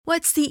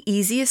What's the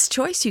easiest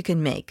choice you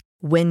can make?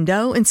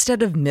 Window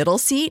instead of middle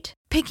seat?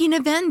 Picking a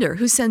vendor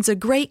who sends a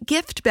great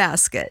gift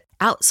basket?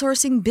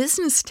 Outsourcing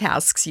business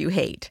tasks you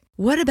hate?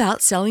 What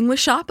about selling with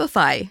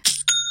Shopify?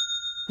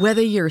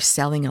 Whether you're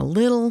selling a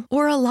little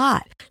or a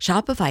lot,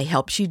 Shopify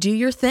helps you do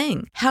your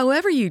thing,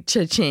 however you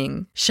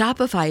cha-ching.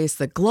 Shopify is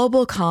the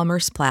global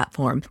commerce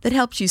platform that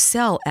helps you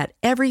sell at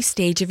every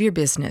stage of your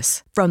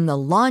business. From the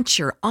launch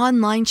your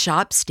online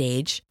shop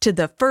stage to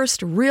the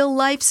first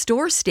real-life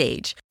store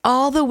stage,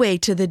 all the way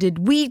to the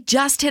did we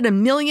just hit a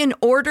million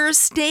orders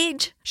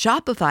stage.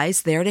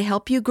 Shopify's there to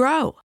help you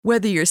grow.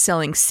 Whether you're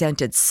selling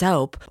scented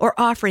soap or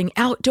offering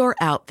outdoor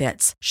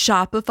outfits,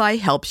 Shopify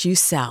helps you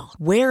sell.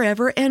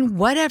 Wherever and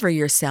whatever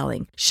you're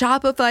selling,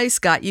 Shopify's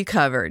got you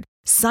covered.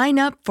 Sign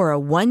up for a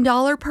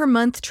 $1 per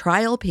month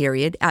trial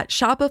period at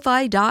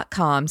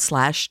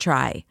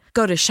shopify.com/try.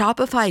 Go to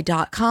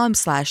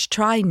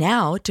shopify.com/try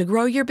now to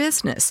grow your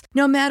business,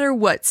 no matter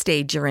what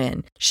stage you're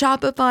in.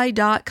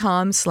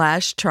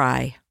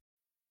 Shopify.com/try.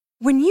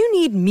 When you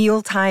need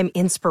mealtime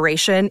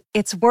inspiration,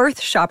 it's worth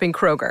shopping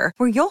Kroger,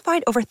 where you'll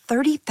find over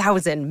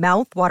 30,000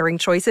 mouth-watering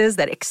choices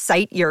that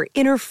excite your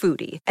inner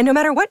foodie. And no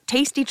matter what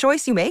tasty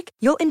choice you make,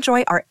 you'll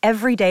enjoy our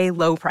everyday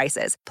low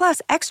prices,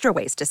 plus extra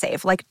ways to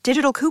save, like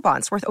digital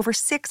coupons worth over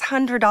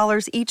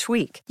 $600 each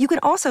week. You can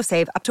also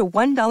save up to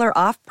 $1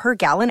 off per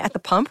gallon at the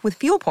pump with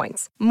fuel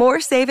points.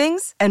 More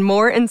savings and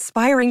more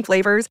inspiring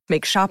flavors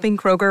make shopping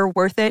Kroger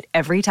worth it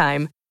every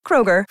time.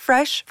 Kroger,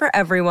 fresh for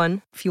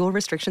everyone. Fuel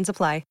restrictions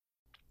apply.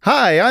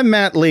 Hi, I'm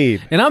Matt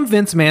Lee. And I'm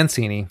Vince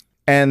Mancini.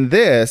 And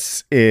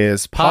this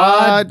is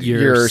Pod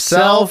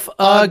Yourself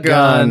a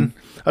Gun,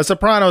 a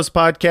Sopranos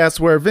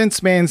podcast where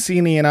Vince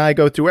Mancini and I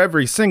go through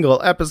every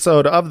single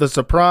episode of The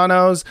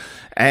Sopranos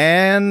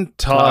and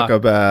talk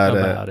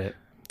about it.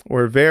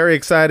 We're very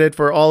excited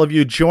for all of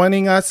you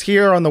joining us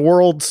here on the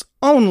world's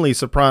only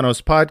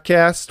Sopranos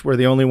podcast. We're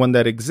the only one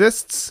that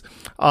exists.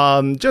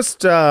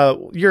 Just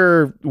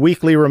your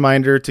weekly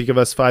reminder to give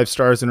us 5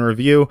 stars in a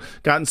review.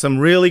 Gotten some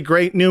really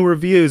great new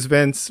reviews,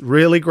 Vince.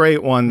 Really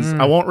great ones.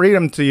 I won't read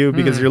them to you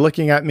because you're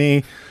looking at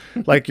me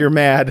like you're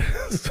mad.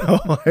 So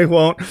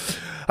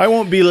I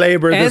won't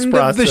belabor this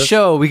process. End of the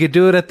show. We could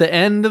do it at the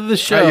end of the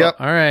show. Yep.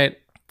 All right.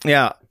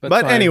 Yeah.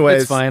 But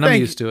anyways, it's fine.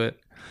 I'm used to it.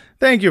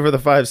 Thank you for the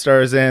 5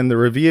 stars and the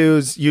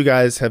reviews. You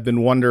guys have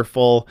been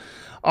wonderful.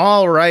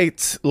 All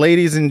right,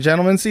 ladies and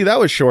gentlemen. See, that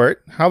was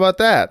short. How about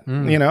that?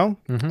 You know,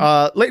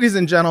 ladies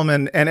and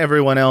gentlemen and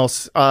everyone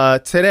else,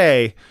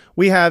 today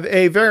we have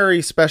a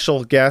very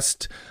special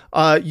guest.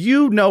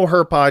 You know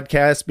her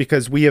podcast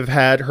because we have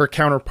had her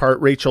counterpart,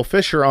 Rachel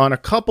Fisher, on a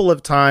couple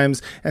of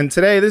times. And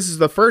today, this is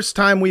the first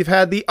time we've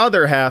had the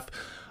other half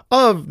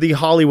of the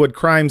Hollywood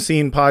Crime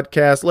Scene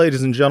podcast.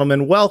 Ladies and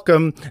gentlemen,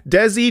 welcome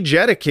Desi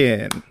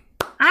Jedeikin.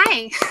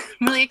 Hi,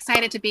 I'm really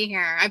excited to be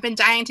here. I've been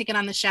dying to get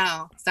on the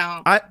show.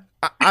 So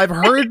I've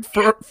heard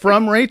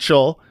from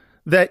Rachel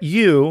that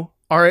you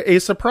are a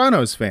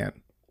Sopranos fan.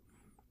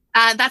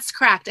 That's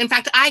correct. In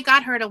fact, I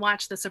got her to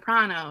watch The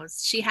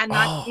Sopranos. She had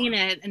not seen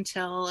it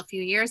until a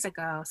few years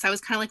ago. So I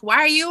was kind of like, why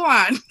are you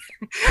on?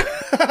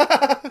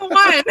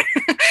 What?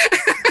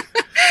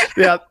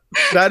 Yeah,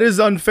 that is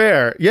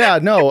unfair. Yeah,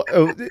 no.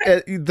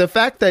 The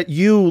fact that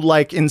you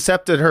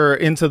incepted her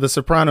into the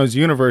Sopranos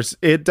universe,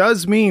 it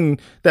does mean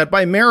that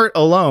by merit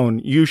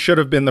alone, you should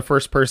have been the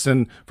first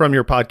person from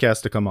your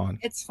podcast to come on.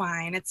 It's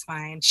fine. It's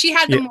fine. She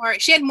had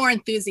more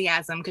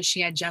enthusiasm because she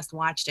had just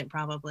watched it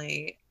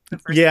probably the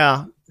first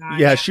time.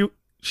 Yeah. She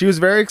was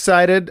very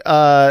excited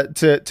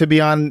to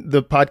be on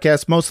the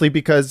podcast, mostly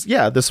because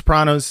The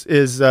Sopranos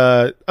is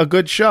a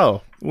good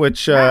show,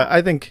 which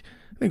I think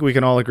we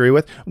can all agree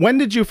with. When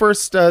did you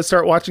first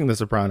start watching The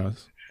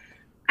Sopranos?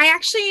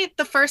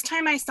 The first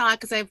time I saw it,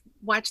 because I've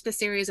watched the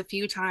series a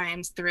few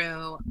times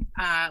through,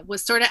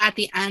 was sort of at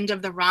the end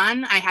of the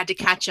run. I had to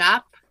catch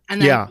up.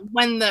 And then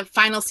when the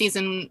final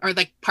season, or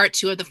part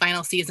 2 of the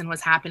final season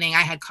was happening,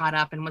 I had caught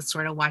up and was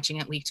sort of watching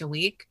it week to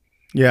week.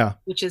 Yeah.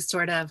 Which is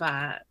sort of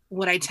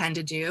what I tend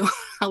to do.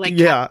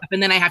 Catch up,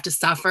 and then I have to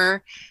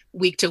suffer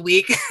week to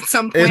week at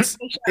some point.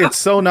 It's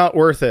so not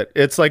worth it.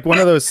 It's like one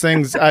of those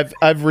things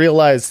I've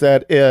realized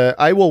that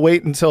I will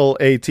wait until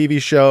a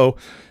TV show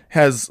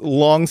has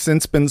long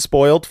since been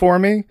spoiled for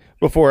me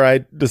before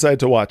I decide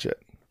to watch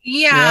it.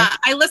 Yeah,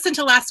 I listened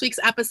to last week's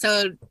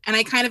episode and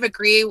I kind of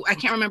agree. I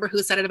can't remember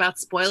who said it about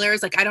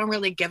spoilers. I don't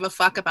really give a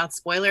fuck about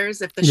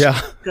spoilers. If the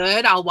show's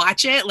good, I'll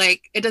watch it.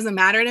 It doesn't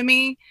matter to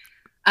me.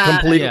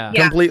 Completely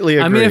agree.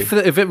 I mean, if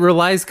it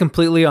relies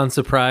completely on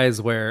surprise,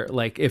 where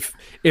if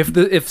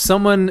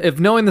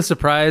knowing the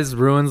surprise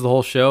ruins the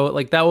whole show,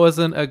 that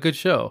wasn't a good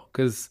show.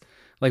 Because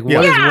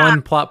what is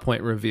one plot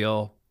point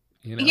reveal?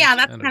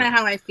 That's kind of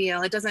how I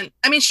feel. It doesn't.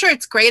 I mean, sure,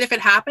 it's great if it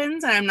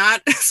happens and I'm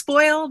not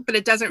spoiled, but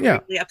it doesn't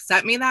really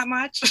upset me that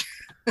much.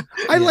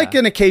 I like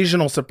an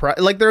occasional surprise.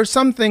 There are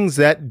some things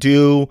that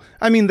do.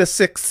 I mean, The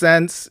Sixth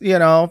Sense,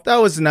 that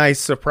was a nice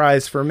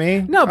surprise for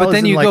me. No, but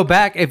then you go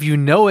back, if you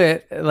know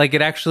it,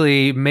 it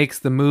actually makes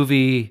the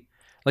movie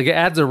Like it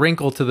adds a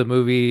wrinkle to the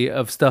movie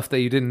of stuff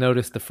that you didn't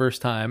notice the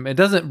first time. It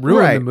doesn't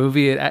ruin the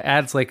movie. It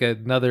adds like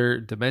another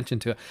dimension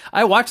to it.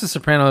 I watch The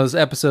Sopranos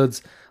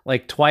episodes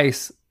like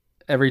twice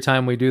every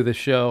time we do the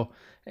show.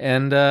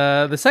 And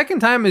the second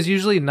time is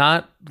usually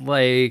not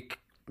like,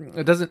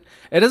 it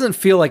doesn't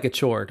feel like a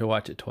chore to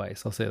watch it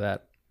twice. I'll say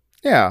that.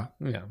 Yeah.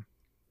 Yeah.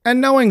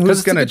 And knowing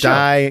who's going to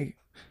die,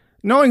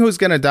 knowing who's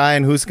going to die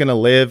and who's going to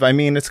live. I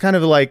mean, it's kind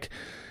of like,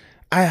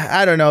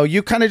 I don't know.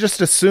 You kind of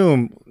just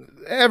assume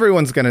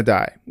everyone's going to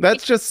die.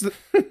 That's just,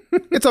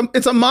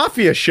 it's a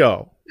mafia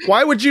show.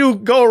 Why would you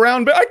go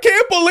around, I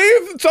can't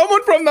believe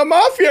someone from the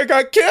mafia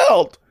got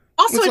killed.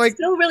 Also, it's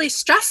still really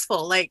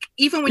stressful. Like,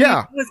 even when you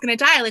knew he was going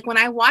to die, like when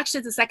I watched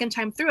it the second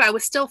time through, I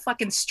was still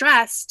fucking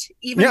stressed,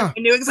 even though I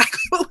knew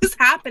exactly what was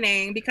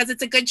happening, because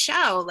it's a good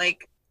show.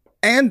 Like,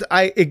 and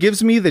it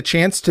gives me the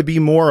chance to be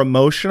more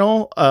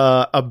emotional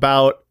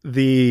about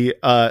the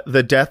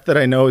death that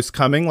I know is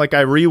coming. Like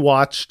I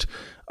rewatched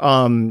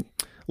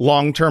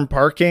Long-Term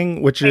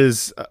Parking, which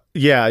is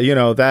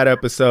that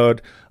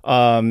episode,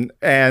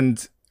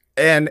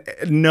 and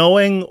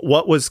knowing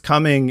what was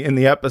coming in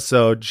the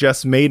episode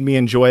just made me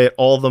enjoy it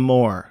all the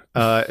more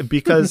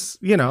because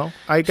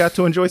I got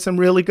to enjoy some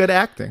really good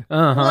acting.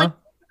 Well, I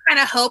kind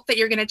of hope that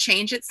you're going to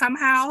change it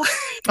somehow.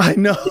 I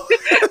know.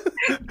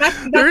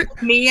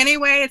 That's me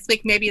anyway. It's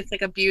like maybe it's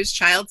like abused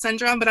child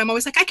syndrome, but I'm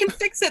always like, I can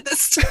fix it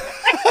this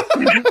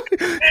time.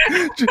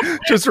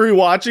 Just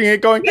rewatching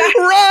it, going,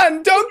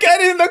 run! Don't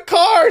get in the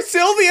car.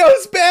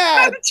 Silvio's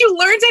bad. Haven't you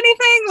learned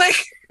anything?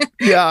 Like,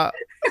 yeah,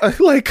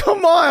 like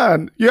come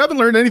on, you haven't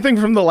learned anything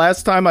from the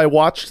last time I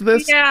watched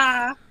this.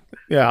 Yeah.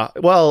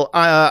 Well,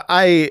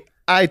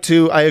 I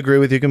too, I agree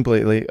with you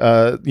completely.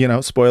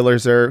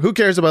 Spoilers are, who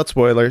cares about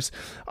spoilers?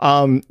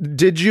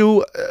 Did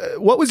you,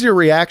 what was your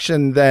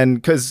reaction then?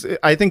 Because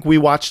I think we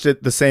watched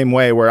it the same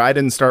way, where I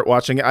didn't start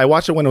watching it. I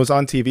watched it when it was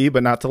on TV,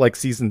 but not to like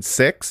season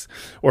 6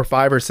 or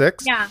 5 or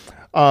 6. Yeah.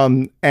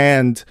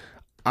 And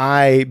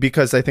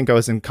because I think I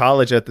was in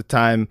college at the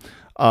time,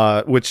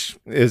 which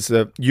is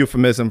a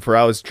euphemism for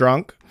I was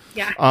drunk.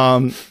 Yeah.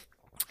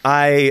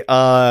 I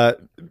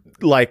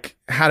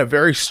had a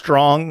very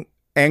strong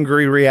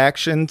angry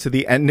reaction to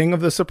the ending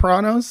of The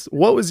Sopranos.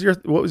 What was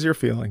your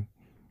feeling?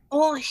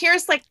 Well,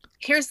 here's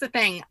the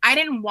thing. I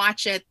didn't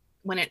watch it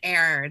when it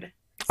aired.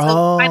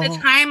 So by the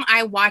time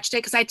I watched it,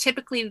 because I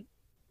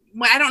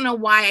don't know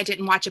why I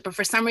didn't watch it, but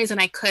for some reason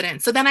I couldn't.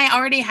 So then I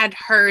already had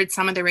heard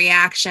some of the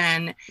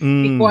reaction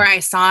before I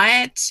saw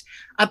it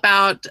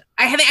about,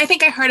 I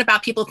think I heard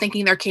about people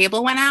thinking their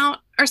cable went out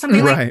or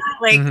something like that.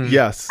 Like,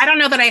 yes. I don't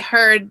know that I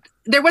heard,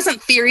 there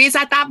wasn't theories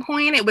at that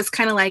point. It was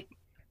kind of like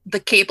the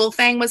cable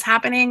thing was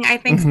happening, I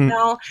think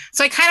still.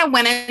 So I kind of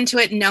went into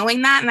it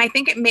knowing that, and I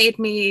think it made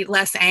me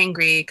less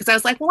angry because I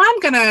was like, well, I'm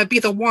gonna be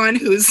the one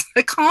who's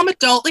a calm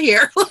adult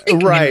here.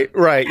 Right.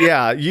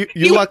 Yeah. You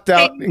lucked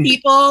out.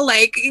 People,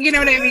 like, you know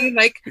what I mean?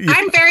 Like,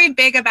 I'm very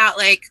big about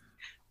like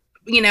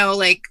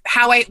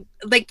how I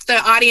like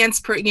the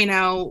audience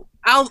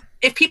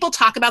if people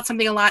talk about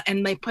something a lot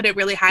and they put it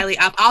really highly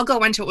up, I'll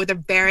go into it with a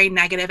very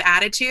negative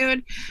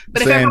attitude.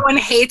 But if everyone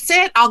hates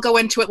it, I'll go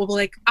into it with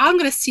like, I'm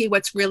going to see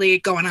what's really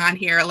going on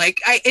here.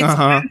 Like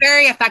I'm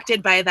very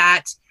affected by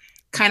that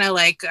kind of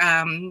like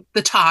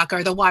the talk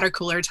or the water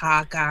cooler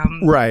talk.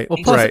 Right. Well,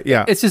 plus, right.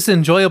 Yeah. It's just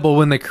enjoyable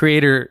when the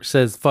creator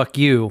says, fuck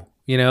you,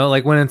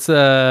 like when it's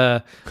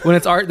art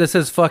that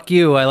says, fuck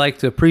you, I like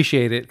to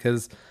appreciate it.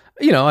 Cause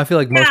I feel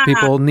like most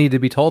people need to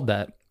be told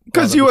that.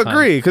 Because you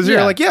agree, because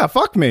you're like, yeah,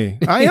 fuck me.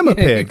 I am a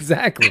pig.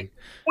 Exactly.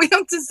 We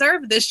don't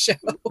deserve this show.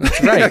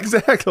 Right.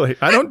 Exactly.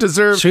 I don't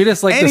deserve treat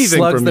us like the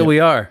slugs that we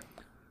are.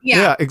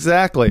 Yeah,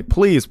 exactly.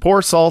 Please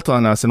pour salt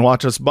on us and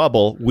watch us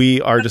bubble.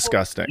 We are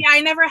disgusting. Yeah,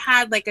 I never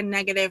had like a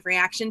negative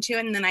reaction to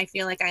it, and then I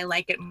feel like I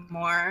like it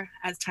more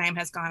as time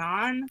has gone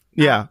on.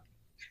 Yeah.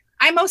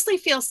 I mostly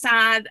feel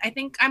sad. I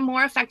think I'm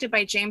more affected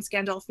by James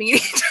Gandolfini.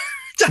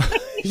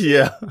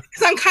 Yeah,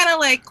 because I'm kind of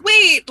like,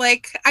 wait,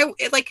 like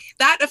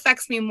that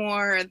affects me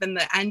more than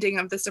the ending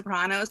of The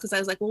Sopranos, because I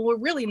was like, well, we're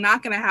really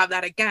not going to have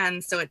that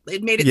again, so it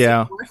made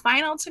it more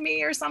final to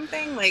me or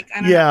something. Like,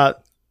 I don't know.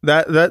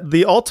 that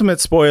the ultimate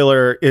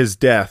spoiler is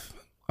death.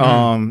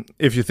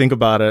 If you think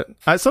about it,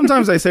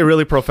 sometimes I say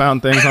really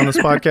profound things on this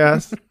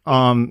podcast.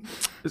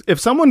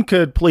 If someone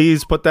could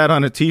please put that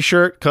on a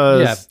t-shirt,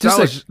 because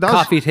just a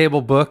coffee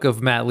table book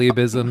of Matt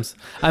Liebisms.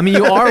 I mean,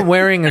 you are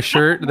wearing a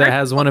shirt that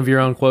has one of your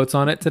own quotes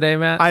on it today,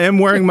 Matt. I am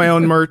wearing my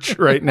own merch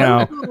right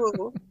now.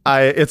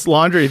 It's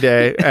laundry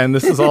day, and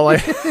this is all I'm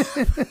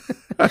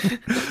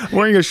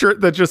wearing a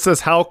shirt that just says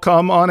 "How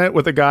come" on it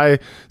with a guy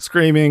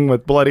screaming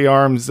with bloody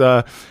arms.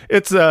 Don't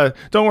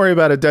worry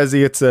about it,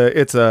 Desi.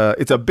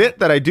 It's a bit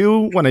that I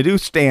do when I do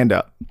stand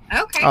up.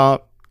 Okay.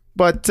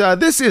 But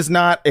this is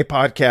not a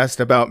podcast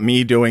about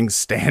me doing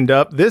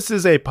stand-up. This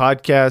is a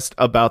podcast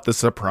about The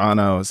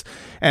Sopranos.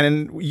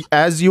 And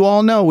as you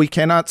all know, we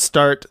cannot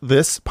start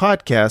this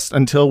podcast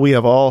until we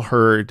have all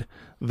heard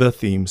the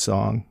theme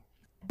song.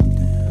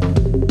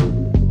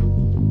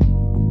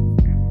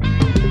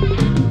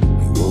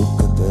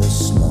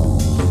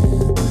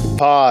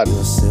 Pod.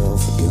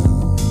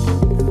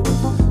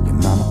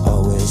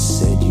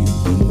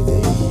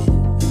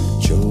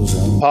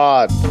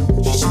 Pod.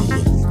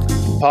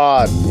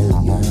 Pod.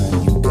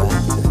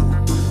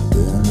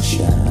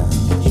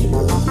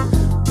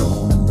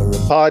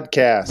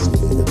 Podcast.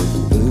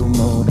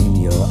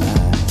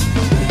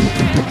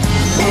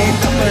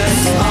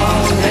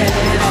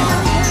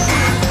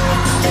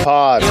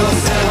 Pod.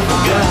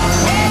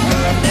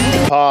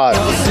 Pod.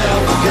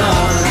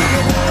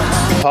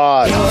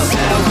 Pod.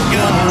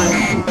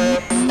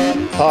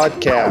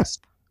 Podcast.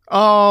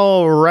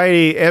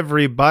 Alrighty,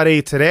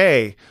 everybody.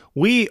 Today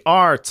we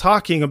are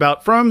talking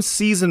about from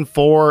season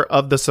 4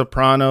 of The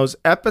Sopranos,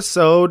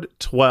 episode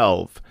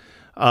 12.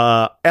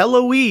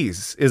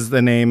 Eloise is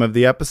the name of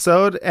the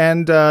episode,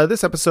 and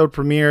this episode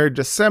premiered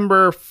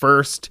December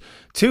 1st,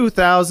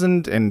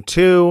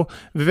 2002.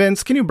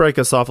 Vince, can you break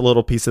us off a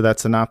little piece of that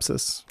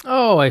synopsis?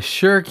 Oh, I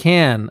sure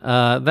can.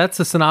 That's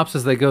a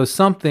synopsis that goes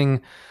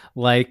something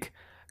like,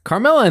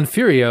 Carmela and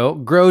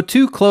Furio grow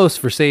too close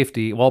for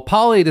safety, while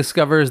Paulie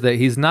discovers that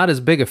he's not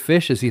as big a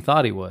fish as he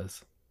thought he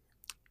was.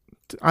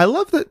 I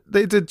love that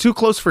they did too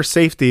close for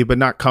safety, but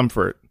not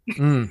comfort.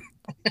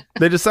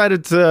 They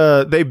decided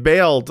they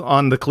bailed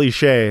on the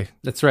cliche.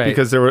 That's right.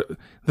 Because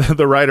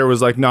the writer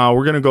was like, no,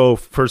 we're going to go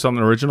for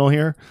something original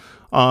here.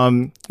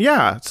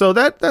 Yeah, so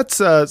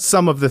that's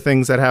some of the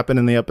things that happen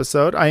in the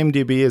episode.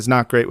 IMDb is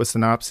not great with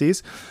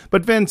synopses.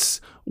 But Vince,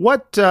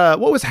 what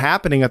was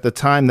happening at the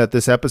time that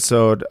this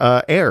episode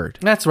aired?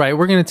 That's right.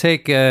 We're going to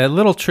take a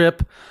little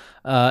trip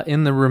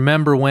in the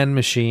Remember When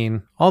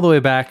machine all the way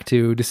back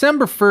to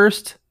December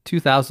 1st,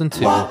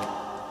 2002. Walk.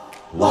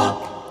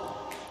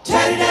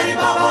 Taddy, daddy,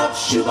 bop,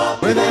 shoe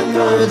bop.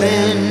 Remember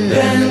then.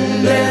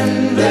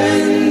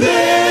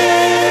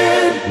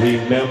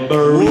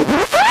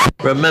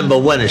 Remember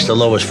when is the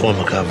lowest form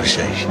of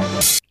conversation.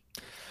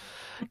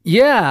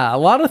 Yeah, a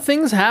lot of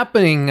things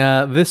happening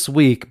this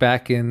week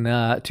back in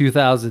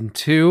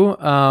 2002.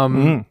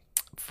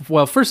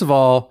 Well, first of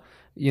all,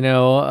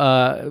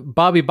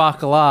 Bobby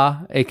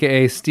Bacala,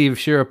 a.k.a. Steve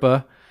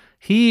Schirripa,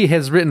 he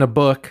has written a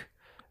book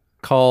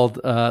called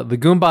The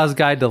Goomba's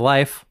Guide to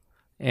Life.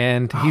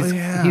 And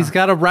he's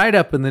got a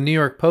write-up in the New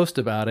York Post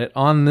about it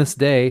on this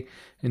day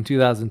in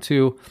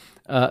 2002.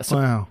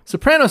 Wow.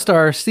 Soprano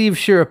star Steve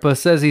Schirripa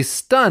says he's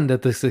stunned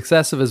at the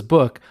success of his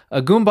book,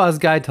 A Goomba's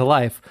Guide to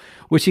Life,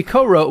 which he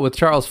co-wrote with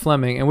Charles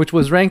Fleming and which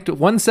was ranked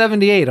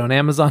 178 on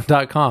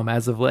Amazon.com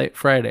as of late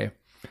Friday.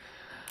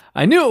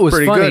 I knew it was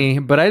Pretty funny,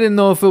 good. but I didn't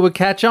know if it would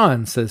catch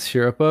on, says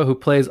Schirripa, who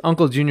plays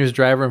Uncle Junior's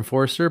driver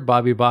enforcer,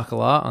 Bobby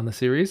Bacala, on the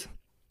series.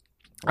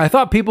 I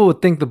thought people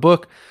would think the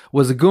book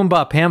was a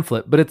Goomba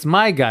pamphlet, but it's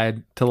my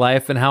guide to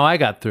life and how I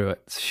got through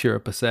it,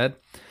 Schirripa said.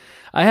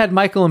 I had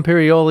Michael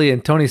Imperioli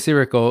and Tony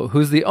Sirico,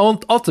 who's the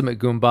ultimate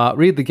Goomba,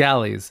 read the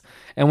galleys.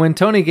 And when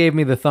Tony gave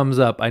me the thumbs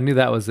up, I knew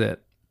that was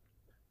it.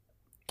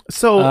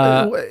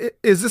 So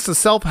is this a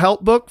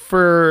self-help book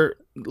for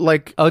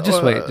like... Oh,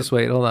 just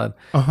wait. Hold on.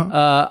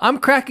 I'm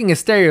cracking a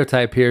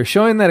stereotype here,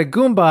 showing that a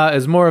Goomba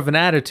is more of an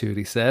attitude,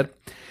 he said.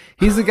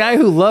 He's a guy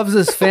who loves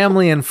his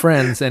family and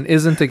friends and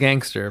isn't a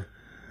gangster.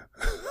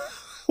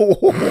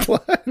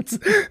 What?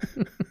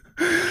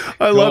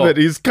 I love it.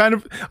 He's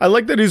I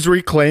like that he's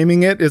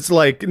reclaiming it. It's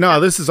like, no,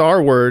 this is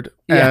our word.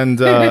 Yeah. And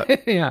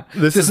yeah.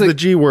 This is the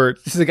G word.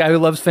 This is a guy who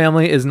loves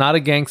family, is not a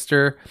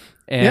gangster,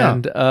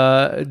 and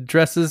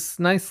dresses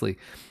nicely.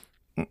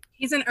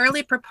 He's an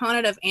early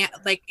proponent of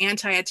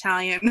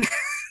anti-Italian,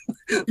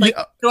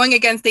 going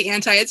against the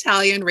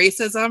anti-Italian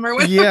racism or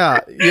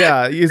whatever.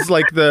 Yeah. He's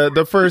like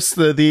the first,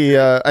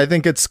 I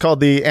think it's called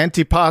the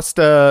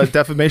Antipasta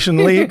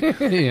Defamation League.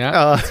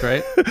 That's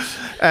right.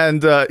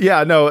 And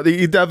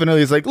he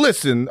definitely is like,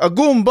 listen, a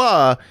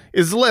Goomba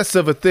is less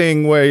of a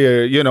thing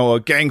where you're, a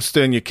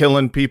gangster and you're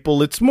killing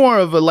people. It's more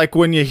of a, like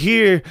when you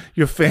hear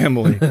your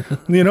family,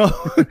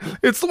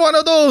 it's one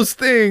of those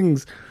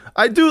things.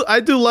 I do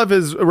love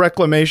his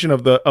reclamation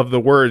of the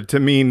word to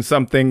mean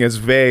something as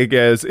vague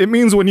as it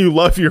means when you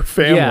love your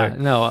family. Yeah,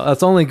 no,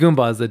 it's only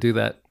Goombas that do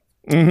that.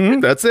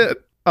 Mm-hmm, that's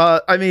it.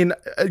 I mean,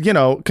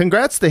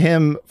 congrats to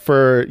him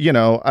for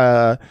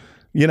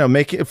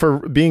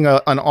for being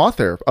an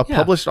author,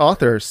 published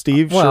author,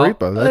 Steve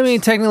Schirripa. I mean,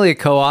 technically a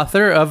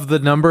co-author of the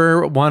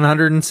number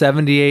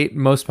 178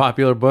 most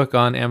popular book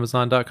on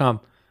Amazon.com.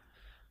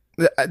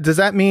 Does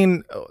that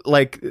mean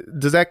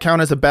does that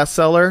count as a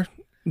bestseller?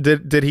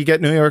 Did he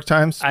get New York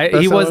Times?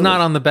 He was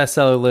not on the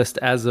bestseller list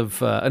as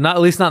of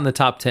at least not in the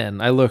top 10.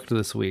 I looked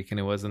this week and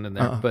it wasn't in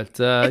there. But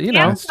if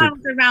Amazon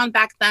was around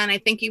back then, I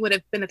think he would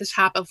have been at the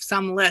top of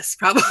some list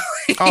probably.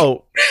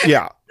 Oh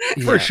yeah,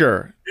 for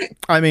sure.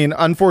 I mean,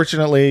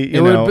 unfortunately,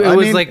 it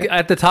was like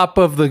at the top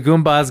of the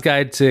Goomba's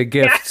Guide to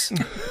Gifts.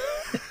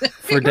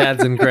 For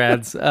dads and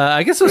grads.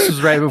 I guess this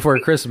was right before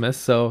Christmas,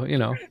 so,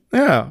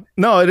 Yeah.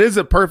 No, it is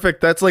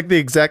that's like the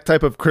exact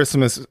type of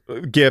Christmas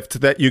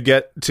gift that you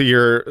get to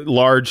your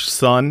large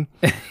son.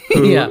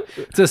 Yeah.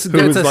 It's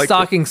a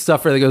stocking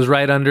stuffer that goes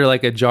right under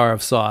like a jar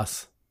of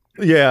sauce.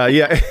 Yeah,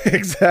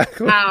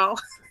 exactly. Wow.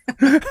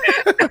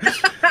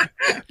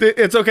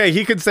 It's okay.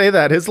 He could say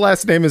that. His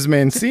last name is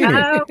Mancini.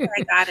 Oh,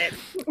 I got it.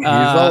 He's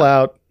all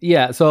out.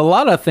 Yeah, so a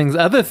lot of things,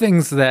 other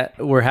things that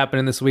were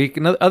happening this week,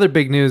 and other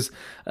big news.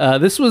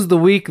 This was the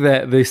week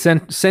that the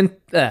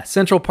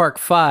Central Park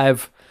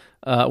 5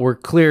 were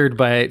cleared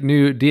by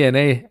new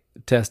DNA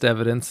test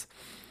evidence.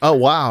 Oh,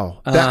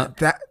 wow.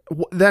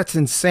 That's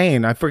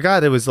insane. I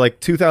forgot it was like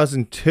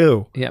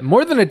 2002. Yeah,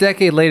 more than a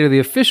decade later, the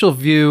official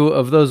view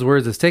of those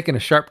words has taken a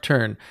sharp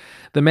turn.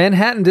 The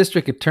Manhattan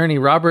District Attorney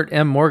Robert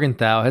M.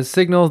 Morgenthau has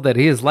signaled that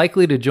he is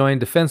likely to join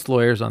defense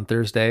lawyers on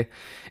Thursday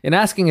in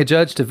asking a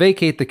judge to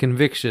vacate the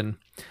conviction.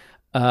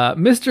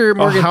 Mr.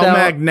 Morgenthau... how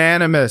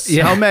magnanimous.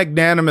 Yeah. How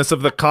magnanimous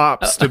of the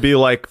cops to be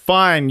like,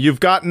 fine, you've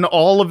gotten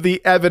all of the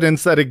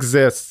evidence that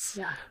exists.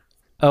 Yeah.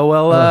 Oh,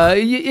 well,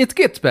 it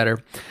gets better.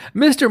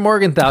 Mr.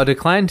 Morgenthau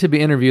declined to be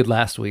interviewed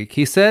last week.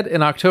 He said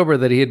in October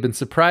that he had been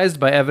surprised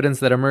by evidence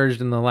that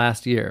emerged in the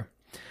last year.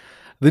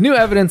 The new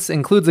evidence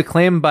includes a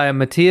claim by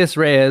Matias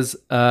Reyes,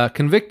 a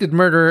convicted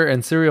murderer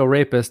and serial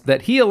rapist,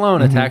 that he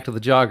alone attacked the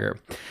jogger.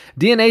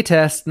 DNA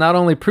tests not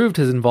only proved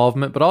his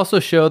involvement, but also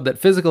showed that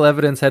physical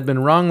evidence had been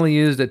wrongly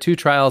used at 2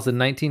 trials in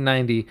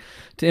 1990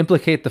 to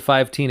implicate the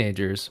 5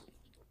 teenagers.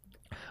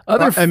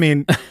 I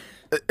mean,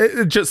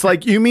 just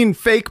like, you mean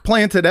fake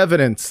planted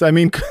evidence. I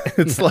mean,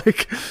 it's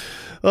like,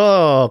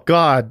 oh,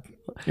 God.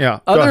 Yeah.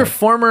 Other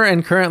former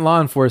and current law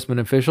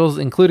enforcement officials,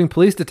 including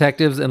police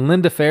detectives and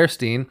Linda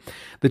Fairstein,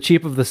 the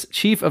chief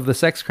of the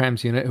sex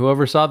crimes unit who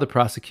oversaw the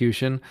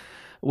prosecution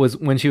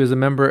when she was a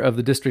member of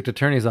the district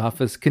attorney's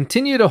office,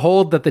 continue to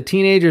hold that the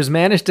teenagers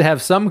managed to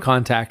have some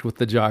contact with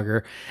the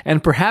jogger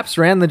and perhaps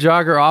ran the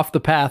jogger off the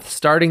path,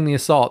 starting the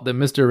assault that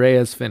Mr.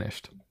 Reyes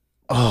finished.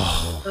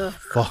 Oh,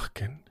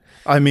 fucking.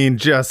 I mean,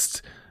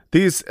 just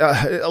these,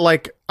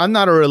 like, I'm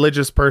not a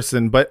religious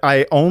person, but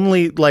I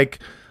only, like,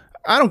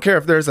 I don't care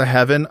if there's a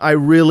heaven. I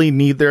really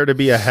need there to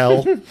be a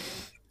hell.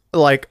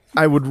 Like,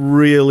 I would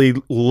really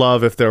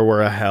love if there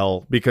were a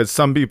hell, because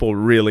some people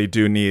really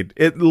do need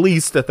at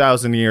least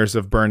 1,000 years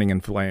of burning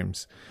in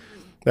flames.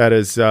 That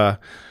is, I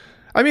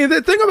mean,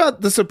 the thing about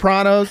The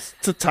Sopranos,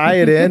 to tie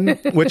it in,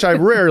 which I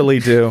rarely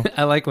do.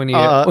 I like when you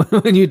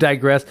when you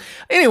digress.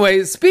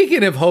 Anyway,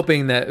 speaking of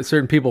hoping that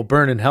certain people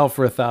burn in hell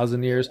for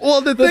 1,000 years.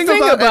 Well, the thing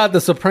about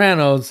The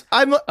Sopranos,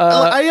 I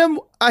am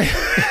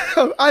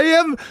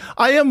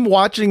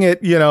watching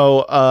it,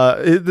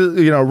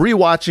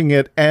 rewatching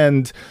it,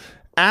 and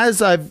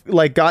as I've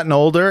like gotten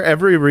older,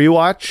 every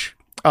rewatch,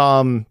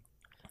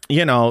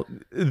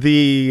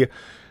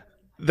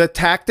 the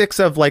tactics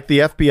of like the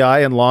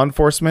FBI and law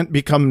enforcement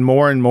become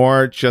more and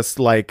more just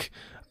like,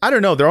 I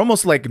don't know, they're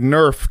almost like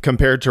Nerf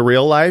compared to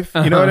real life.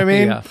 You know what I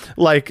mean? Yeah.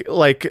 Like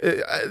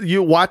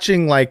you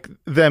watching like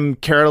them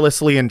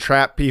carelessly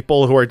entrap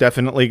people who are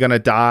definitely going to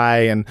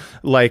die, and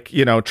like,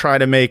 try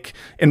to make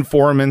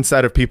informants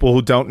out of people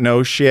who don't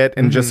know shit,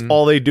 and just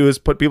all they do is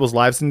put people's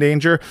lives in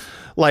danger.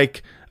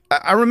 Like,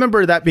 I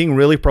remember that being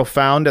really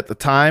profound at the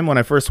time when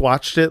I first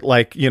watched it,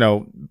 like,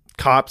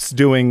 cops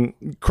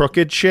doing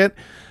crooked shit.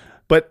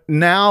 But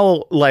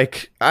now,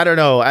 like, I don't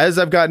know, as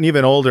I've gotten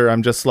even older,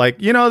 I'm just like,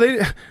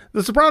 The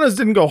Sopranos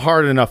didn't go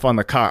hard enough on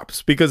the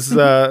cops, because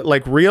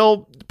like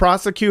real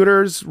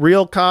prosecutors,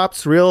 real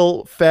cops,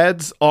 real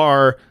feds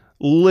are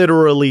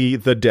literally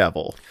the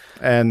devil.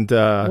 And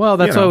well,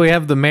 that's why we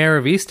have the mayor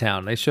of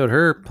Easttown. They showed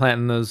her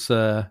planting those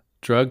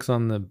drugs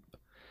on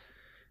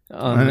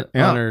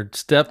her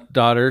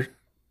stepdaughter.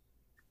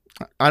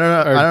 I don't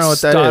know what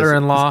that is.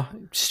 Daughter-in-law.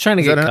 She's trying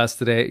to get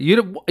custody. You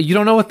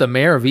don't know what the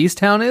mayor of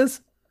Easttown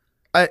is?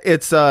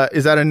 Is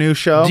that a new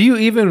show? Do you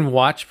even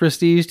watch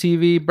Prestige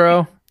TV,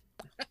 bro?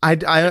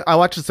 I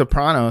watch The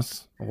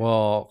Sopranos.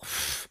 Well,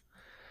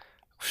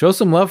 show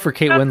some love for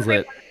Kate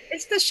Winslet.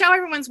 It's the show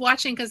everyone's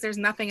watching because there's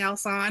nothing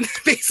else on,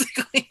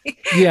 basically.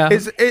 Yeah.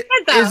 Is it?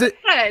 Good.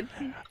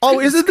 Oh,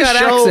 is it the got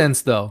show?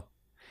 Accents though.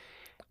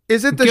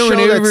 Is it the going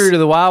show over to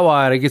the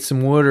Wawa to get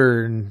some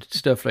water and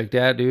stuff like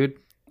that, dude?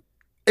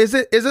 Is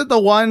it the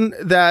one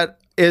that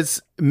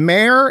is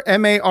Mare,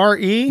 Mare?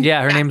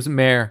 Yeah, her name's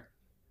Mare.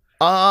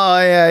 Oh,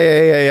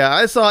 yeah.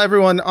 I saw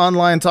everyone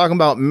online talking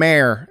about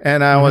Mare,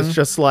 and I was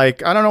just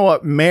like, I don't know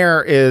what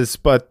Mare is,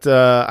 but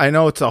I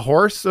know it's a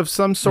horse of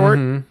some sort.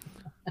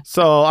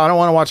 So I don't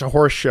want to watch a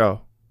horse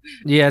show.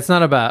 Yeah, it's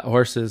not about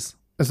horses.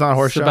 It's not a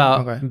horse show? It's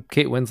about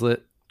Kate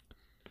Winslet.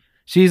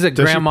 She's a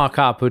grandma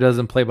cop who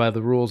doesn't play by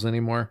the rules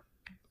anymore.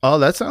 Oh,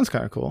 that sounds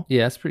kind of cool.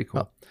 Yeah, it's pretty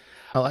cool.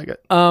 I like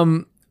it.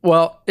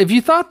 Well, if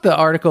you thought the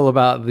article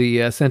about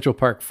the Central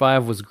Park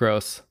 5 was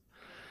gross,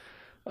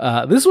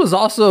 this was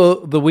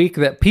also the week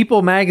that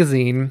People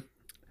magazine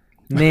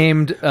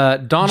named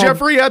Donald...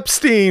 Jeffrey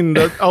Epstein.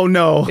 Oh,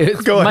 no.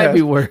 It Go might ahead.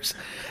 be worse.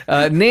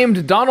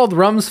 Named Donald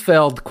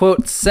Rumsfeld,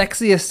 quote,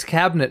 sexiest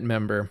cabinet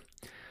member.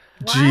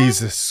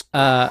 Jesus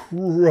Christ.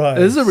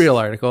 This is a real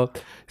article.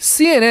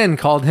 CNN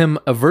called him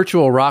a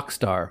virtual rock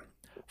star.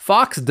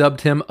 Fox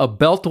dubbed him a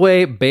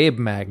Beltway babe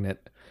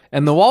magnet.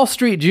 And the Wall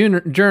Street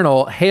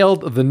Journal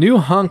hailed the new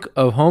hunk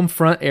of home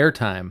front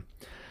airtime.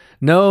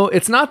 No,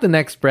 it's not the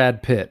next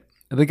Brad Pitt.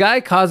 The guy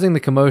causing the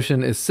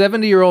commotion is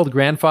 70-year-old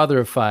grandfather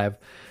of 5,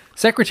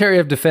 Secretary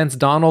of Defense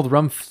Donald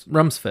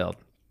Rumsfeld.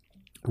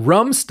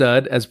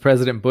 Rumstud, as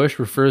President Bush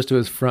refers to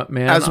his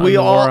frontman, as we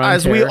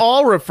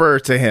all refer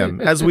to him,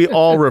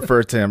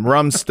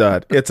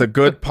 Rumstud. It's a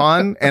good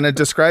pun, and it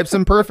describes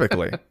him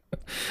perfectly.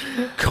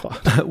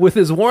 God. With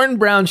his worn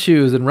brown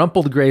shoes and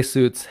rumpled gray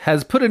suits,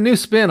 has put a new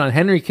spin on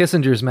Henry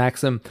Kissinger's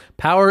maxim: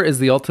 "Power is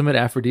the ultimate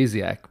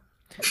aphrodisiac."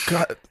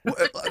 God,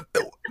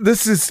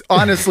 this is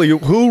honestly,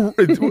 who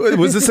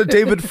was this a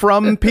David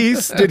Frum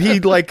piece? Did he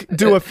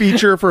do a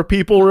feature for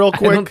People real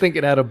quick? I don't think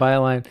it had a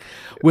byline.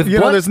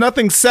 There's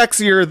nothing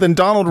sexier than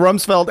Donald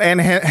Rumsfeld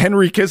and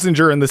Henry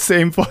Kissinger in the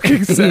same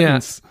fucking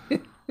sentence. They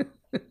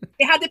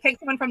had to pick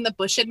someone from the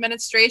Bush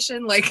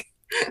administration.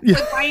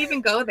 Why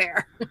even go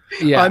there?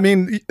 Yeah. I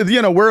mean,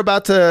 we're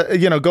about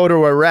to, go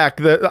to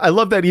Iraq. I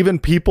love that even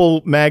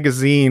People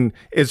magazine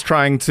is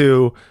trying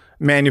to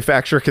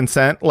manufacture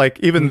consent.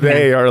 Even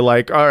they are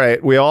all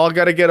right, we all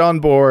got to get on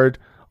board.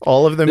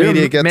 All of the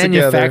media get together.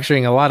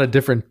 Manufacturing a lot of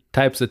different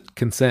types of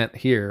consent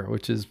here,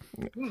 which is...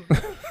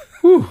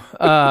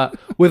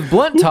 with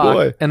blunt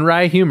talk and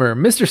wry humor,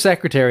 Mr.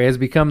 Secretary has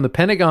become the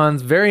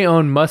Pentagon's very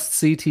own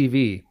must-see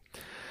TV.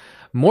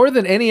 More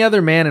than any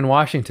other man in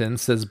Washington,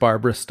 says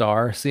Barbara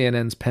Starr,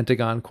 CNN's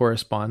Pentagon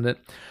correspondent,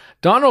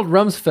 Donald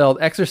Rumsfeld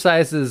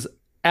exercises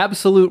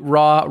absolute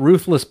raw,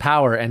 ruthless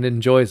power and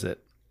enjoys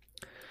it.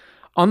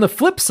 On the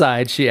flip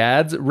side, she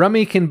adds,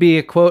 Rummy can be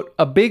a, quote,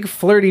 a big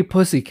flirty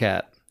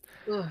pussycat.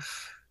 Ugh.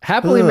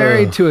 Happily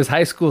married to his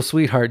high school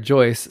sweetheart,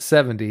 Joyce,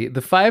 70,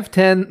 the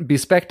 5'10",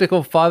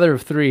 bespectacled father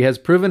of three has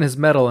proven his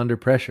mettle under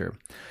pressure.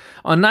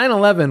 On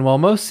 9/11, while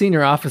most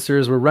senior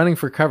officers were running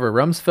for cover,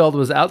 Rumsfeld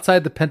was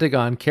outside the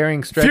Pentagon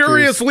carrying stretchers.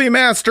 Furiously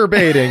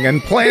masturbating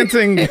and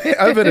planting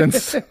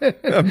evidence.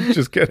 I'm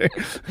just kidding.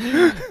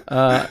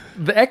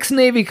 The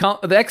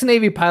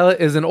ex-Navy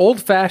pilot is an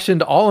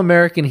old-fashioned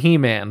all-American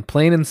He-Man,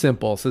 plain and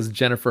simple, says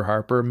Jennifer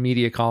Harper,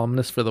 media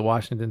columnist for the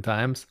Washington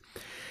Times.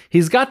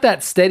 He's got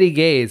that steady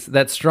gaze,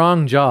 that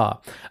strong jaw.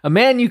 A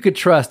man you could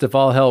trust if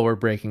all hell were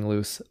breaking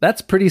loose.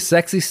 That's pretty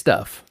sexy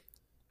stuff.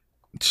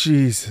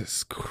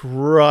 Jesus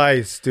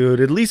Christ, dude.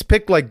 At least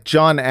pick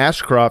John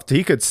Ashcroft.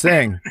 He could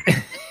sing.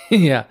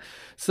 Yeah.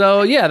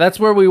 So, yeah, that's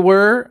where we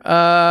were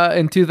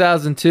in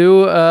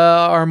 2002.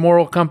 Our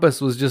moral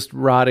compass was just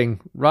rotting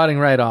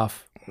right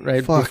off,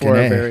 right Fucking before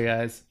our very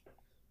eyes.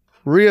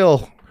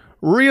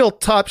 Real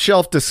top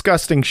shelf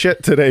disgusting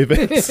shit today,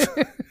 Vince.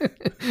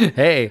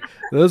 Hey,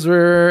 that was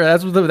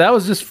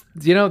just,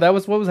 that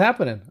was what was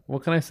happening.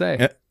 What can I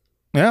say?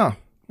 Yeah.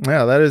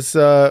 That is,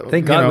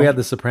 thank God we had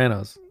The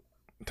Sopranos.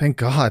 Thank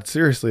God.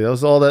 Seriously. That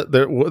was all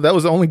that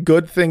was the only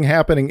good thing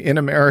happening in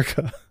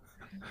America.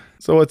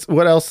 So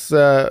what else,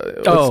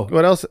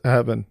 what else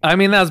happened? I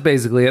mean, that's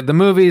basically it. The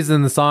movies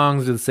and the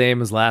songs are the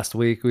same as last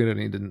week. We don't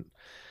need to.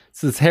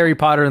 So it's Harry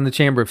Potter and the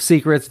Chamber of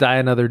Secrets, Die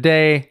Another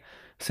Day,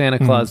 Santa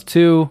Claus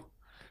 2.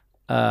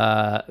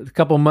 A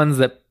couple ones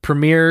that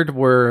premiered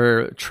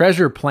were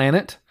Treasure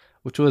Planet,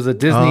 which was a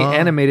Disney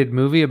animated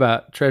movie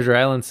about Treasure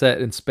Island set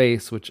in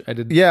space, which I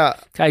did. Yeah,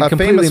 I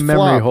completely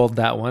memory hold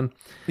that one.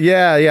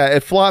 Yeah,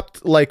 it flopped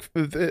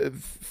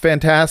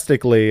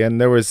fantastically, and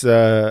there was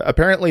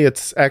apparently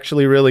it's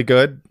actually really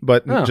good,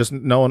 but just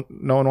no one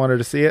wanted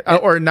to see it.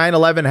 Or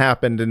 9/11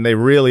 happened, and they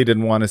really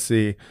didn't want to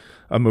see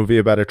a movie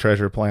about a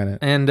treasure planet.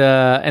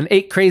 And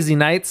 8 Crazy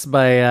Nights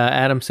by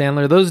Adam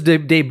Sandler. Those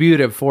debuted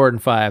at 4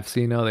 and 5,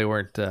 so they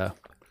weren't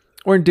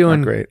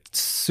doing great.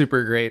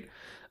 Super great.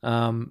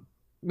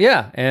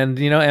 Yeah, and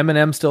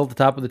Eminem still at the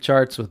top of the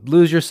charts with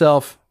Lose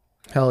Yourself.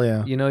 Hell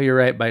yeah. You're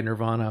Right by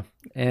Nirvana.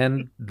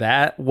 And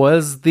that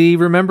was the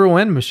Remember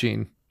When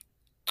machine.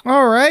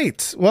 All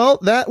right. Well,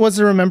 that was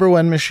the Remember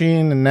When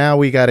machine, and now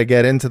we got to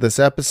get into this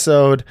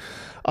episode.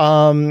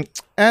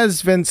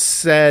 As Vince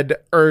said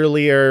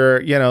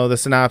earlier, the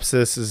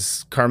synopsis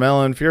is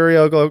Carmela and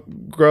Furio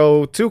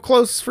grow too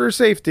close for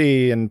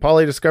safety, and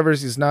Paulie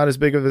discovers he's not as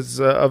big of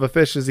a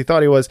fish as he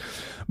thought he was.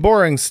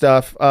 Boring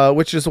stuff,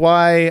 which is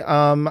why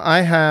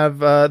I have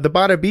the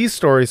Bada B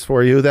stories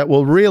for you that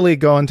will really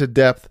go into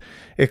depth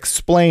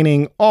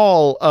explaining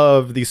all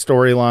of the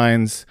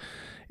storylines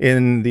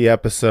in the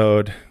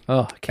episode.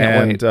 Oh,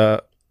 can't wait.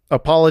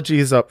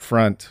 Apologies up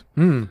front.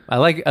 I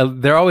like.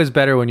 They're always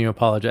better when you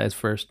apologize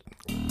first.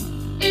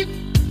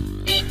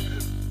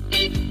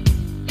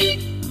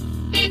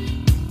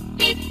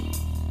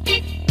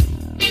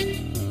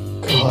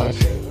 God.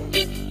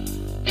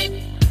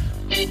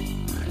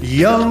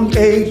 Young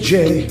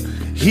AJ,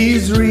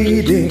 he's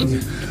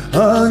reading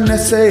an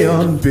essay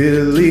on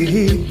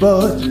Billy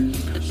Budd.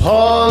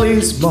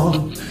 Paulie's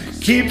mom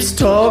keeps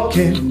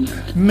talking,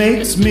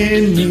 makes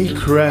Minnie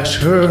crash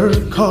her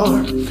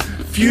car.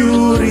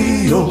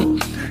 Furio,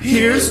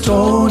 here's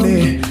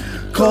Tony,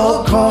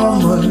 call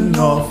Carmen an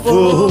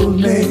awful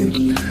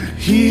name.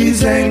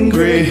 He's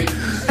angry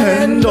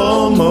and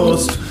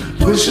almost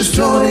pushes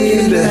Tony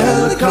into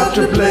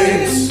helicopter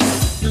blades.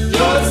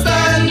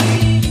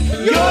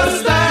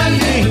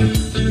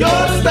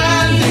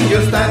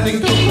 You're standing too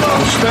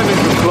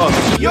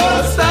close.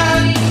 You're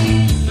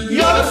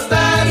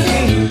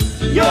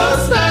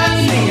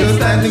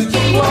standing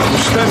too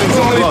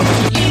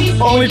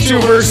Only 2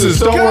 verses,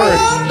 don't worry.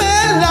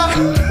 Carmela,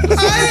 I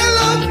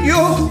love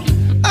you.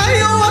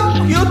 I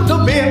want you to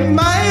be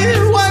my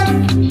wife.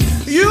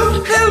 You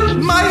help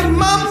my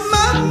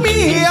mamma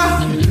mia.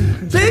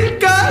 They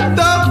got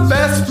the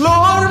best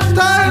floor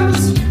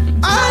tiles.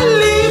 I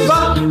leave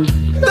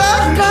the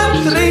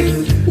country,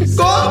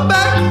 go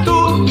back to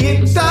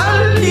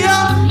Italia.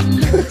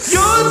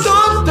 Your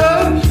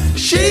daughter,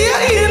 she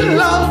in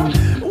love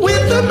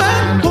with the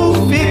man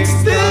who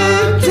fixed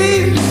the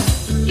teeth.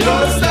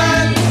 You're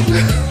standing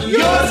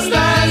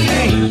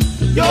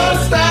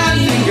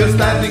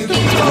too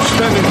close.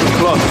 Standing too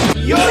close.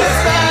 You're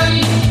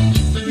standing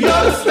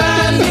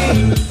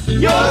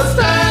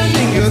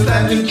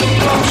too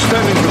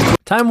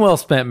close. Time well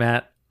spent,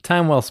 Matt.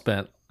 Time well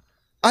spent.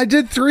 I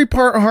did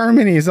 3-part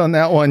harmonies on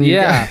that one, you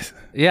guys.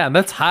 Yeah,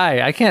 that's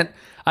high.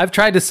 I've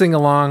tried to sing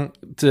along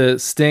to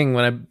Sting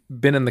when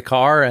I've been in the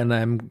car, and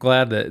I'm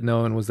glad that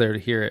no one was there to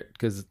hear it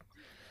because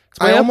it's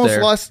way up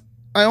there.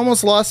 I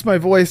almost lost my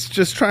voice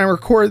just trying to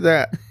record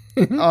that.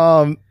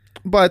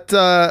 But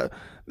the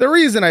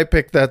reason I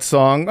picked that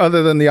song,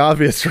 other than the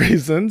obvious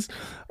reasons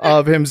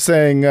of him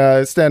saying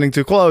standing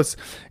too close,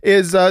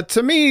 is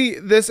to me,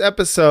 this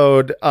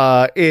episode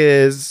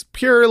is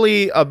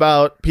purely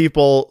about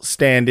people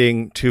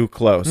standing too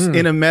close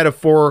in a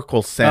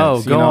metaphorical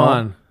sense. Oh, go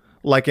on.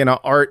 Like in an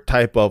art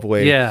type of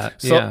way. Yeah.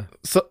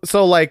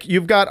 So like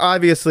you've got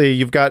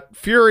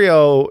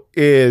Furio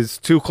is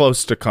too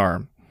close to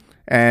Carm.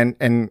 And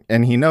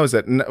he knows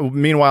it.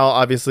 Meanwhile,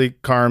 obviously,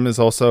 Carm is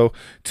also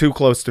too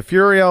close to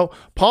Furio.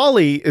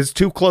 Paulie is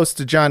too close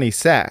to Johnny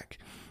Sack.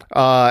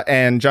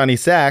 And Johnny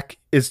Sack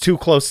is too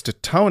close to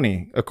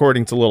Tony,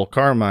 according to Little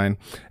Carmine.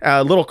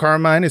 Little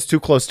Carmine is too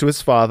close to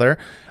his father.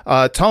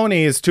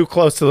 Tony is too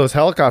close to those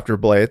helicopter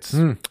blades.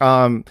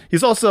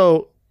 He's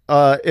also,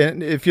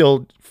 and if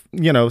you'll,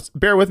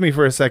 bear with me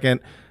for a second,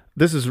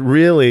 this is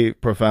really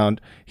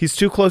profound. He's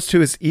too close to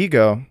his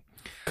ego.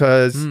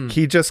 Because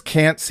he just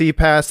can't see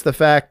past the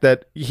fact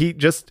that he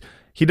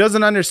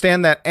doesn't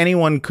understand that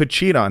anyone could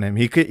cheat on him.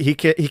 He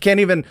can't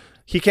even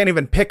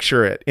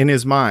picture it in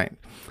his mind.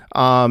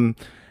 And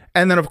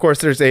then of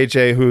course there's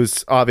AJ,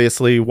 who's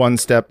obviously one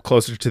step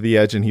closer to the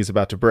edge and he's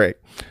about to break.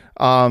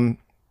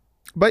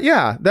 But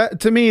yeah,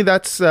 that to me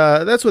that's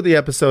what the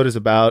episode is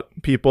about.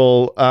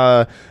 People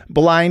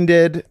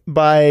blinded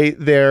by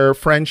their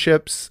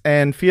friendships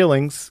and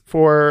feelings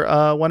for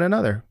one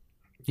another.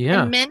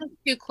 Yeah. And Min is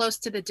too close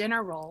to the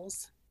dinner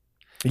rolls.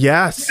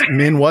 Yes,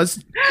 Min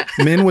was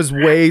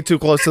way too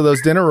close to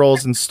those dinner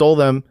rolls and stole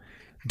them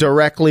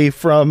directly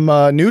from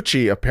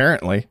Nucci,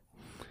 apparently.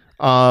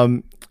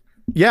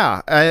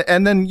 Yeah,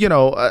 and then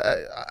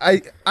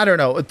I don't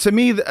know. To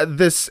me,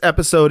 this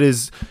episode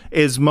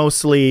is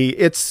mostly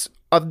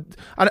I'm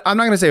not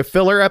going to say a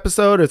filler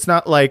episode. It's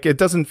not like, it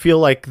doesn't feel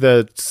like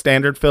the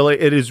standard filler.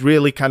 It is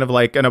really kind of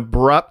like an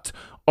abrupt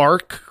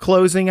arc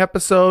closing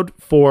episode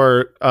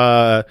for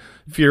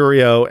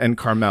Furio and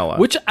Carmela,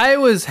 which I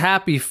was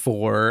happy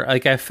for.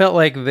 Like, I felt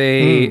like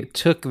they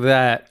took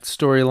that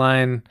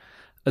storyline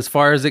as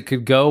far as it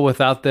could go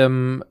without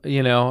them,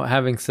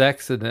 having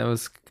sex, and it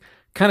was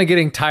kind of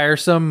getting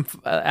tiresome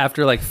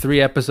after like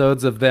 3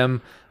 episodes of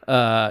them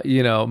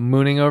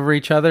mooning over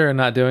each other and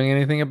not doing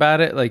anything about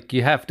it. Like,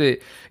 you have to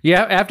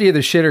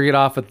either shit or get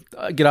off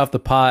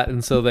the pot,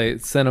 and so they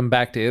sent them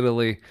back to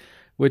Italy,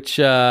 which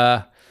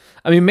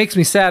makes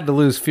me sad to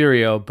lose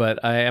Furio,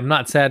 but I am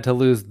not sad to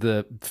lose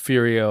the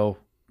Furio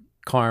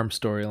Carm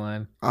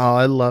storyline. Oh,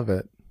 I love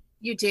it.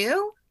 You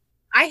do?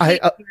 I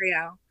hate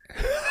Furio.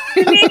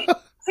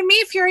 To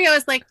me, Furio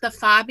is like the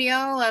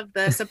Fabio of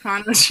the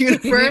Sopranos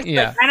universe.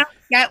 Yeah. Like, I don't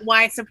get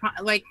why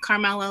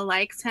Carmela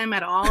likes him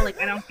at all.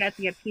 Like, I don't get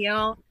the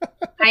appeal.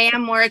 I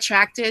am more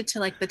attracted to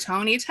like the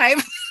Tony type.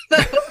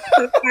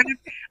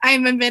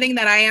 I'm admitting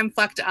that I am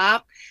fucked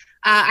up.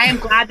 I am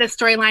glad the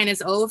storyline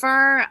is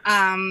over.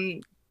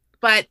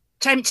 But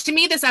to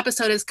me, this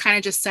episode is kind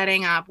of just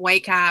setting up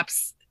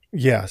Whitecaps.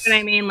 Yes. And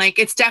I mean, like,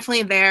 it's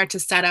definitely there to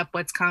set up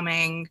what's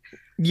coming.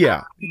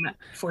 Yeah.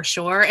 For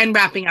sure. And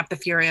wrapping up the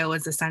Furio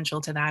was essential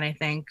to that, I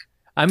think.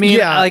 I mean,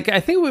 like, I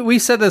think we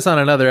said this on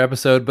another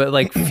episode, but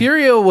like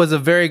Furio was a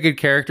very good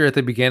character at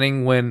the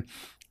beginning when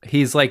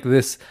he's like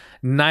this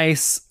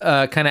nice,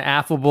 kind of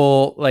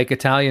affable, like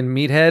Italian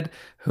meathead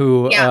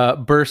who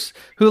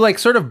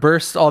sort of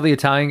bursts all the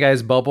Italian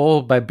guys'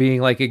 bubble by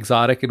being like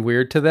exotic and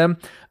weird to them.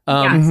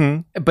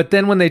 But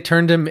then when they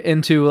turned him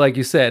into, like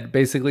you said,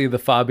 basically the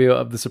Fabio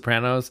of the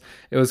Sopranos,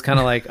 it was kind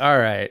of like, all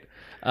right.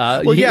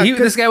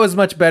 This guy was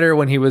much better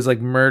when he was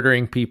like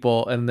murdering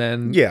people, and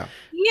then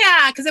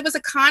because it was a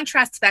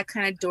contrast to that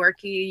kind of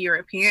dorky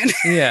European.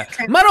 Yeah,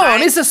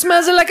 Maron, it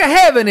smells like a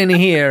heaven in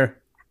here.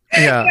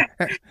 Yeah,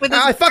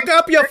 I fucked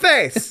up your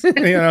face.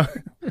 Yeah,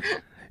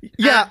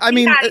 I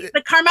mean,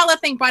 the Carmela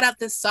thing brought out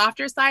this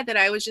softer side that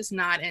I was just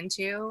not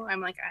into.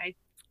 I'm like, I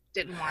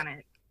didn't want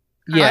it.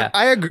 Yeah,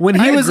 I agree. When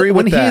he was agree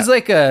with that. he's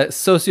like a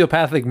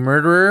sociopathic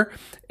murderer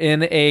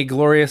in a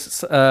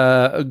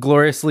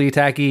gloriously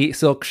tacky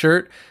silk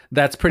shirt,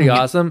 that's pretty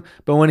awesome.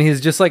 But when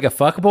he's just like a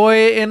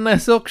fuckboy in a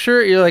silk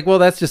shirt, you're like, well,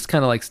 that's just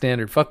kind of like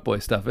standard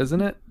fuckboy stuff,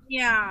 isn't it?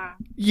 Yeah.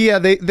 Yeah,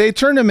 they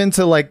turned him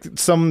into like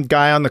some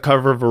guy on the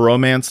cover of a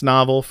romance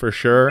novel for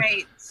sure.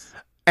 Right.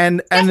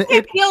 And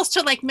it appeals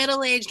to like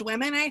middle-aged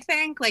women, I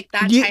think, like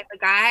that type of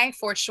guy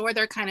for sure.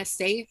 They're kind of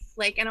safe,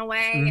 like in a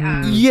way.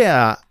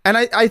 Yeah, and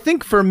I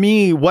think for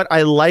me, what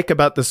I like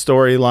about the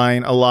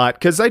storyline a lot,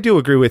 because I do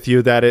agree with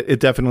you that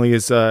it definitely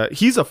is.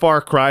 He's a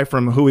far cry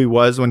from who he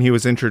was when he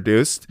was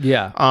introduced.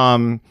 Yeah.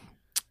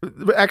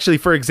 Actually,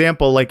 for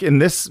example, like in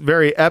this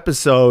very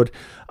episode,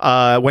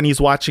 when he's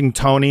watching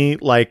Tony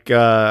like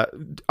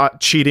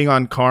cheating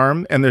on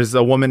Carm, and there's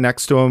a woman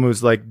next to him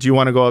who's like, "Do you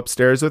want to go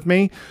upstairs with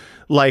me?"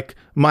 Like,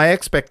 my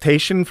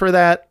expectation for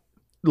that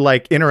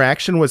like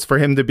interaction was for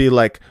him to be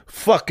like,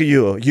 "Fuck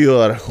you,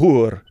 you're a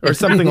whore," or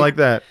something like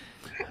that.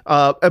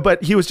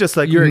 But he was just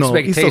like, your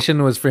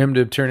expectation was for him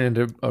to turn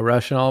into a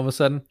Russian all of a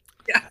sudden.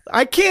 Yeah.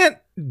 I can't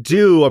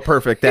do a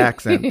perfect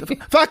accent.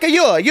 Fuck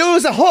you,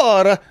 you's a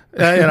whore.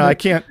 I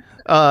can't.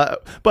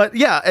 But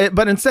yeah,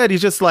 but instead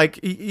he's just like,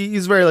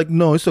 he's very like,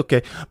 no, it's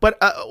okay. But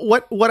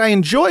what I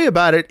enjoy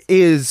about it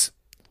is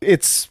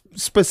it's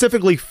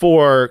specifically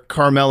for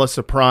Carmela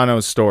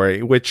Soprano's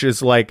story, which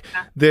is like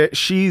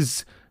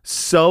she's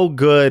so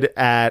good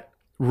at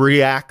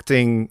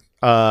reacting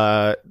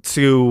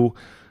to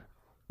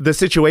the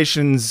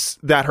situations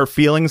that her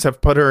feelings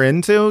have put her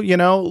into,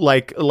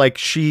 like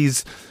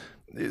she's,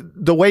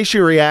 the way she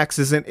reacts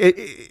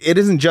it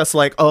isn't just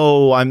like,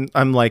 oh,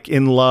 I'm like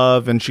in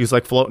love and she's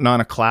like floating on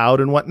a cloud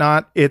and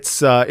whatnot.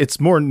 It's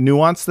more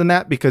nuanced than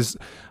that, because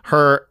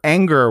her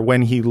anger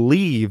when he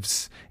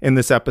leaves in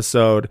this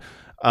episode,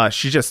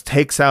 she just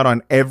takes out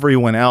on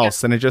everyone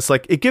else. And it just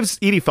like, it gives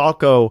Edie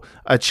Falco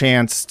a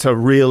chance to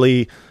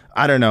really,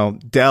 I don't know,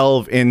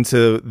 delve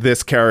into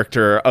this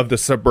character of the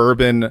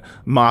suburban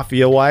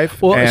mafia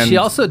wife. Well, and she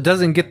also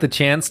doesn't get the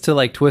chance to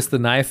like twist the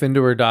knife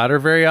into her daughter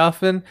very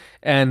often.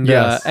 And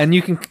and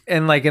you can,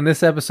 and like in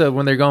this episode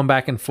when they're going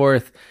back and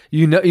forth,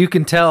 you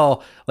can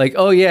tell like,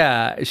 oh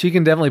yeah, she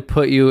can definitely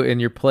put you in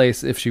your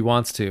place if she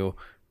wants to.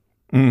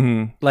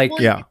 Mm-hmm. Like,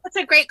 yeah, it's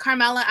a great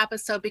Carmela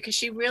episode because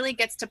she really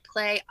gets to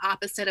play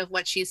opposite of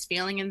what she's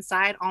feeling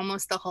inside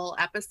almost the whole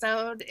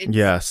episode.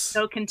 It's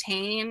so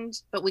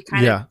contained, but we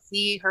kind of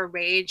see her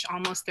rage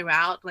almost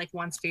throughout. Like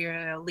once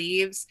Furio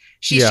leaves,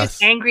 she's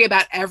just angry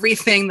about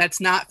everything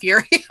that's not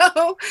Furio,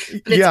 but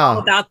it's all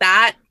about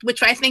that,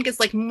 which I think is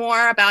like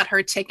more about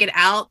her ticket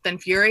out than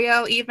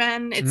Furio.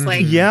 Even it's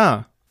like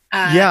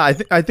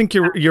I think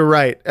you're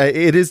right.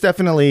 It is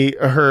definitely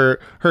her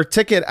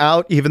ticket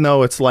out, even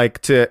though it's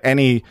like to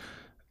any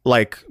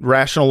like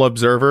rational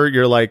observer,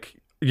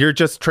 you're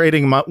just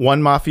trading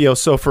one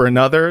mafioso for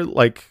another.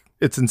 Like,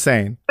 it's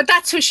insane. But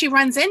that's who she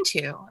runs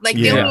into. Like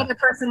the only other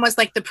person was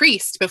like the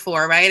priest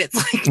before, right? It's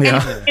like,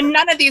 and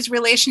none of these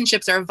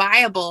relationships are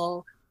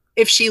viable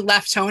if she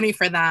left Tony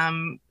for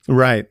them.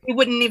 Right. It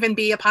wouldn't even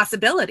be a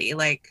possibility.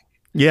 Like.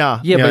 Yeah,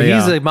 but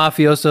he's a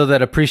mafioso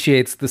that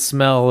appreciates the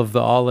smell of the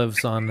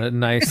olives on a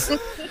nice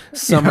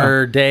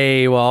summer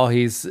day while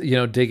he's,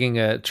 digging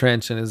a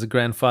trench in his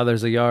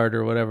grandfather's yard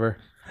or whatever.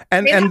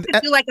 And they have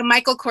to do like a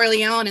Michael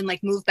Corleone and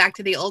like move back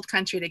to the old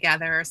country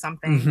together or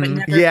something. But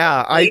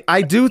never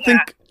I do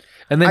think.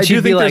 And then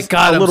she'd be like,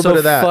 God, I'm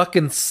so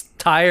fucking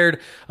tired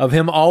of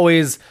him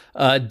always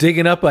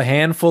digging up a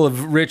handful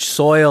of rich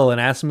soil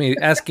and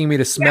asking me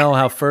to smell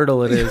how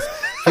fertile it is.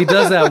 If he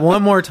does that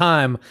one more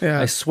time,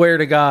 I swear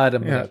to God,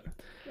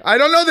 I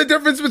don't know the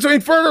difference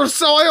between fertile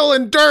soil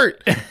and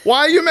dirt. Why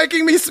are you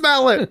making me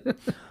smell it?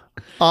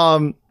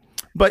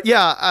 But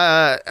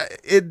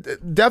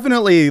it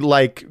definitely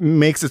like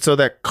makes it so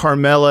that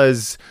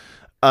Carmela's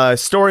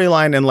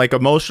storyline and like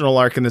emotional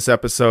arc in this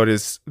episode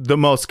is the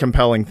most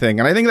compelling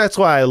thing, and I think that's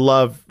why I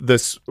love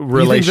this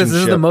relationship. You think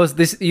this is the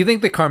most? You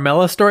think the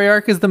Carmela story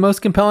arc is the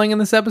most compelling in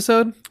this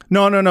episode?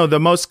 No. The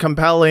most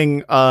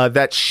compelling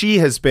that she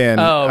has been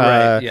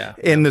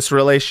in this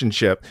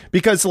relationship,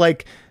 because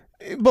like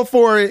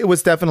before it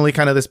was definitely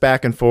kind of this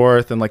back and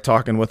forth and like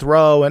talking with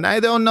Ro and I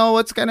don't know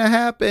what's gonna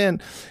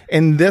happen.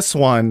 In this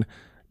one,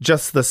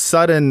 just the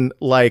sudden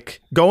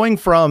like going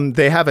from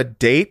they have a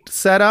date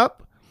set up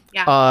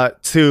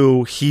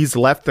to he's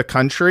left the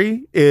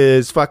country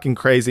is fucking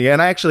crazy.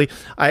 And I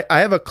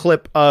have a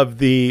clip of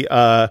the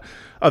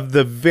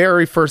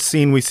very first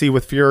scene we see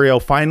with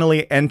Furio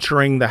finally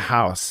entering the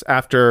house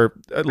after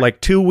like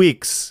 2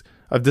 weeks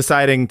of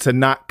deciding to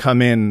not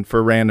come in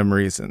for random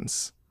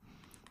reasons.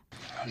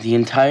 The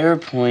entire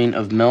point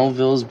of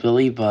Melville's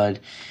Billy Budd,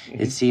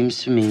 it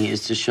seems to me,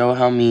 is to show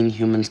how mean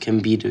humans can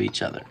be to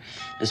each other,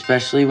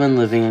 especially when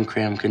living in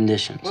cramped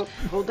conditions. Well,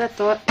 hold that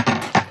thought.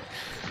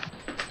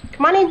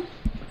 Come on in.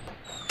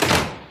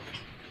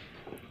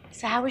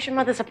 So how is your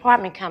mother's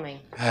apartment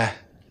coming?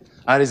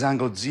 Ari's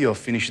uncle Zio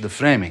finished the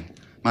framing,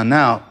 but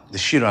now the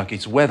sheetrock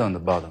is wet on the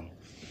bottom.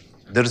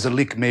 There's a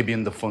leak maybe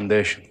in the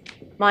foundation.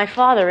 My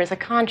father is a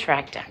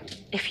contractor.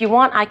 If you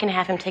want, I can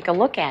have him take a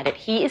look at it.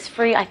 He is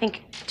free, I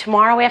think,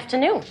 tomorrow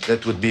afternoon.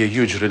 That would be a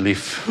huge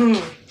relief.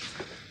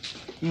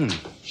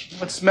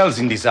 What smells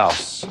in this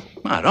house?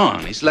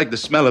 Maron, it's like the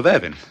smell of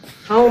heaven.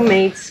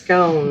 Homemade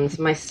scones.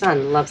 My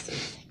son loves them.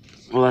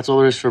 Well, that's all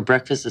there is for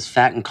breakfast is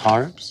fat and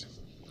carbs?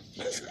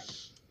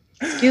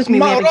 Excuse me,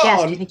 we have a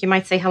guest. Do you think you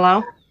might say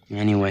hello?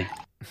 Anyway.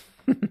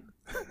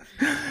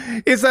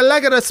 It's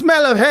like the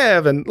smell of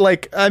heaven.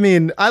 Like, I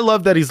mean, I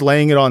love that he's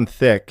laying it on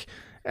thick.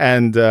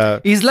 And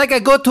he's like, I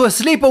go to a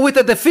sleep with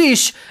the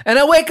fish, and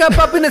I wake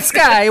up in the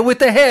sky with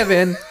the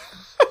heaven.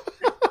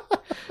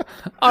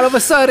 All of a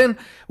sudden,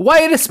 why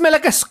does it smell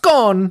like a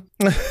scone?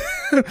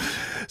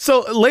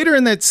 So later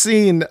in that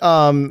scene,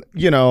 because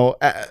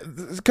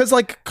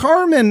like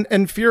Carmen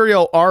and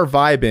Furio are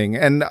vibing,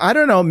 and I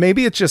don't know,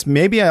 maybe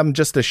I'm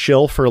just a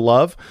shill for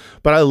love,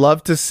 but I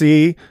love to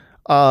see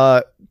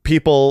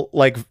people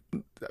like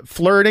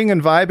flirting and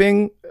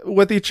vibing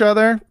with each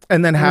other,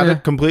 and then have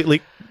it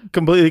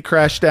completely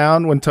crash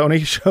down when Tony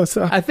shows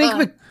up. I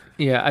think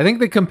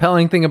the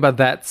compelling thing about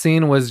that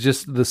scene was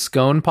just the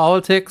scone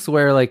politics,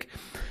 where like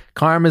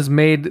Carmen's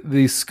made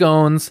these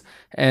scones,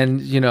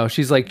 and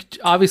she's like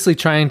obviously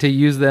trying to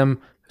use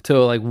them to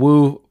like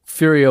woo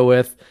Furio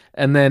with,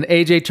 and then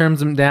AJ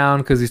turns him down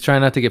because he's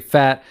trying not to get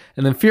fat,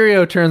 and then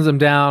Furio turns him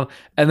down,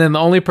 and then the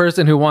only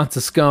person who wants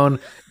a scone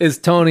is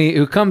Tony,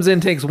 who comes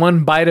in, takes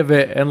one bite of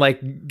it, and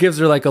like gives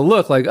her like a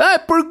look like,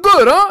 pretty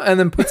good, huh? And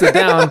then puts it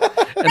down,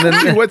 and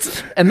then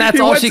and that's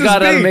all she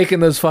got out of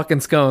making those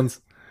fucking scones.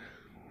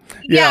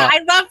 Yeah,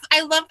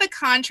 I love the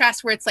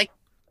contrast where it's like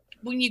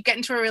when you get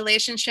into a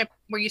relationship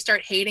where you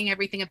start hating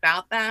everything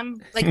about them.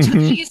 Like,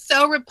 she's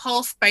so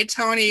repulsed by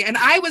Tony, and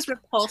I was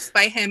repulsed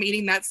by him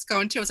eating that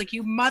scone too. I was like,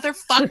 you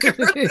motherfucker.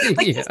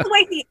 Like, just the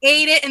way he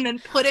ate it and then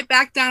put it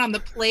back down on the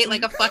plate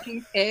like a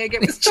fucking pig.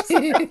 It was just,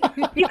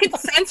 you could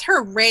sense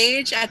her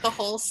rage at the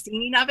whole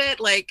scene of it.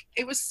 Like,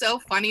 it was so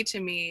funny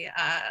to me.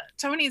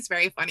 Tony is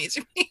very funny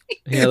to me.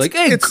 Yeah, like,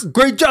 hey, it's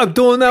great job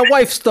doing that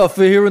wife stuff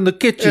here in the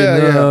kitchen.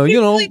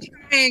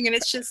 And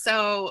it's just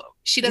so,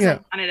 she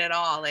doesn't want it at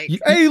all. Like,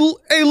 hey,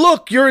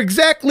 look, you're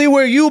exactly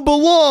where you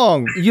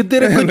belong. You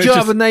did a good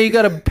job, and now you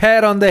got a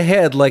pat on the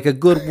head like a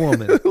good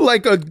woman.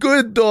 Like a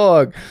good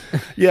dog.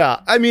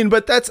 Yeah, I mean,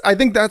 but I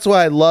think that's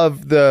why I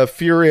love the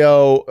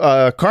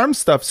Furio Carm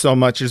stuff so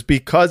much, is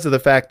because of the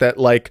fact that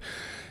like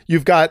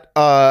you've got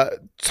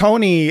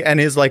Tony and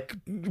his like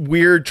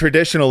weird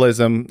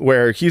traditionalism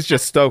where he's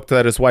just stoked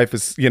that his wife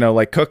is,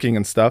 like cooking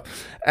and stuff,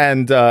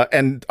 and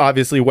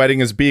obviously wetting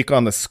his beak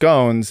on the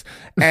scones.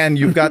 And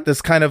you've got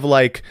this kind of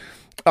like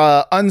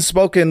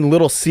unspoken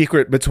little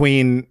secret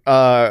between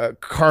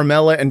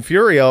Carmela and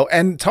Furio,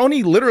 and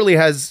Tony literally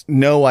has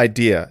no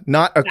idea,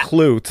 not a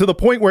clue, to the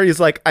point where he's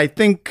like, I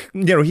think,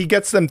 he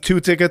gets them 2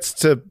 tickets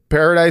to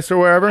Paradise or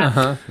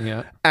wherever.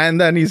 Yeah. And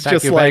then he's Pack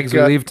just your like, bags,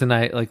 we leave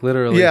tonight, like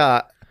literally.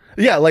 Yeah.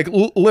 Yeah, like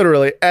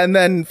literally. And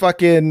then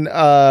fucking,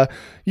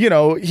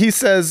 he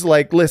says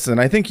like, listen,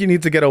 I think you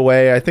need to get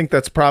away. I think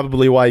that's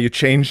probably why you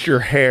changed your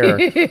hair.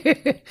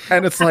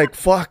 And it's like,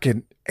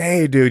 fucking,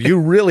 hey, dude, you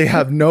really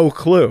have no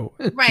clue.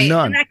 Right.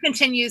 None. And that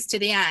continues to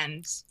the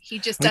end. He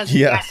just doesn't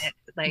get it.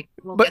 Like,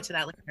 we'll get to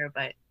that later,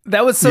 but.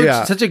 That was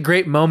such a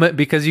great moment,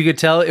 because you could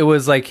tell it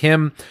was like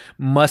him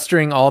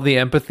mustering all the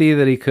empathy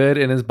that he could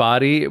in his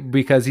body,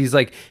 because he's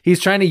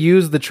trying to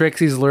use the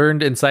tricks he's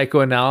learned in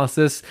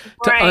psychoanalysis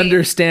to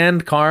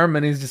understand Carm,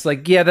 and he's just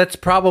like, yeah, that's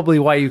probably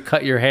why you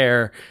cut your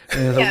hair.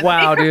 And he's like,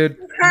 wow, dude.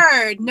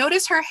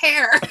 Notice her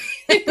hair.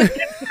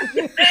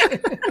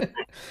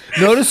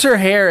 Notice her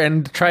hair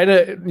and try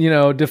to,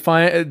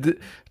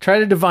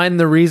 divine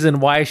the reason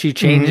why she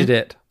changed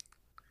it.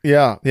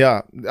 Yeah,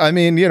 yeah. I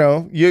mean,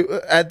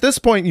 you at this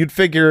point you'd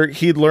figure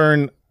he'd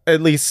learn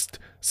at least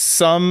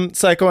some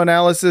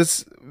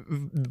psychoanalysis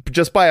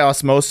just by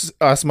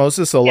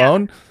osmosis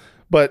alone. Yeah.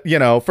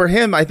 But for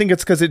him, I think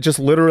it's because it just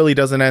literally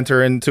doesn't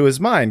enter into his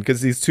mind,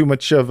 because he's too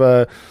much of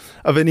an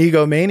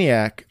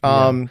egomaniac.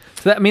 So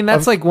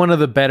that's like one of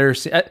the better.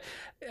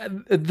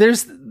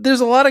 There's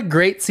a lot of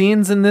great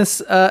scenes in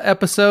this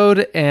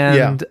episode,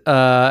 and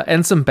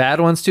some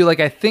bad ones too.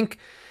 Like, I think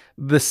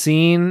the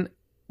scene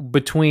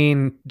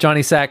between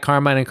Johnny Sack,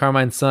 Carmine, and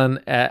Carmine's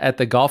son at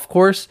the golf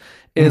course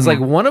is like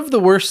one of the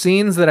worst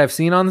scenes that I've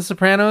seen on The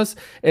Sopranos.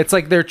 It's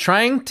like they're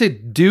trying to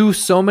do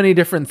so many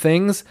different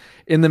things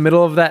in the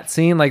middle of that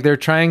scene. Like they're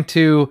trying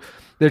to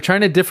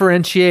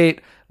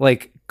differentiate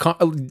like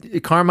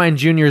Carmine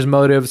Jr.'s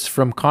motives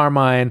from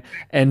Carmine,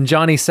 and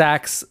Johnny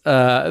Sack's.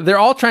 They're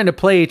all trying to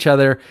play each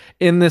other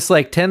in this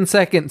like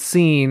 10-second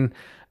scene.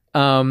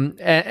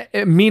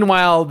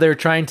 Meanwhile, they're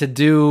trying to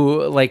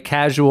do like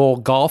casual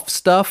golf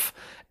stuff.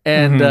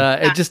 And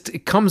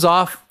it comes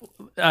off,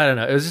 I don't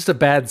know, it was just a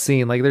bad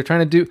scene. Like they're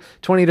trying to do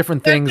 20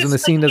 different things, and the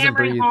scene doesn't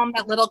breathe. Home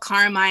that little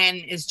Carmine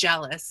is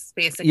jealous,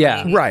 basically.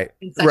 Yeah, right.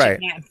 In such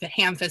a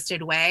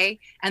ham-fisted way.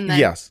 And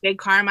then Big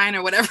Carmine,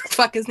 or whatever the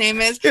fuck his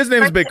name is. His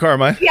name is Big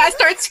Carmine. Yeah,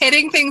 starts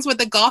hitting things with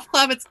the golf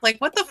club. It's like,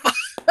 what the fuck?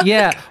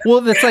 Yeah.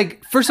 Well, that's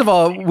like, first of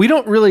all, we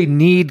don't really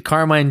need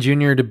Carmine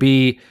Jr. to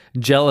be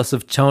jealous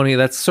of Tony.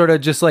 That's sort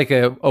of just like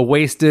a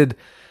wasted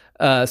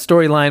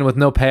storyline with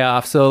no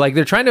payoff. So like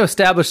they're trying to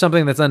establish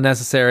something that's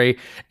unnecessary.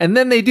 And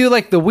then they do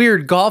like the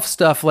weird golf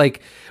stuff.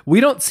 Like we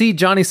don't see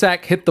Johnny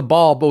Sack hit the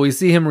ball, but we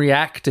see him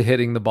react to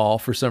hitting the ball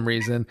for some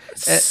reason.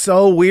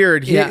 So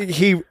weird.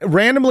 He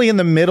randomly in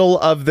the middle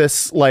of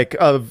this, like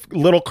of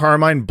little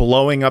Carmine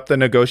blowing up the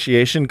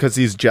negotiation because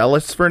he's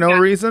jealous for no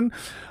reason.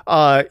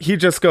 He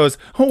just goes,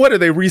 oh, what, are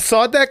they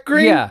resawed that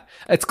green? Yeah.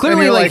 It's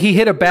clearly like he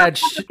hit a bad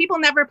people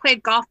never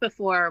played golf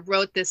before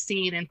wrote this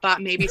scene and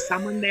thought maybe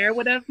someone there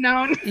would have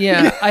known.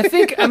 Yeah. I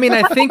think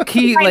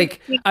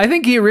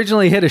he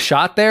originally hit a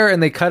shot there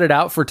and they cut it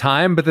out for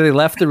time, but then they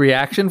left the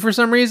reaction for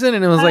some reason.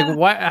 And it was like,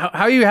 why?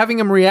 How are you having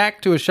him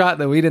react to a shot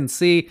that we didn't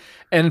see?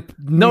 And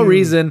no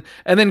reason.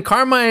 And then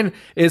Carmine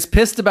is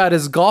pissed about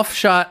his golf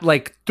shot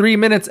like 3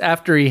 minutes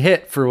after he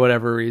hit for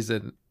whatever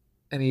reason.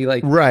 And he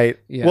like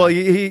Yeah. Well,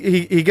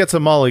 he gets a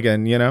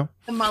mulligan, you know?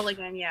 The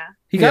mulligan, yeah.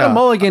 He got a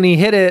mulligan, he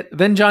hit it,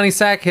 then Johnny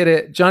Sack hit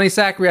it. Johnny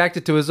Sack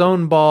reacted to his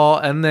own ball,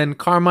 and then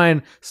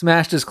Carmine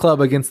smashed his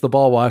club against the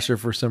ball washer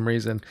for some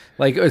reason.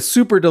 Like a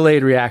super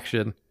delayed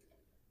reaction.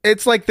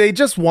 It's like they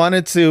just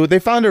wanted to, they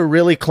found a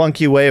really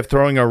clunky way of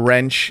throwing a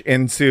wrench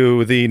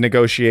into the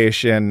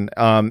negotiation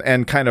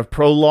and kind of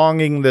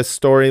prolonging this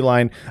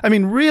storyline. I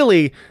mean,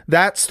 really,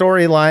 that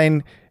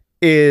storyline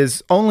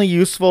is only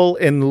useful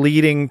in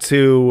leading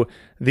to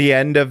the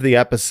end of the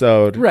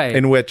episode, right,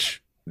 in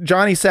which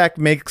Johnny Sack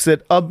makes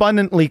it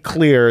abundantly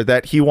clear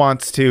that he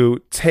wants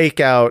to take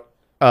out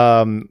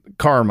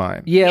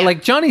Carmine. Yeah,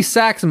 like Johnny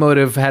Sack's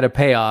motive had a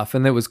payoff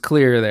and it was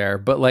clear there,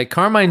 but like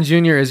Carmine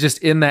Jr. is just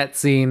in that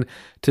scene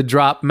to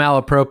drop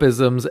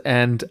malapropisms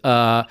and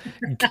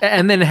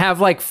then have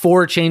like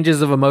 4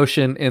 changes of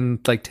emotion in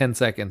like 10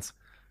 seconds.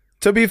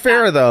 To be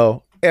fair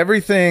though,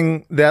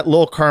 everything that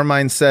Lil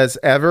Carmine says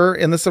ever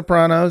in The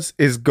Sopranos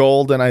is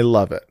gold, and I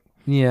love it.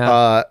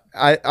 Yeah.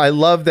 I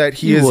love that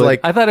he is like...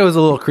 I thought it was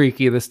a little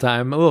creaky this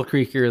time. A little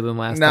creakier than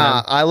last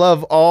time. I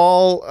love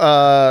all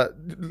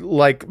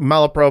like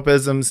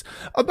malapropisms.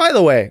 By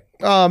the way,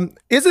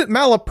 is it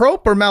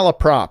malaprop or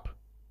malaprop?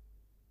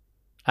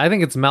 I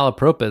think it's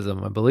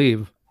malapropism, I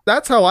believe.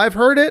 That's how I've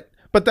heard it.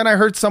 But then I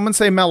heard someone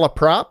say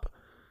malaprop.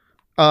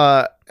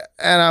 And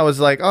I was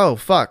like, oh,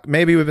 fuck.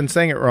 Maybe we've been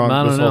saying it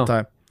wrong this whole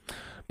time.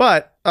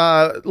 But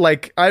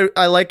like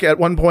I like at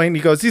one point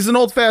he goes, he's an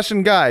old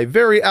fashioned guy,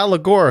 very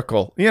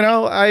allegorical. You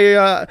know,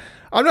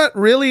 I'm not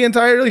really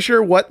entirely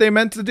sure what they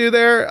meant to do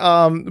there.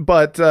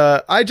 But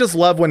I just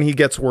love when he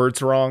gets words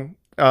wrong.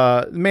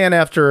 Man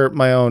after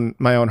my own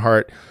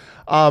heart.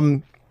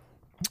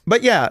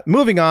 But yeah,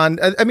 moving on.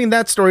 I mean,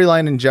 that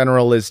storyline in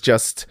general is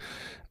just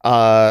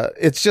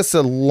it's just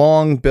a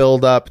long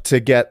build up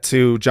to get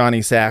to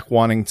Johnny Sack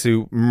wanting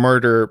to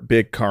murder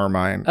Big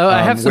Carmine. Oh,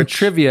 I have some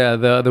trivia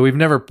though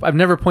that I've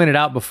never pointed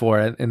out before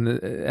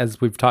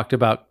as we've talked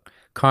about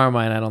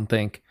Carmine, I don't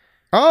think.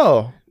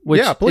 Oh,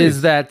 which yeah, please.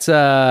 Is that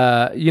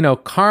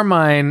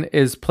Carmine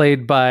is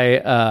played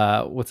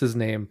by what's his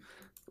name?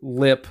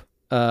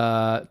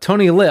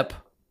 Tony Lip.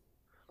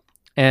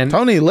 And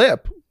Tony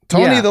Lip.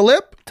 The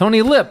Lip?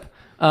 Tony Lip.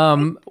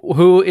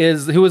 Who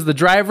was the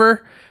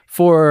driver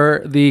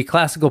for the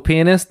classical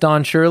pianist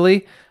Don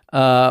Shirley,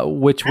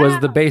 which was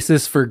the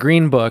basis for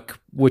Green Book,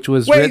 which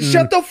was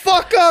shut the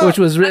fuck up! Which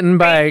was written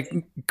by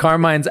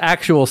Carmine's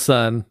actual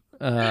son,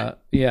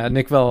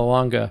 Nick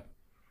Vallelonga.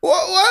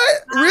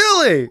 What?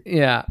 Really?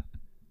 Yeah.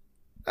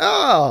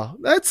 Oh,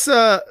 that's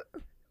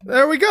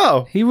there we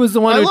go. He was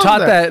the one who taught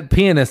that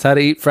pianist how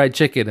to eat fried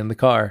chicken in the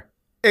car.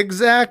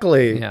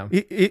 Exactly. Yeah.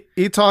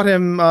 He taught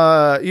him,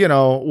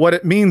 what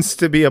it means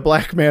to be a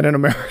black man in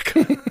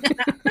America.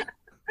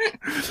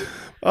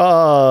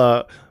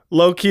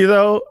 Low key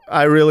though,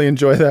 I really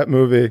enjoy that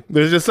movie.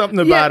 There's just something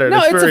about it.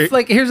 No,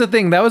 here's the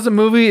thing. That was a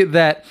movie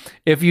that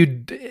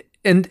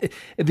and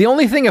the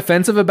only thing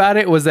offensive about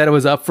it was that it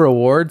was up for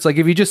awards. Like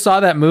if you just saw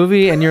that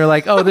movie and you're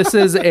like, oh, this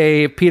is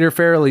a Peter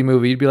Farrelly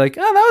movie, you'd be like,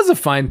 oh, that was a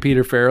fine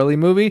Peter Farrelly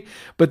movie.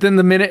 But then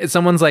the minute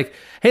someone's like,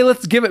 hey,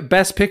 let's give it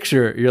Best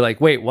Picture, you're like,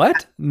 wait,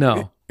 what?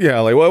 No. Yeah,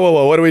 like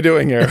whoa, what are we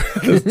doing here?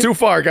 This is too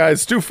far,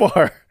 guys, too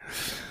far.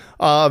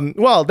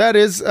 Well, that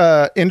is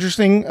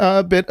interesting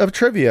bit of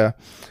trivia.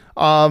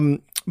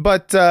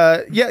 But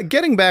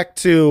getting back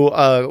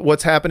to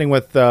what's happening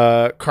with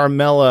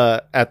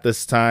Carmela at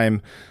this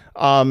time.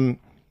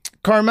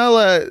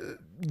 Carmela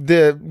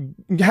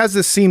has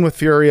this scene with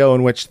Furio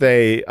in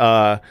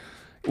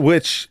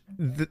which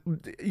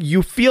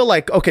you feel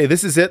like, okay,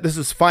 this is it. This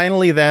is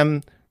finally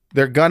them.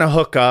 They're gonna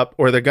hook up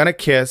or they're gonna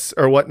kiss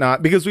or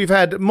whatnot, because we've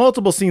had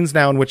multiple scenes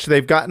now in which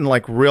they've gotten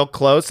like real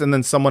close and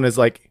then someone is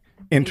like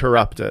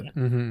interrupted.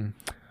 Mm-hmm.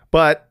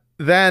 But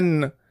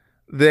then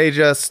they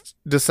just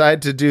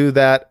decide to do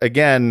that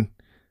again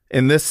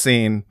in this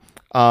scene.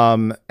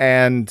 And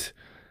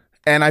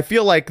I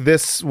feel like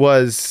this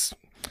was,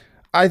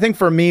 I think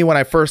for me, when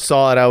I first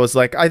saw it, I was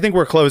like, I think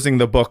we're closing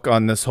the book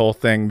on this whole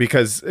thing,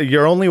 because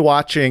you're only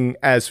watching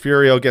as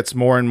Furio gets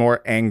more and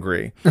more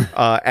angry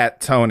at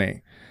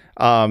Tony.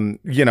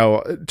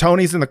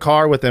 Tony's in the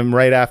car with him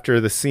right after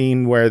the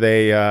scene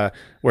where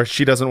where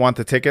she doesn't want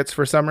the tickets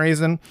for some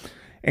reason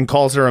and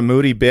calls her a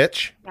moody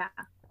bitch. Yeah.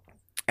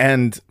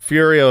 And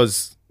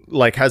Furio's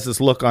like has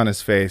this look on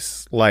his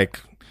face, like,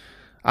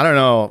 I don't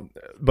know,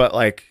 but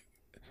like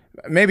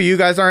maybe you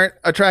guys aren't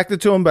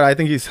attracted to him, but I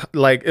think he's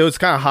like, it was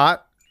kind of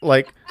hot.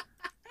 Like,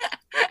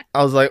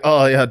 I was like,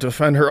 oh yeah,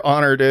 defend her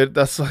honor, dude.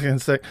 That's fucking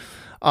sick.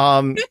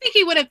 I do think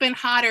he would have been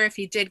hotter if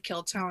he did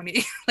kill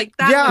Tony. Like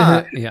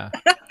that. Yeah.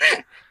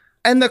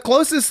 And the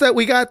closest that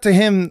we got to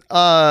him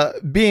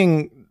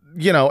being,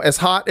 as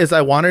hot as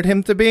I wanted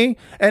him to be,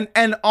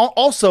 and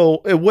also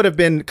it would have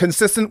been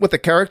consistent with the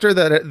character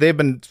that they've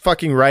been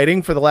fucking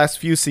writing for the last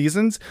few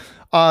seasons,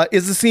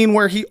 is the scene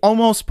where he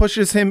almost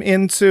pushes him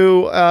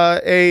into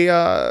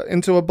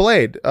a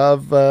blade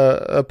of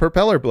a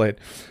propeller blade,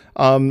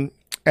 and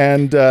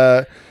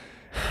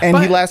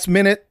he last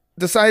minute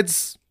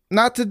decides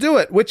not to do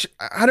it, which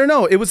I don't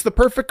know. It was the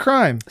perfect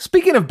crime.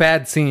 Speaking of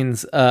bad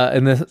scenes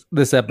in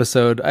this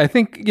episode, I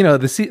think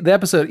the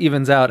episode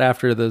evens out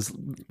after those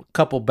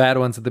couple bad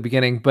ones at the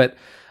beginning. But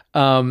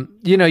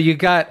you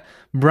got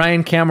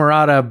Brian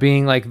Camerata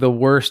being like the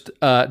worst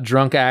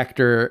drunk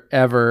actor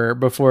ever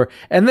before,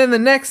 and then the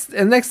next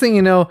thing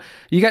you know,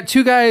 you got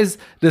two guys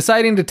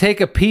deciding to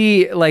take a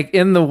pee like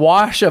in the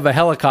wash of a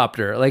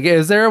helicopter. Like,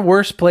 is there a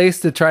worse place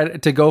to try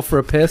to go for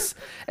a piss?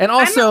 And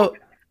also.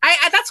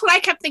 I that's what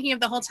I kept thinking of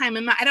the whole time.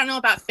 I don't know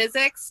about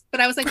physics,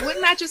 but I was like, wouldn't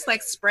that just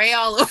like spray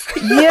all over?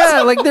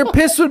 Yeah, like their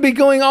piss would be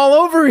going all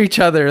over each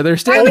other. They're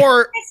standing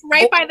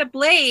right by the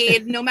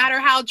blade, no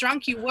matter how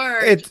drunk you were.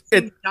 It's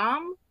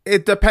dumb.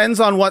 It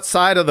depends on what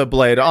side of the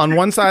blade. On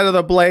one side of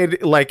the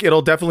blade, like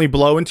it'll definitely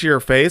blow into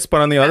your face,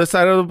 but on the other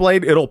side of the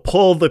blade, it'll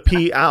pull the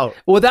pee out.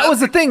 Well, that was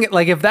the thing.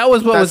 Like if that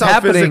was what was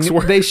happening,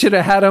 they should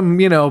have had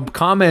him,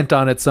 comment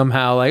on it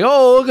somehow. Like,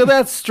 oh, look at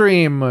that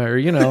stream,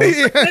 or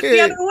the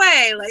other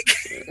way. Like,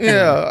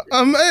 yeah,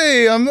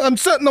 I'm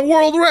setting the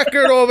world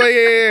record over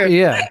here.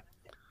 Yeah.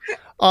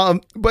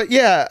 But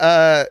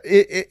yeah,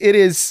 it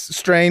is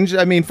strange.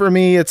 I mean, for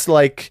me, it's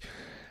like.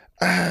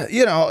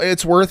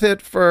 It's worth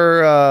it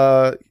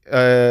for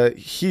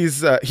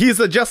he's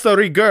just a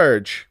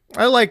regurge.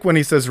 I like when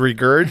he says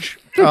regurge.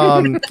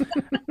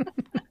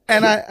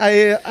 And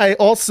I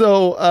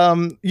also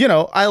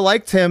I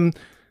liked him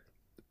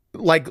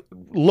like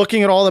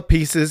looking at all the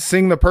pieces,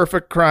 seeing the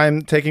perfect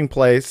crime taking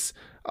place.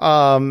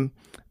 The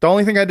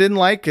only thing I didn't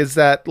like is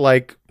that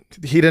like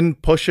he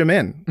didn't push him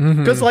in,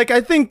 because like I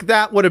think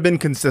that would have been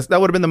consistent.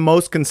 That would have been the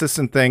most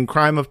consistent thing,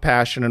 crime of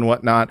passion and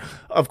whatnot.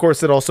 Of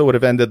course, it also would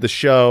have ended the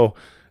show,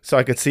 so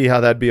I could see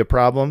how that'd be a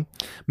problem.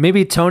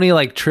 Maybe Tony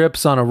like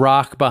trips on a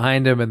rock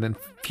behind him, and then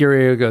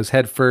Furio goes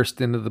head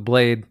first into the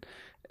blade,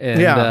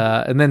 and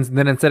and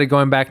then instead of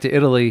going back to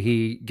Italy,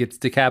 he gets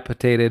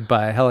decapitated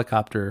by a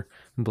helicopter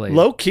blade.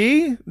 Low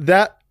key,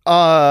 that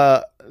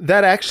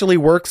actually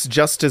works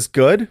just as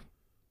good.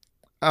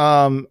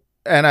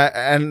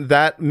 And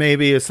that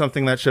maybe is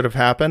something that should have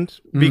happened,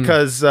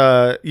 because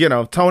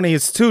Tony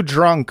is too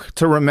drunk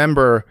to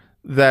remember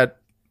that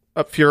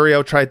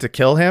Furio tried to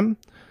kill him.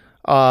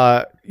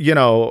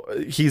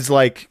 He's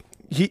like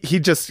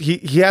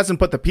he hasn't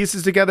put the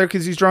pieces together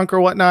because he's drunk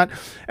or whatnot,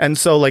 and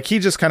so like he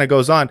just kind of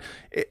goes on.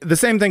 The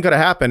same thing could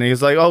have happened.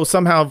 He's like, oh,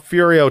 somehow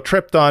Furio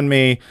tripped on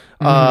me,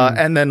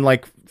 and then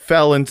like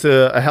fell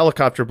into a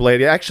helicopter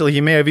blade. Actually,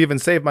 he may have even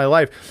saved my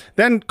life.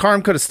 Then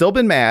Carm could have still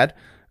been mad.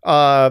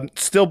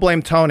 Still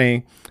blame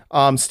Tony,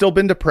 still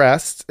been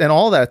depressed and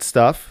all that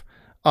stuff.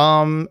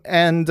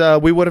 And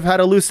we would have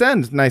had a loose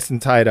end nice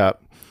and tied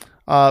up.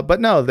 But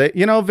no,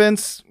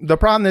 Vince, the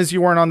problem is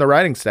you weren't on the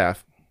writing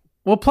staff.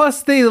 Well,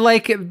 plus they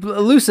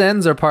loose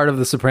ends are part of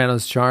the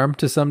Sopranos charm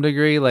to some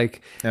degree.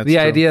 Like That's the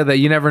true. idea that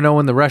you never know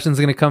when the Russian's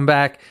going to come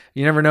back.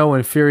 You never know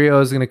when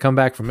Furio is going to come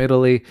back from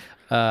Italy.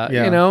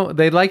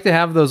 They'd like to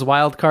have those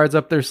wild cards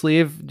up their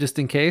sleeve just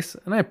in case.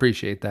 And I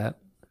appreciate that.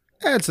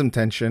 Add some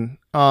tension.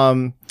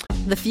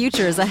 The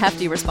future is a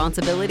hefty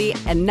responsibility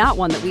and not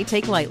one that we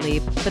take lightly.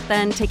 But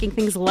then taking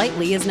things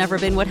lightly has never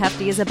been what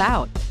Hefty is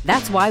about.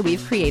 That's why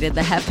we've created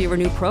the Hefty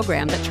Renew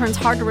program that turns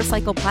hard to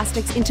recycle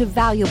plastics into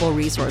valuable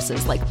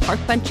resources like park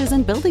benches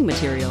and building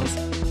materials.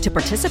 To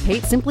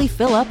participate, simply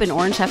fill up an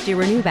orange Hefty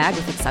Renew bag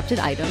with accepted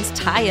items,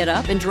 tie it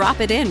up, and drop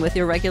it in with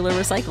your regular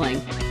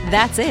recycling.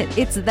 That's it.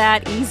 It's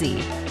that easy.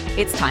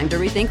 It's time to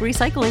rethink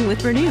recycling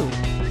with Renew.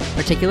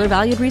 Particular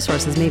valued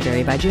resources may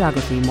vary by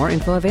geography. More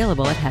info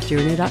available at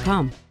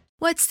heftyrenew.com.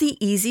 What's the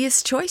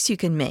easiest choice you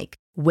can make?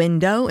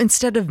 Window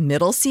instead of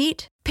middle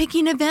seat?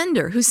 Picking a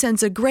vendor who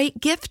sends a great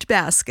gift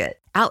basket?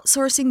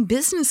 Outsourcing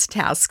business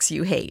tasks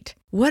you hate?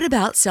 What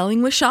about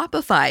selling with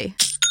Shopify?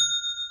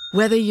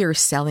 Whether you're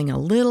selling a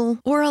little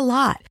or a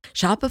lot,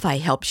 Shopify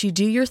helps you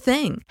do your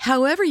thing,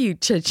 however you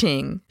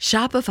cha-ching.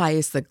 Shopify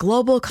is the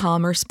global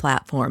commerce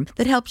platform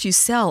that helps you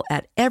sell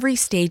at every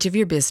stage of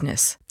your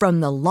business. From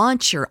the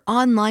launch your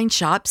online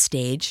shop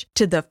stage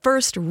to the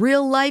first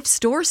real-life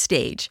store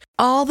stage,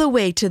 all the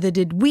way to the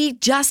did we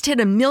just hit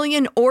 1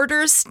 million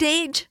orders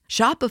stage.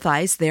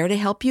 Shopify's there to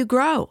help you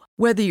grow.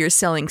 Whether you're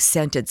selling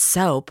scented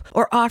soap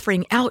or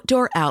offering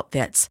outdoor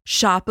outfits,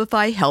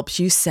 Shopify helps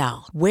you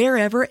sell.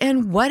 Wherever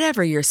and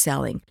whatever you're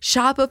selling,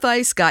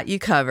 Shopify's got you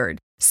covered.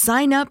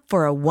 Sign up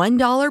for a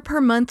 $1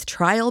 per month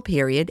trial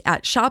period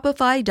at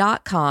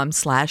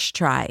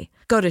shopify.com/try.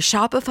 Go to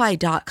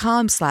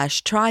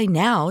shopify.com/try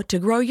now to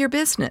grow your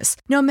business,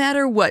 no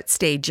matter what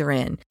stage you're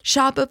in.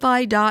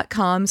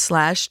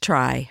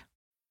 Shopify.com/try.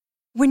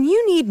 When you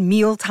need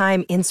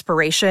mealtime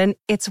inspiration,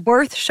 it's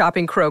worth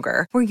shopping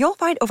Kroger, where you'll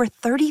find over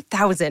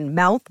 30,000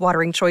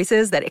 mouth-watering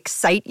choices that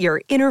excite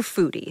your inner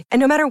foodie. And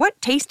no matter what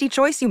tasty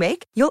choice you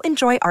make, you'll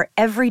enjoy our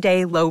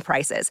everyday low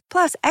prices,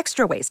 plus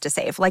extra ways to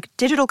save, like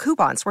digital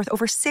coupons worth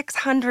over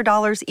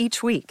 $600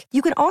 each week.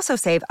 You can also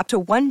save up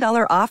to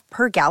 $1 off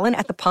per gallon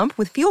at the pump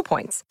with fuel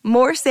points.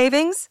 More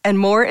savings and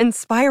more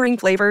inspiring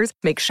flavors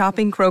make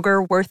shopping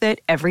Kroger worth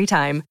it every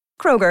time.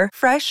 Kroger,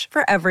 fresh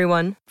for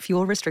everyone.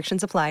 Fuel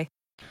restrictions apply.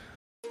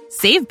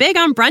 Save big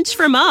on brunch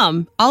for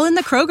mom, all in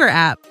the Kroger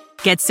app.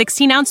 Get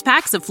 16-ounce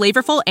packs of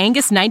flavorful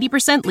Angus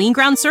 90% lean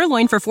ground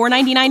sirloin for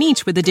 $4.99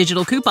 each with a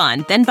digital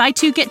coupon. Then buy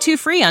 2, get 2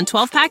 free on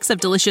 12 packs of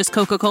delicious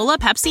Coca-Cola,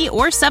 Pepsi,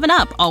 or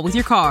 7-Up, all with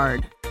your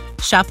card.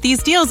 Shop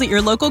these deals at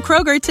your local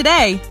Kroger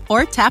today,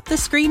 or tap the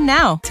screen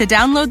now to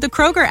download the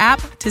Kroger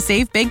app to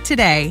save big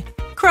today.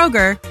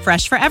 Kroger,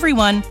 fresh for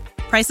everyone.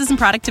 Prices and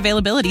product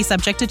availability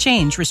subject to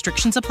change.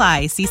 Restrictions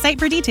apply. See site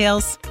for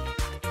details.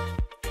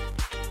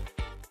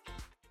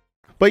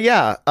 But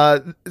yeah,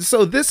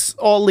 so this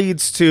all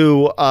leads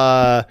to,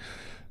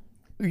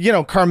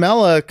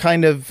 Carmela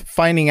kind of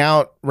finding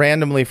out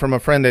randomly from a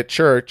friend at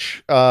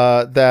church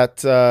that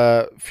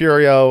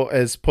Furio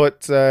has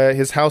put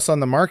his house on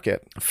the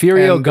market.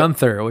 Furio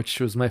Gunther,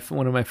 which was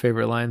one of my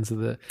favorite lines of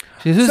the...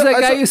 Who's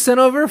that guy you sent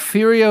over?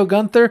 Furio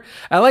Gunther?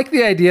 I like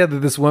the idea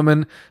that this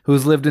woman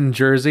who's lived in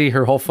Jersey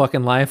her whole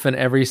fucking life, and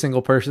every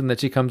single person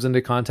that she comes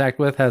into contact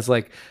with has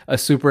like a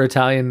super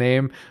Italian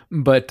name,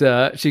 but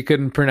she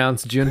couldn't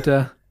pronounce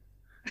Junta.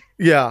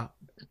 Yeah.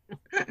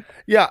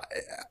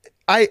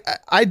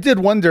 I did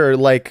wonder,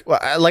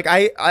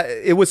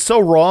 it was so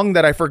wrong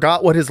that I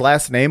forgot what his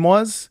last name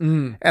was,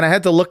 and I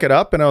had to look it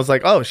up, and I was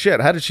like, oh shit,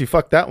 how did she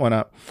fuck that one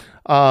up?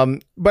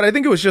 But I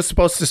think it was just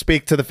supposed to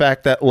speak to the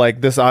fact that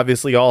like this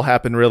obviously all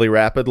happened really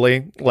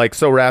rapidly, like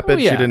so rapid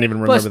she didn't even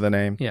remember the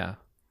name. Yeah,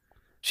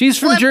 she's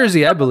from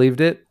Jersey. I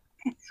believed it.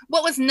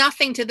 What was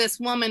nothing to this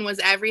woman was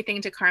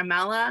everything to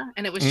Carmela,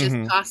 and it was just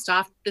tossed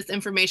off. This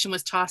information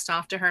was tossed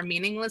off to her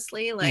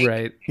meaninglessly.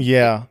 Like,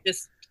 yeah,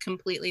 just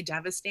completely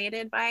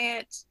devastated by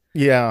it.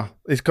 Yeah,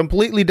 it's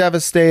completely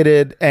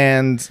devastated,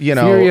 and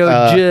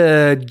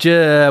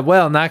Furio,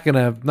 well, not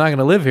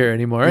gonna live here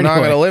anymore. Anyway.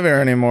 Not gonna live here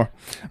anymore.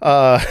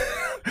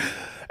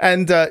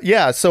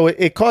 So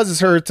it causes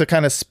her to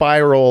kind of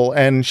spiral,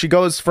 and she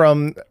goes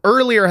from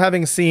earlier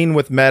having scene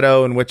with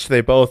Meadow in which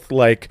they both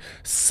like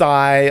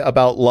sigh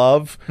about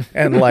love,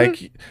 and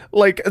like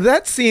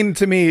that scene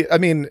to me, I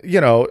mean,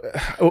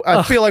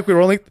 I feel like we're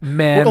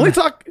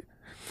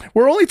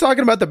only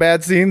talking about the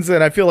bad scenes,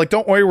 and I feel like,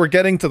 don't worry, we're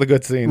getting to the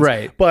good scenes.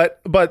 Right. But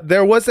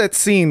there was that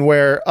scene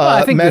where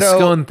I think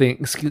Meadow,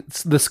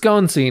 the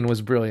scone scene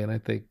was brilliant, I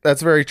think.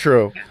 That's very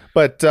true.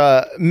 But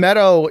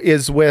Meadow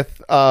is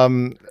with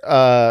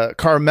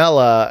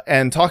Carmela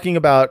and talking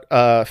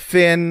about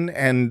Finn,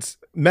 and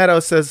Meadow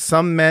says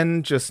some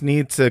men just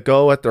need to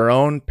go at their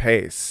own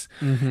pace.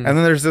 Mm-hmm. And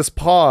then there's this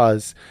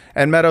pause,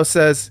 and Meadow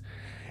says,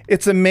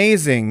 "It's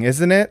amazing,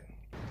 isn't it?"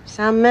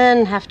 Some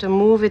men have to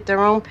move at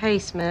their own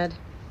pace, Med.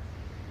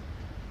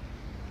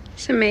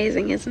 It's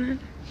amazing, isn't it?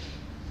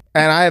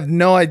 And I have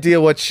no idea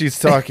what she's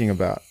talking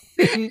about.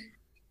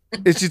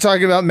 Is she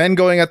talking about men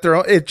going at their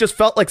own? It just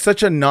felt like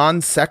such a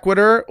non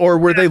sequitur, or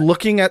were they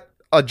looking at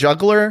a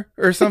juggler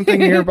or something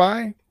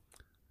nearby?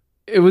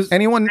 It was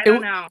anyone. I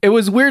don't know. It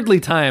was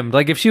weirdly timed.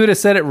 Like if she would have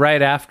said it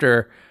right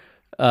after,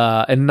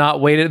 and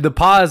not waited. The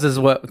pause is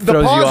what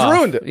throws you off. The pause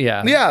ruined it.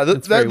 Yeah, yeah.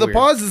 The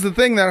pause is the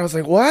thing that I was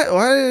like, what?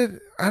 Why?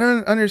 I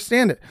don't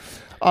understand it.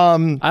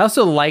 I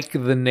also like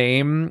the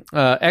name,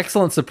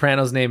 excellent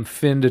Sopranos name,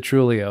 Finn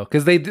DiTrulio,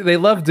 because they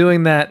love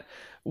doing that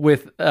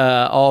with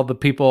all the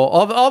people,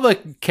 all the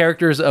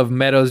characters of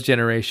Meadow's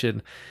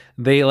generation.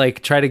 They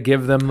like try to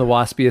give them the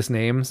waspiest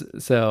names.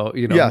 So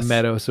yes.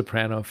 Meadow,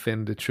 Soprano,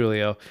 Finn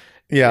DiTrulio.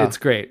 Yeah, it's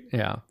great.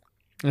 Yeah,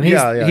 and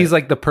he's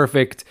like the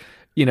perfect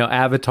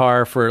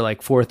avatar for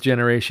like 4th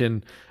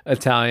generation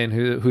Italian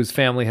whose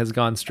family has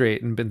gone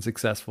straight and been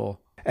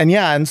successful.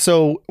 And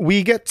so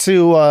we get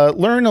to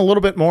learn a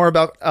little bit more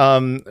about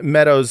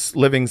Meadow's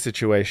living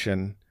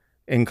situation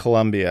in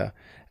Colombia,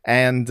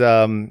 and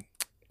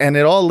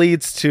it all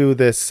leads to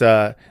this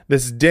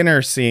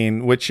dinner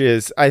scene, which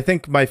is, I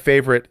think, my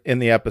favorite in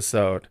the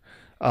episode,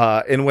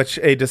 in which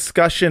a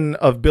discussion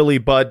of Billy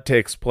Budd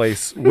takes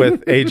place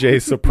with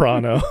AJ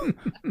Soprano.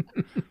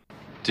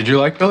 Did you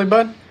like Billy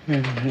Budd?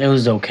 It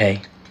was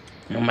okay.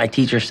 My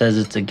teacher says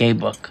it's a gay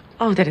book.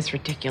 Oh, that is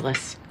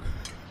ridiculous.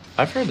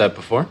 I've heard that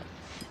before.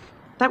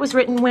 That was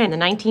written when? The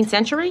 19th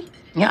century?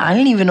 Yeah, I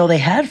didn't even know they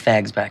had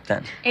fags back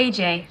then.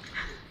 AJ.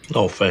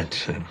 No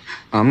offense.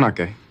 I'm not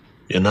gay.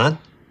 You're not?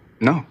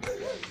 No.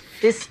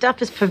 This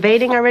stuff is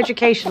pervading our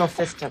educational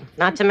system,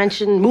 not to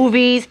mention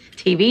movies,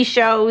 TV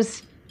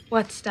shows.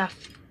 What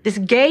stuff? This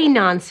gay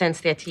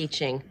nonsense they're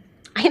teaching.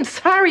 I am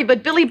sorry,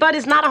 but Billy Budd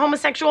is not a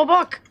homosexual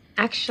book.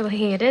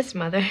 Actually, it is,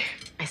 Mother.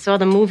 I saw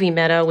the movie,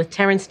 Meadow, with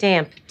Terrence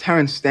Stamp.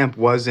 Terrence Stamp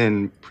was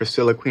in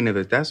Priscilla, Queen of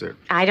the Desert.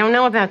 I don't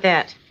know about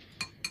that.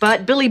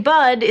 But Billy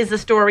Budd is the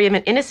story of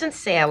an innocent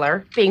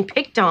sailor being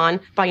picked on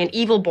by an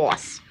evil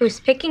boss. Who's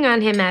picking on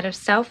him out of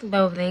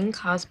self-loathing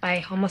caused by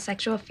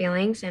homosexual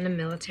feelings in a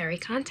military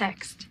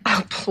context.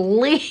 Oh,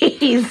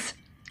 please.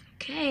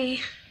 Okay.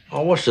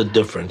 Oh, what's the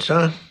difference,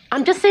 huh?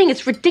 I'm just saying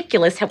it's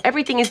ridiculous how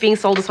everything is being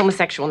sold as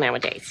homosexual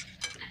nowadays.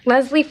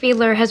 Leslie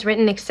Fiedler has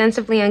written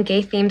extensively on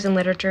gay themes in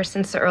literature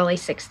since the early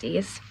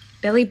 60s.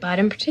 Billy Budd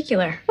in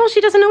particular. Well,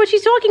 she doesn't know what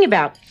she's talking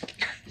about.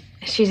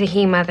 She's a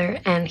he, Mother,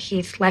 and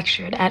he's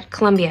lectured at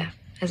Columbia,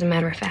 as a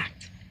matter of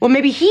fact. Well,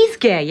 maybe he's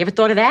gay. You ever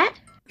thought of that?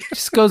 It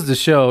just goes to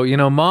show,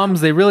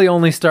 moms, they really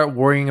only start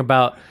worrying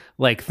about,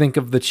 think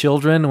of the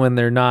children when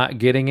they're not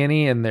getting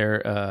any, and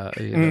they're, as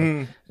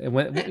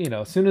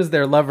soon as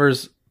their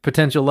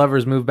potential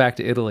lovers move back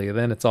to Italy,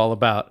 then it's all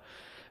about,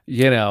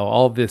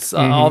 all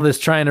this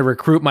trying to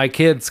recruit my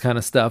kids kind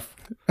of stuff.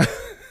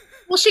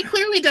 Well, she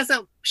clearly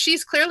doesn't.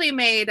 She's clearly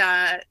made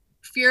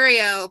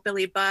Furio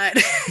Billy Budd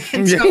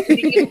and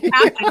Tony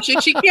happen.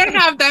 She can't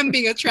have them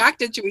being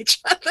attracted to each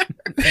other.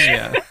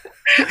 Yeah.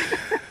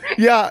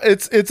 Yeah,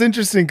 it's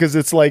interesting because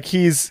it's like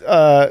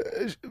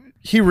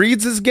he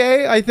reads as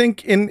gay, I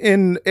think,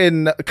 in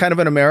kind of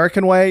an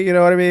American way, you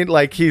know what I mean?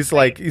 Like he's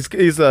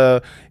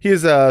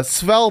a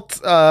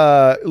svelte,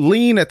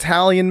 lean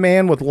Italian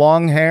man with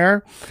long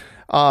hair,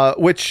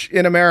 which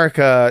in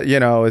America,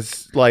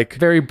 is like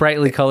very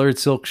brightly colored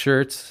silk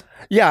shirts.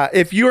 Yeah,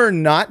 if you're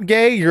not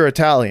gay, you're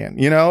Italian.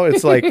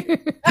 It's like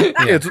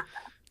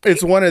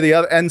it's one or the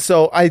other. And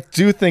so I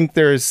do think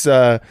there's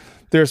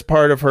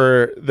part of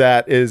her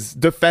that is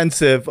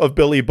defensive of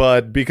Billy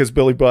Budd because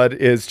Billy Budd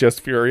is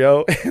just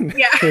Furio,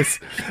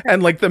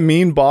 and like the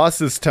mean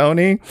boss is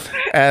Tony,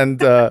 and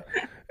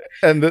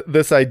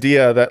this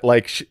idea that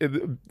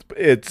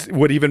it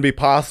would even be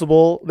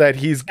possible that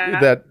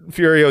that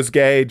Furio's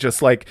gay, just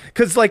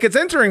because it's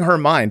entering her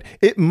mind.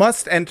 It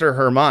must enter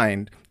her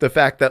mind the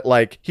fact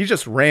that he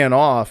just ran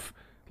off,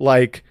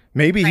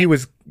 maybe he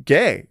was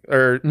gay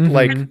or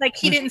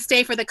he didn't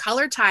stay for the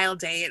color tile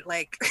date.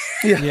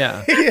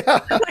 Yeah.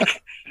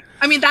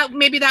 I mean, that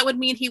would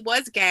mean he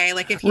was gay.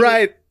 If he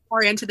was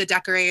more into the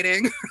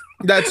decorating.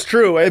 That's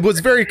true. It was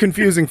very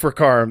confusing for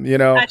Carm,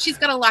 She's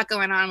got a lot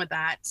going on with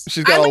that.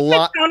 She's got a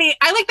lot.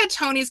 I like that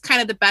Tony's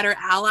kind of the better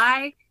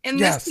ally in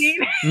this scene.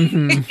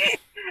 Mm-hmm.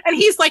 And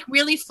he's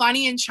really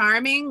funny and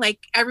charming.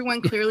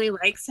 Everyone clearly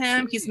likes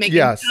him. He's making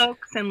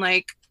jokes and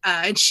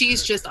and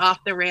she's just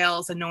off the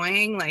rails,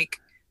 annoying,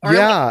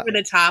 over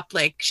the top.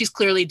 She's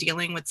clearly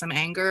dealing with some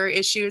anger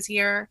issues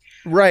here.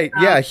 Right.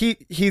 Yeah.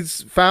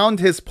 He's found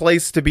his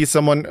place to be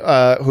someone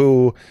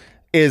who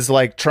is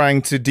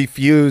trying to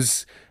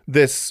defuse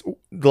this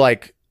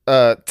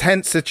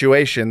tense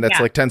situation that's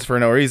tense for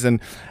no reason.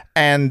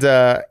 And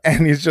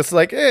he's just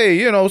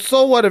hey,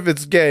 so what if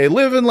it's gay?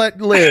 Live and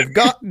let live.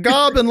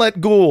 Gob and let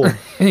ghoul.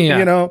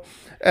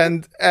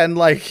 And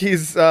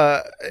he's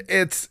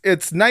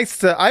it's nice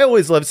to. I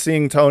always love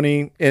seeing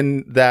Tony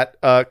in that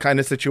kind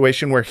of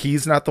situation where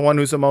he's not the one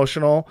who's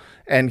emotional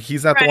and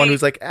he's not the one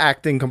who's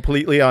acting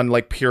completely on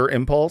pure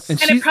impulse.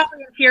 And it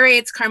probably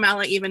infuriates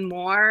Carmela even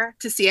more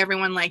to see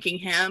everyone liking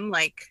him.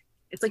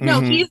 It's no,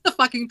 he's the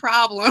fucking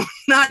problem,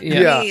 not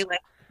me.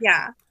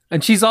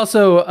 And she's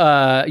also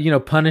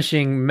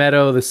punishing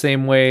Meadow the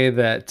same way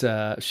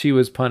that she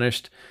was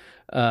punished.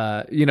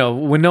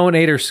 When no one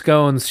ate her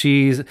scones,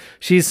 she's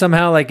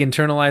somehow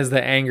internalized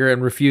the anger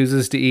and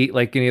refuses to eat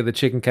any of the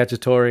chicken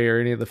cacciatore or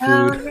any of the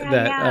food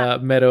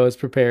that Meadow has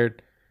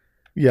prepared.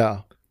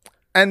 Yeah.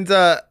 And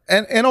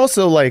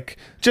also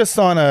just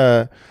on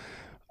a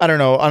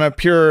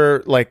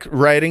pure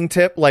writing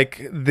tip,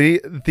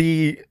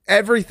 the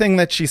everything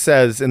that she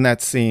says in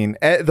that scene,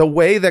 the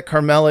way that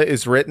Carmela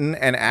is written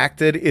and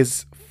acted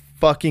is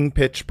fucking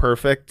pitch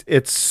perfect.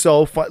 It's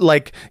so fun.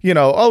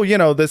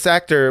 This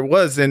actor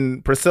was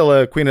in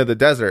Priscilla, Queen of the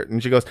Desert,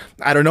 and she goes,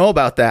 I don't know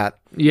about that.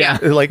 Yeah.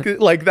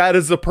 That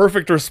is the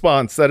perfect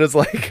response. That is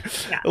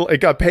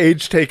a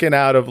page taken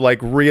out of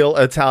real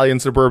Italian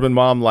suburban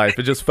mom life.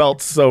 It just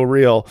felt so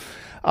real.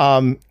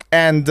 That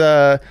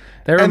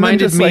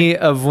reminded me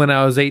of when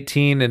I was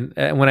 18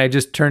 and when I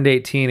just turned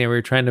 18 and we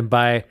were trying to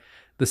buy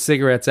the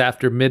cigarettes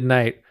after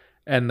midnight,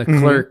 and the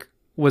clerk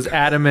was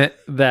adamant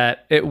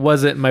that it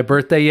wasn't my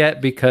birthday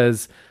yet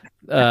because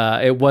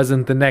it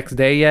wasn't the next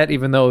day yet,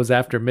 even though it was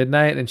after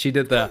midnight. And she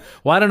did I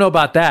don't know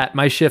about that.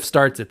 My shift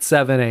starts at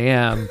 7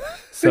 a.m.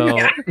 So,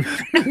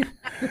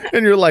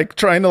 and you're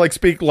trying to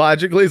speak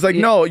logically. He's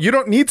no, you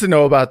don't need to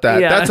know about that.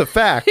 That's a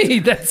fact.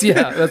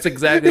 That's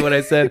exactly what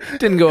I said.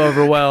 Didn't go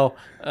over well.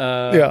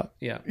 Yeah.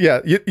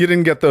 You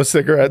didn't get those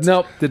cigarettes.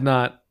 Nope, did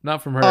not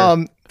from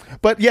her.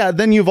 But yeah,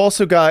 then you've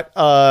also got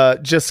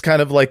just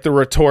kind of the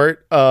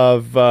retort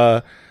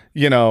of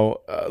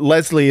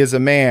Leslie is a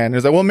man.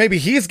 It's like, well, maybe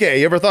he's gay.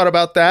 You ever thought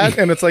about that?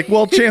 And it's like,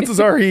 well, chances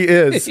are he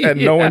is, and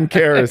no one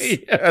cares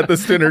at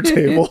this dinner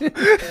table.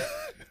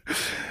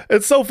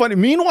 It's so funny.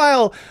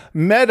 Meanwhile,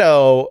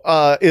 Meadow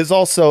is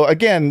also,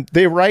 again,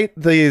 they write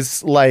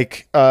these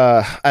like,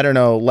 I don't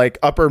know, like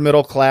upper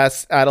middle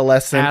class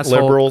adolescent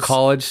asshole liberals.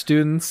 college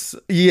students.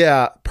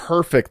 Yeah,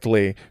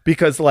 perfectly.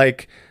 Because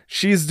like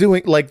she's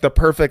doing like the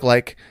perfect,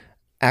 like,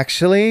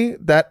 actually,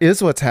 that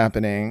is what's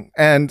happening.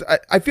 And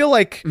I feel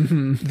like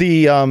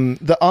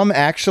the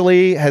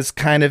actually has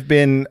kind of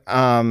been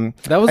that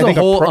was a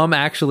whole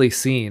actually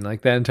scene.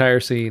 Like that entire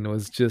scene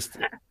was just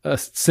a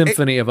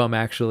symphony of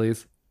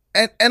actuallys.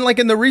 And like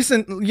in the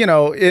recent,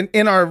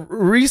 in our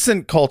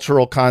recent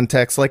cultural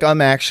context, like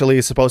actually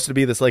is supposed to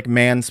be this like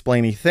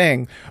mansplaining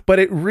thing, but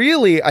it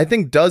really, I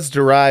think, does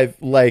derive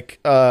like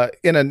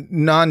in a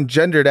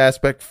non-gendered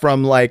aspect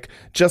from like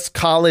just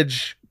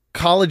college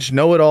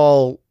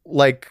know-it-all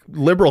like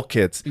liberal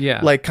kids. Yeah.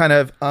 Like kind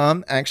of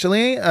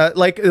actually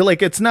like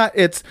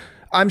it's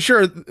I'm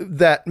sure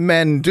that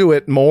men do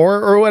it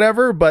more or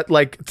whatever, but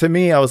like to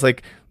me, I was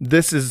like,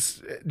 this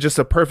is just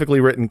a perfectly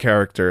written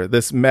character.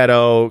 This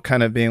Meadow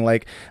kind of being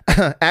like,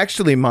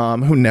 actually,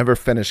 Mom, who never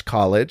finished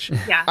college,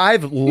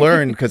 I've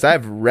learned because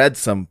I've read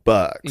some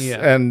books. Yeah.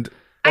 And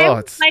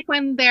it's like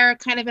when they're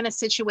kind of in a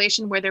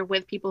situation where they're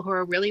with people who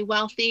are really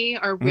wealthy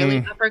or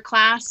really upper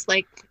class.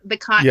 Like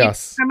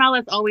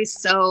Carmela's always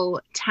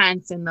so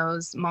tense in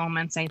those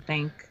moments, I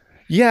think.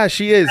 Yeah,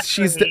 she is.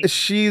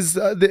 She's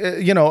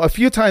a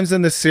few times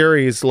in the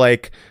series,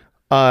 like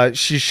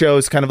she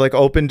shows kind of like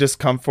open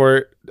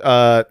discomfort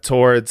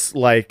towards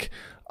like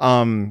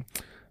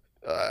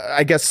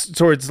I guess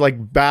towards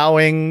like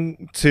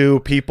bowing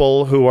to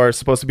people who are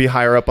supposed to be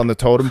higher up on the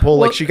totem pole.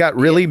 Like she got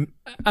really.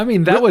 I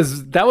mean, that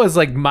was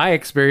like my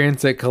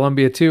experience at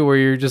Columbia too, where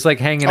you're just like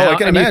hanging out. I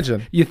can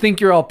imagine. You think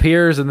you're all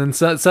peers, and then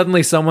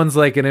suddenly someone's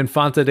like an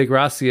Infanta de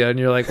Gracia, and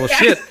you're like, well,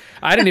 shit.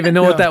 I didn't even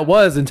know what that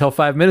was until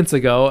 5 minutes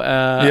ago.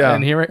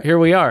 And here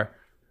we are.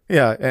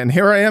 Yeah. And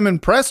here I am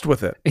impressed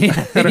with it.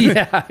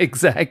 Yeah,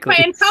 exactly.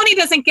 And Tony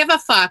doesn't give a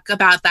fuck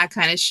about that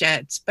kind of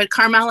shit, but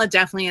Carmela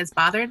definitely is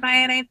bothered by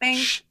it, I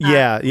think.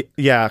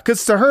 Yeah.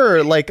 Because to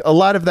her, like a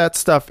lot of that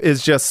stuff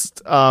is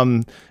just,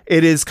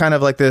 it is kind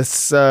of like this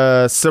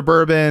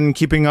suburban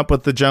keeping up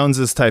with the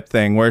Joneses type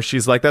thing where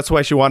she's like, that's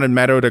why she wanted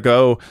Meadow to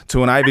go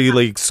to an Ivy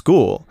League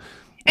school.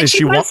 And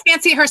she does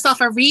fancy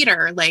herself a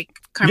reader, like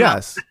Carmela.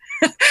 Yes.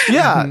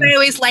 Yeah. I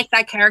always like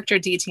that character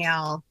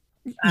detail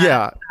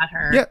about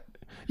her.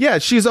 Yeah,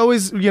 she's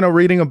always,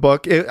 reading a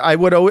book.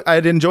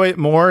 I'd enjoy it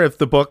more if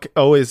the book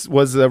always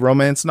was a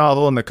romance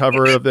novel and the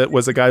cover of it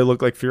was a guy who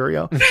looked like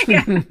Furio.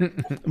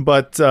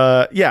 But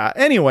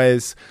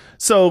anyways,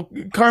 so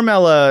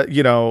Carmela,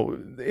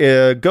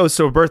 goes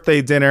to a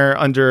birthday dinner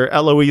under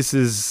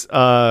Eloise's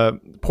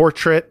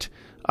portrait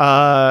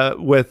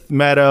with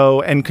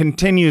Meadow and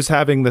continues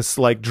having this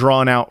like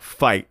drawn out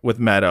fight with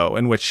Meadow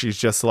in which she's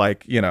just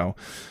like,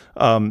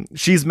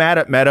 she's mad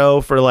at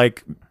Meadow for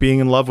like being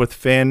in love with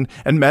Finn,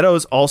 and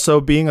Meadow's also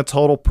being a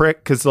total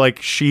prick because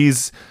like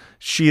she's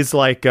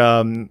like,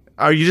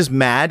 are you just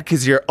mad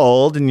because you're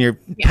old and your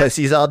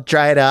pussy's all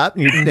dried up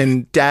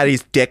and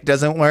daddy's dick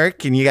doesn't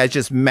work and you guys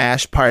just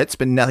mash parts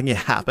but nothing can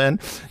happen?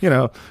 She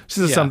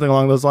says something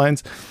along those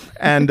lines.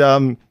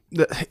 And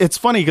it's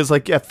funny because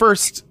like at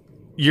first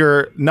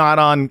you're not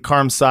on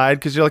Carm's side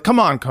because you're like, come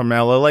on,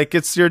 Carmela, like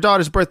it's your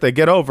daughter's birthday,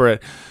 get over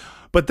it.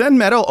 But then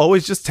Meadow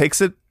always just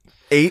takes it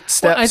 8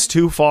 steps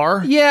too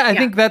far. Yeah, I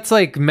think that's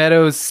like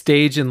Meadow's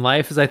stage in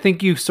life. Is I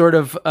think you sort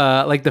of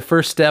like the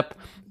first step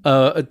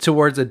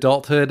towards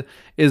adulthood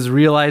is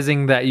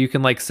realizing that you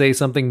can like say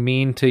something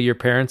mean to your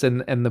parents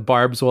and the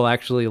barbs will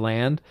actually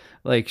land.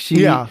 Like she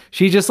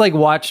just like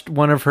watched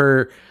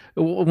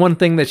one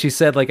thing that she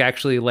said like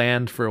actually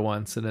land for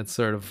once, and it's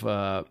sort of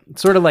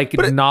like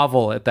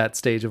novel at that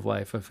stage of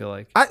life. I feel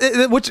like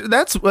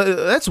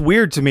that's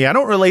weird to me. I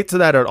don't relate to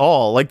that at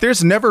all. Like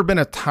there's never been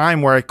a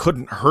time where I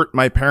couldn't hurt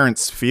my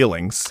parents'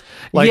 feelings.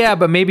 Like, yeah,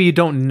 but maybe you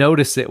don't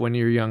notice it when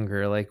you're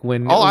younger. Like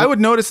I would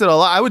notice it a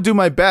lot. I would do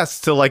my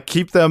best to like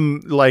keep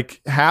them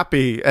like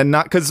happy and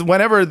not, because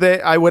whenever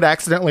I would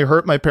accidentally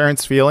hurt my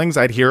parents' feelings,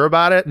 I'd hear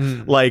about it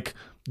like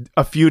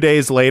a few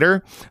days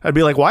later. I'd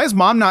be like, why is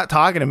Mom not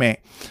talking to me?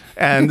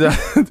 And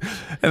and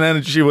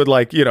then she would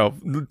like,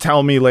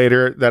 tell me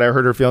later that I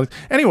hurt her feelings.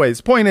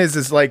 Anyways, point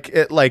is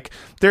like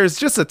there's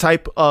just a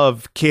type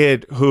of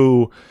kid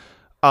who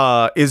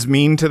is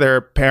mean to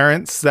their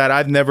parents that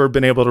I've never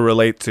been able to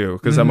relate to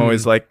because I'm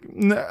always like,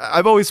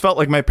 I've always felt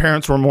like my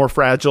parents were more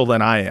fragile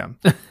than I am.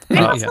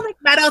 I also like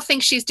Meadow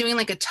thinks she's doing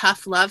like a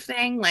tough love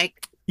thing,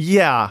 like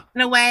in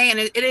a way, and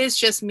it is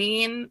just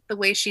mean the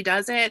way she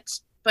does it.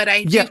 But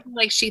I do feel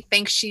like she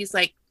thinks she's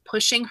like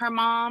pushing her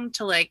mom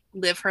to like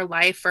live her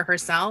life for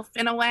herself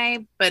in a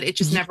way, but it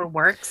just never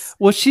works.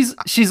 Well,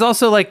 she's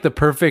also like the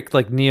perfect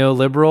like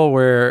neoliberal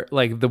where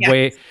like the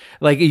way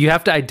like you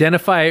have to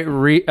identify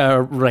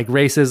like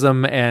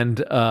racism and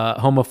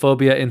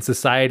homophobia in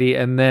society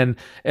and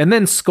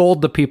then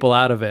scold the people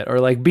out of it or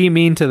like be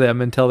mean to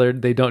them until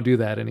they don't do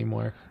that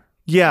anymore.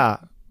 Yeah.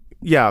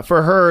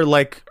 for her,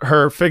 like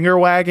her finger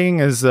wagging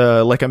is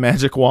like a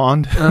magic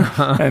wand.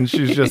 And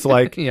she's just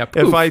like,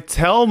 if I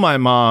tell my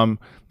mom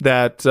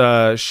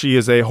that she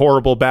is a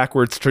horrible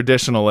backwards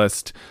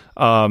traditionalist,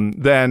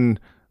 then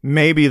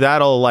maybe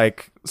that'll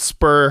like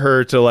spur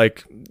her to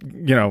like,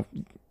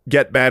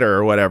 get better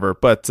or whatever.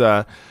 But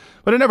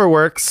it never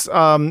works.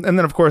 And then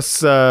of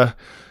course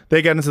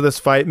they get into this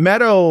fight.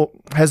 Meadow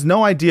has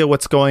no idea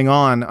what's going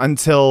on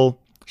until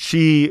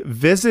she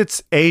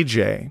visits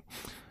AJ,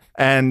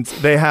 and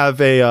they have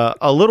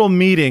a little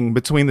meeting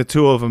between the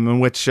two of them in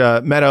which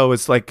Meadow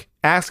is like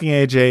asking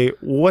AJ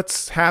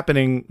what's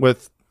happening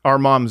with our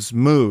mom's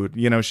mood.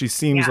 She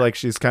seems like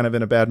she's kind of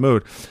in a bad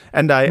mood.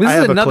 And this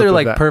is another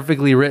like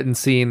perfectly written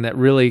scene that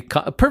really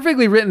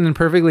perfectly written and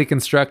perfectly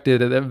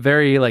constructed. That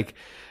very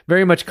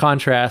much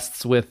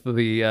contrasts with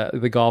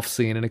the golf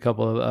scene and a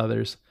couple of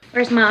others.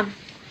 Where's Mom?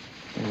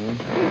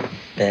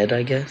 Bed,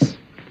 I guess.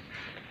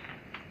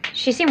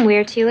 She seemed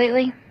weird to you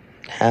lately?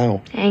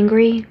 How?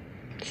 Angry?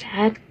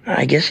 Sad?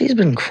 I guess she's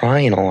been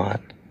crying a lot.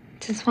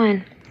 Since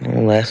when?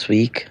 Last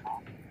week.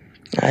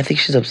 I think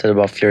she's upset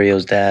about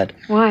Furio's dad.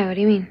 Why? What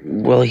do you mean?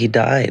 Well, he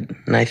died,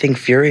 and I think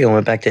Furio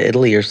went back to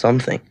Italy or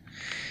something.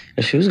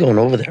 And she was going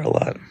over there a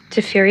lot.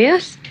 To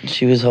Furio's?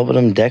 She was helping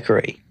him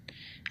decorate.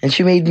 And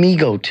she made me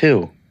go,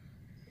 too.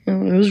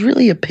 It was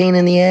really a pain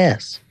in the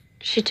ass.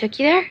 She took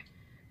you there?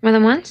 More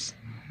than once?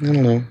 I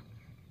don't know.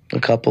 A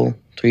couple,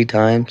 3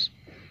 times.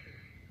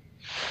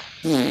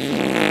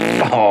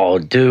 Oh,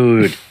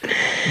 dude.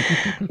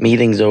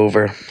 Meeting's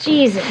over.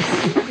 Jesus.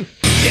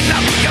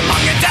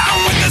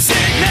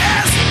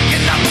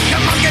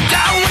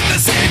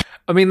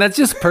 I mean, that's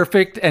just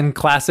perfect and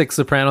classic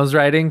Sopranos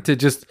writing to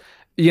just,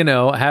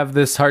 have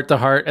this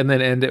heart-to-heart and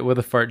then end it with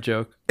a fart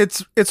joke.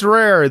 It's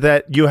rare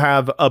that you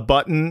have a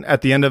button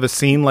at the end of a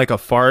scene like a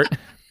fart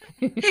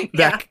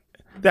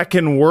that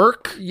can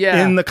work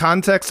in the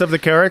context of the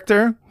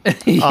character.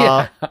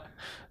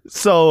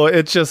 So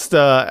it's just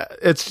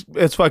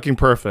it's fucking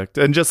perfect,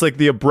 and just like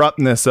the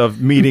abruptness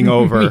of meeting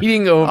over.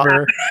 Meeting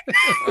over.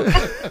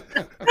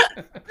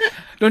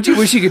 Don't you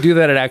wish you could do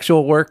that at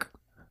actual work?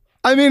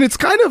 I mean, it's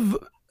kind of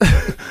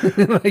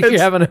like you're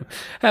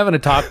having a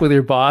talk with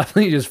your boss,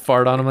 and you just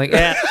fart on him like,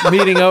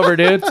 meeting over,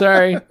 dude.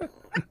 Sorry.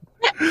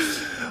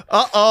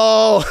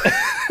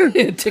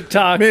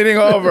 TikTok. Meeting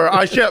over.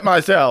 I shit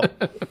myself.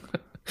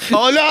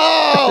 Oh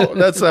no!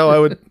 That's how I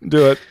would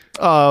do it.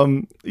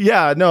 And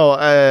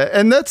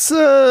that's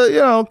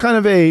kind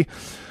of I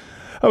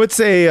would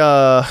say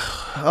a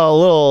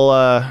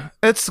little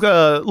it's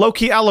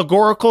low-key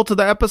allegorical to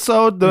the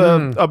episode,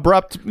 the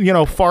abrupt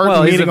fart.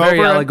 Well, he's meeting a very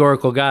over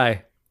allegorical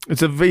guy.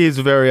 He's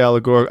very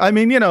allegorical. I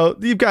mean,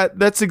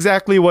 that's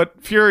exactly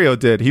what Furio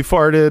did. He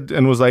farted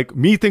and was like,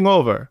 meeting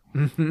over,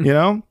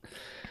 and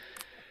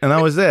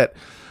that was it.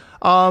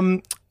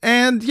 And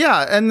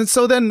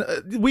so then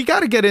we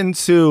got to get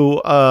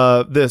into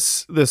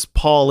this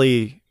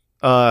Paulie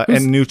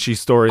and Nucci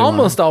storyline.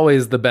 Almost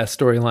always the best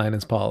storyline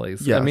is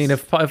Paulie's. Yes. I mean,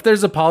 if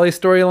there's a Paulie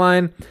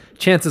storyline,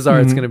 chances are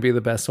it's going to be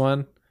the best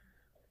one.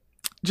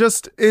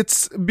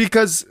 It's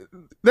because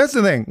that's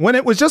the thing. When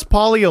it was just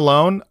Paulie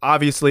alone,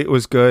 obviously it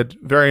was good,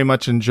 very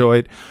much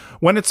enjoyed.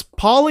 When it's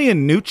Paulie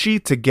and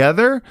Nucci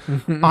together,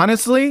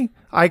 honestly,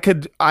 I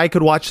could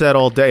watch that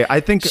all day.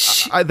 I think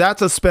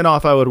that's a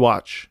spinoff I would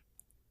watch.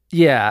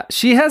 Yeah,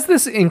 she has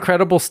this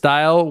incredible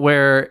style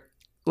where,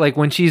 like,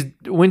 when she's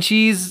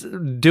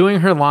doing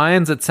her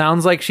lines, it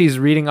sounds like she's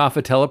reading off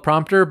a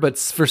teleprompter, but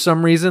for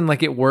some reason,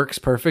 like, it works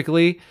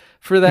perfectly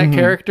for that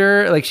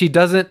character. Like, she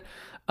doesn't.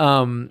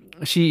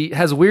 She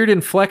has weird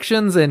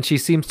inflections, and she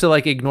seems to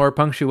like ignore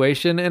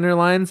punctuation in her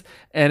lines,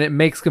 and it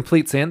makes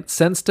complete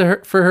sense to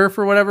her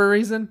for whatever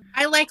reason.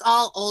 I like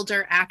all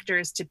older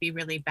actors to be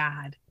really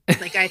bad.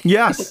 Like, I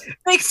yes, it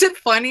makes it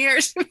funnier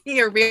to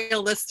me, or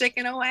realistic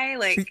in a way.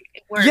 Like,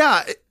 it works.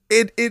 Yeah,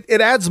 it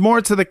adds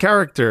more to the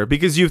character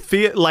because you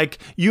feel like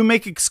you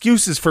make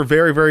excuses for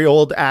very, very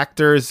old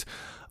actors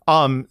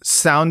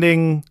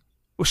sounding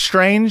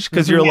strange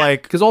because you're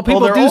like, because old people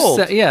they're old.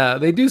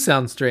 They do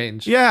sound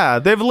strange. Yeah,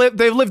 they've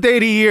lived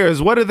 80 years.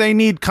 What do they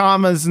need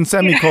commas and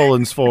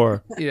semicolons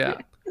for? Yeah.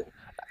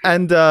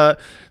 And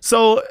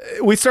so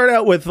we start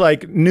out with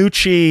like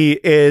Nucci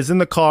is in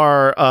the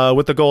car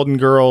with the Golden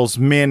Girls,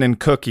 Min and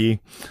Cookie,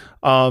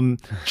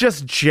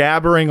 just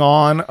jabbering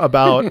on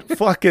about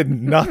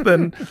fucking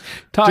nothing,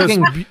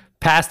 talking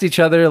past each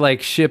other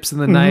like ships in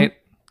the night.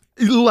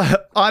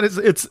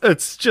 Honestly,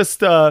 it's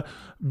just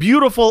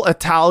beautiful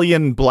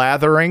Italian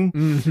blathering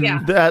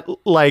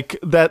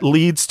that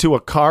leads to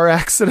a car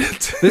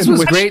accident. This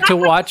was great to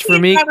watch for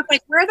me. I was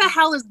like, where the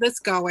hell is this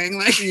going?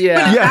 Like,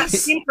 yeah, when that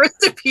scene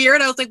first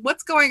appeared, I was like,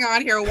 what's going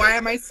on here? Why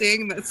am I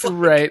seeing this?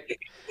 Right.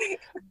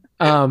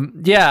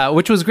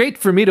 Which was great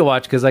for me to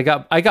watch because I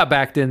got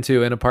backed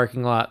into in a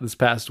parking lot this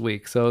past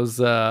week. So it was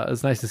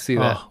nice to see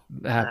that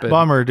happen.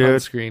 Bummer, dude. On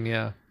screen,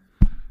 yeah.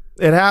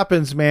 It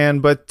happens, man.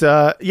 But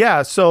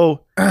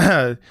so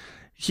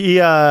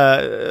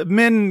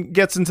Min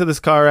gets into this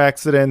car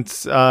accident.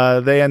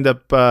 They end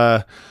up,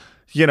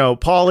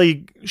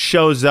 Paulie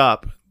shows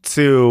up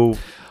to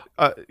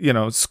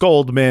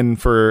scold Min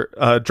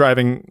for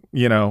driving,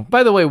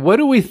 By the way, what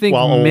do we think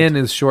Min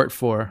is short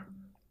for?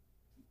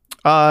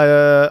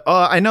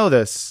 I know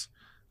this.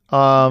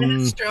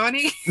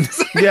 Minestrone?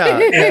 Yeah.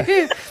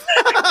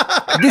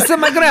 This is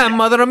my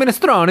grandmother,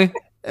 minestrone.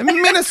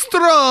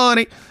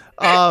 Minestrone.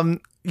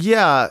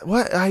 Yeah.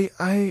 What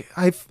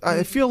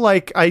I feel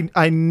like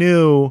I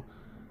knew.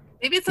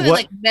 Maybe it's something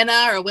like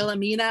Minna or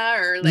Wilhelmina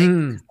or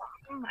like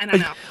I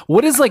don't know.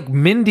 What is like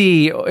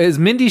Mindy? Is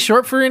Mindy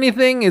short for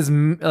anything? Is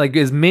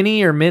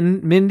Minnie or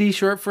Mindy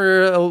short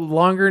for a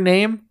longer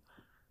name?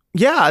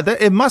 Yeah,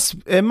 it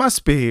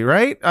must be,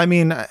 right? I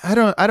mean, I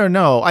don't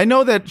know. I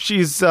know that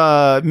she's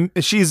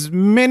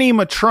Minnie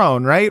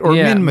Matrone, right? Or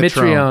Min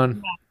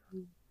Matrone.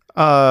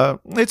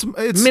 It's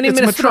Minnie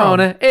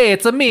Minestrone. Hey,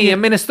 it's a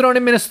minestrone.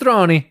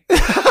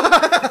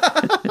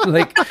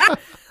 Like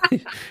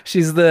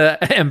she's the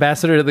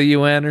ambassador to the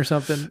UN or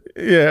something.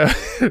 Yeah.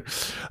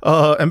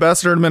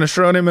 Ambassador to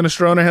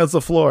Minestrone has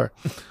the floor.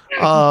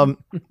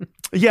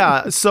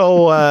 Yeah,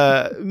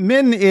 so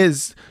Min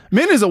is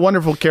a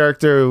wonderful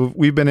character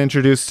we've been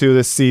introduced to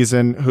this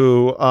season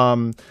who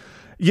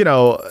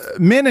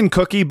Min and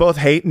Cookie both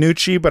hate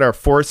Nucci but are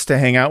forced to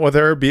hang out with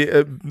her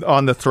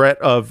on the threat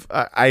of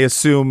I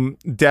assume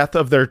death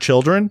of their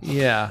children.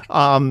 Yeah.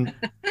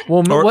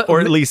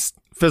 Or at least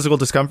physical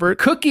discomfort.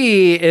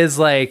 Cookie is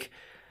like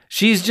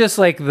she's just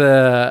like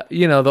the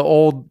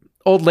old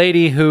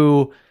lady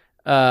who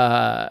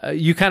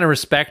you kind of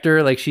respect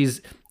her, like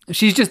she's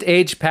just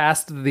aged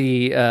past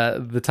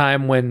the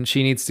time when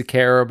she needs to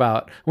care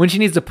about when she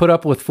needs to put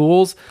up with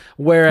fools,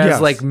 whereas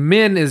like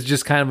Min is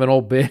just kind of an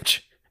old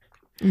bitch.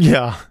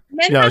 Yeah.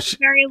 Min has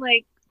very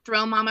like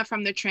throw mama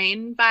from the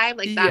train vibe,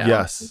 like that.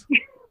 Yes.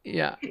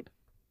 Yeah.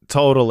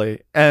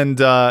 Totally. And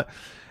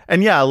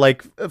yeah,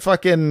 like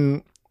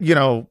fucking,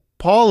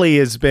 Paulie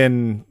has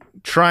been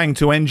trying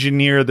to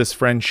engineer this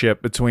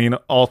friendship between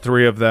all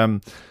three of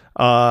them.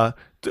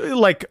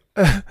 Like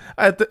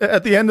at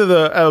the end of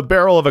the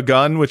barrel of a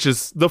gun, which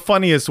is the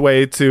funniest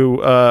way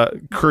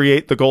to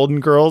create the Golden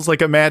Girls.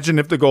 Like imagine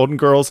if the Golden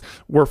Girls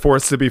were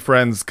forced to be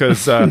friends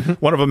because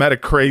one of them had a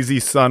crazy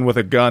son with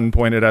a gun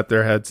pointed at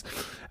their heads.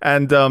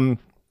 And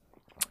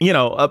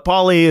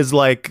Paulie is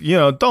like,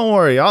 don't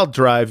worry, I'll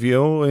drive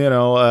you,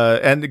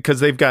 and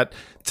because they've got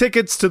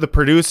tickets to the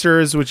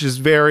producers, which is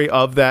very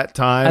of that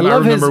time. I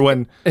remember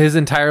when his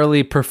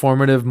entirely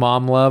performative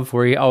mom love,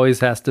 where he always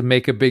has to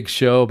make a big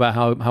show about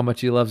how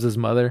much he loves his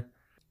mother.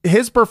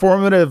 His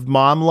performative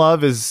mom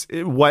love is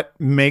what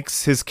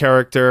makes his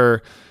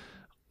character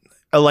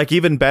like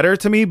even better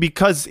to me,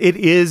 because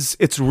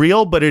it's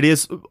real, but it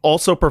is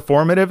also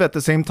performative at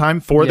the same time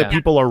for the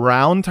people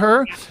around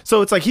her.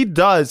 So it's like he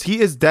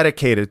is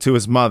dedicated to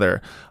his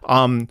mother.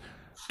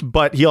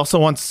 But he also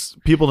wants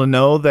people to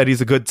know that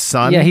he's a good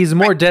son. Yeah, he's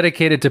more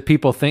dedicated to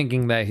people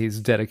thinking that he's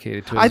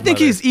dedicated to his I think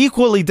mother. he's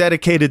equally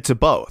dedicated to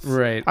both.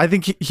 Right. I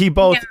think he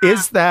both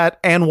is that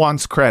and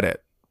wants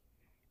credit.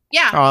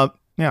 Yeah.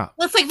 Yeah.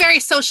 Well, it's like very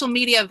social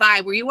media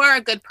vibe where you are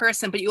a good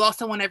person, but you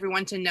also want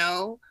everyone to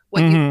know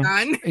what you've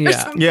done. Or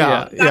something.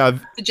 Yeah.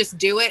 To just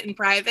do it in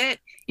private.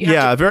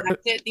 Yeah,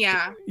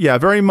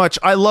 very much.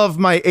 I love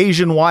my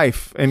Asian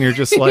wife, and you're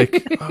just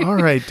like, all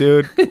right,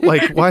 dude.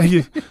 Like, why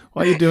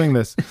are you doing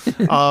this?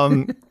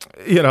 The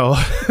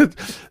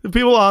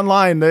people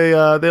online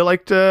they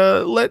like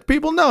to let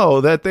people know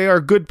that they are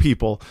good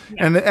people,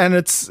 and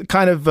it's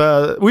kind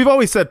of we've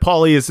always said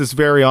Paulie is this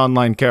very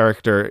online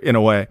character in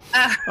a way.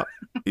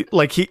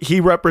 Like he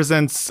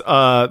represents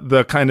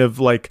the kind of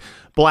like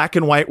black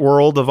and white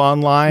world of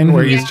online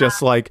where he's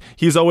just like,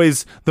 he's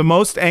always the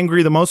most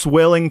angry, the most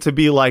willing to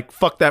be like,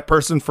 fuck that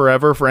person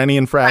forever for any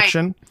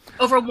infraction.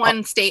 Right. Over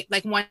one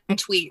one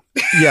tweet.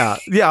 Yeah.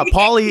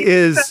 Paulie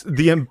is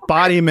the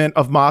embodiment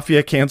of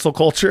mafia cancel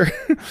culture.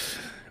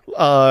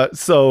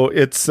 So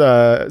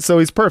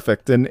he's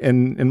perfect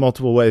in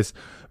multiple ways.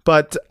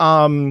 But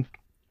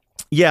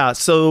yeah,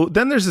 so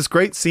then there's this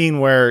great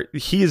scene where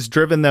he's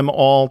driven them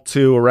all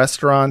to a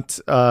restaurant,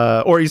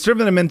 or he's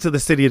driven them into the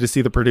city to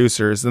see the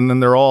producers, and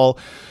then they're all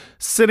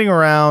sitting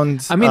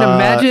around. I mean,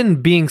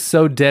 imagine being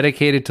so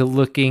dedicated to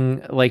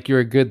looking like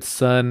you're a good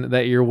son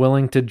that you're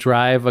willing to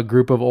drive a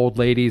group of old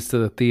ladies to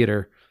the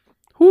theater.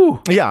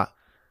 Whew. Yeah.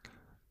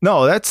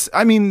 No, I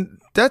think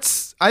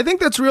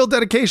that's real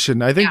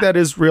dedication. I think that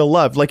is real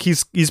love. Like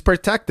he's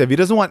protective. He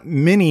doesn't want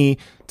Minnie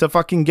to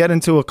fucking get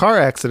into a car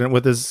accident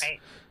with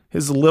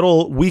his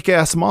little weak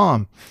ass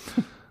mom.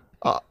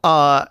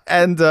 I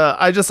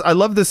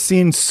love this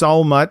scene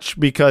so much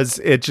because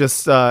it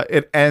just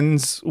it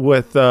ends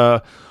with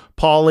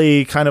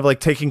Paulie kind of like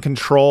taking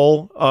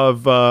control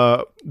of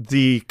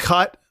the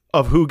cut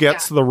of who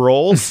gets the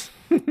roles.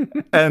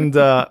 and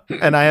I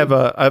have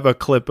a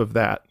clip of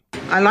that.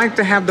 I like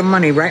to have the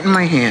money right in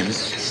my hands.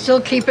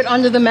 Still keep it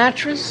under the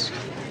mattress?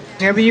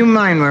 Never you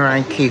mind where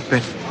I keep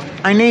it.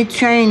 I need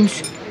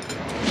change.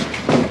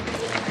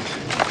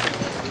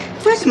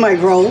 Where's my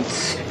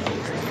rolls?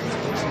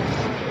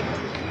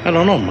 I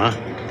don't know, Ma.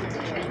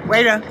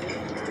 Waiter.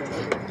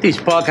 These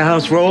Parker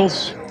House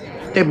rolls,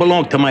 they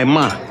belong to my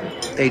Ma.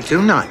 They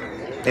do not.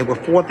 They were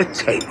for the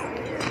table.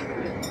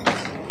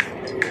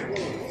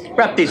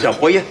 Wrap these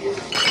up, will you?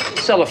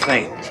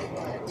 Cellophane.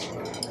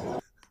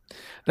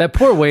 That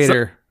poor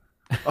waiter.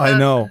 I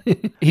know.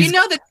 You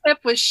know the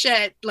tip was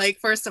shit. Like,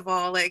 first of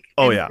all, like,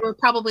 oh yeah, we're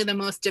probably the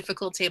most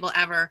difficult table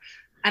ever.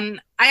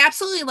 And I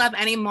absolutely love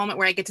any moment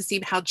where I get to see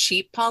how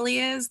cheap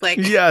Paulie is. Like,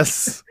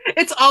 yes,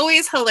 it's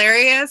always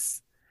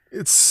hilarious.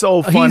 It's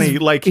so funny.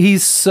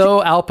 He's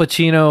so Al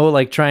Pacino,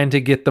 like trying to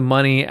get the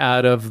money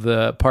out of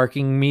the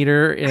parking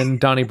meter in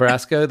Donnie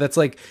Brasco. That's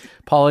like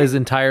Paulie's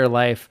entire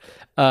life.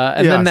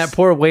 And then that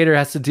poor waiter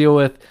has to deal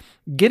with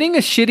getting a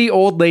shitty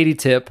old lady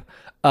tip,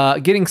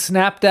 getting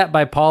snapped at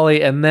by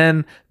Paulie, and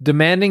then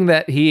demanding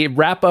that he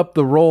wrap up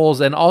the rolls,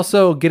 and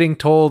also getting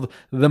told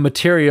the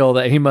material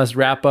that he must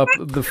wrap up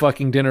the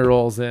fucking dinner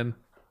rolls in.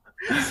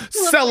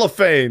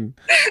 Cellophane.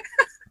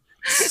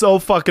 So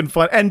fucking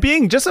fun. And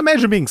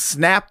imagine being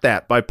snapped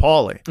at by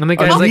Paulie. And the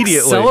guy's like,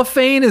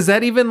 cellophane? Is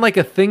that even like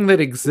a thing that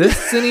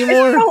exists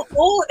anymore? It's so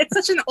old. It's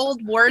such an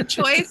old word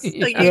choice.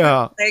 Like,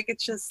 like,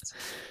 it's just...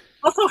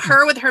 Also,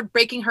 her with her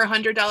breaking her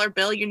 $100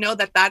 bill, you know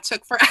that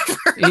took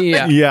forever.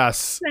 Yeah.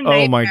 Yes.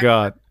 Oh my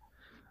God.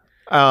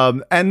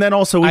 And then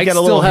also we get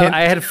a little hint.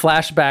 I had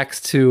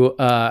flashbacks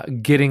to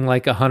getting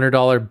like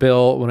 $100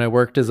 bill when I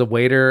worked as a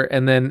waiter,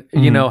 and then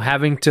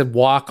having to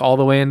walk all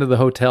the way into the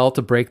hotel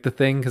to break the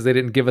thing because they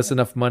didn't give us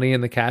enough money in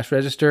the cash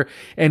register,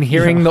 and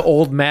hearing the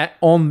old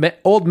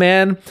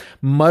man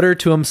mutter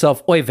to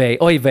himself, "Oy vey,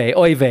 oy vey,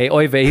 oy vey,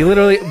 oy vey." He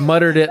literally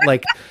muttered it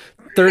like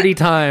 30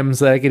 times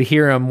that I could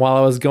hear him while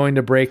I was going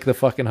to break the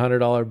fucking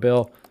 $100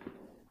 bill.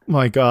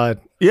 My God.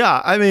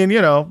 Yeah. I mean,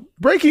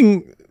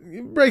 breaking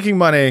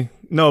money,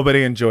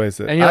 nobody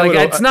enjoys it. And you're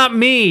like, it's not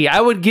me. I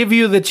would give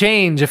you the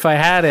change if I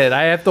had it.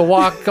 I have to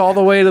walk all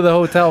the way to the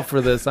hotel for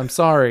this. I'm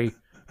sorry.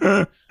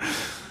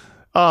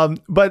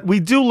 But we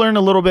do learn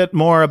a little bit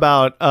more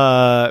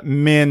about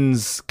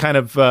Min's kind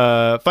of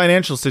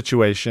financial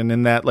situation,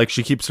 in that like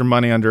she keeps her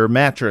money under her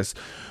mattress,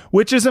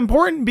 which is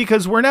important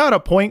because we're now at a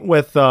point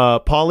with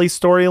Paulie's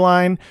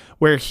storyline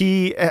where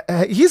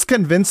he's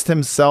convinced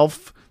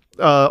himself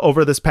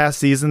over this past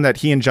season that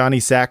he and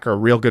Johnny Sack are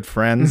real good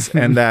friends,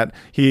 and that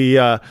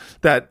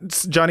that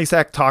Johnny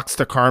Sack talks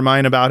to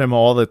Carmine about him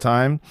all the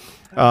time.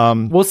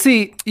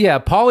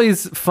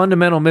 Paulie's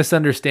fundamental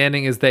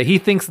misunderstanding is that he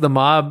thinks the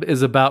mob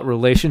is about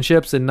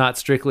relationships and not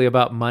strictly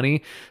about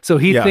money. So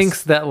he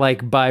thinks that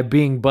like by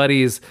being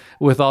buddies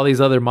with all these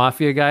other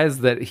mafia guys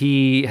that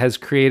he has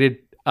created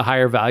a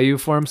higher value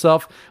for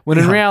himself, when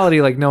in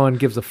reality, like, no one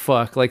gives a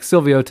fuck. Like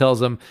Silvio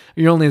tells him,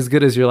 you're only as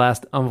good as your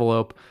last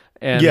envelope.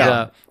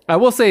 And I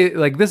will say,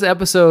 like, this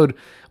episode,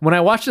 when I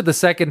watched it the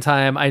second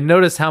time, I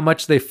noticed how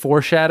much they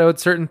foreshadowed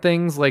certain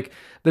things. Like,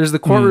 there's the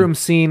courtroom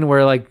scene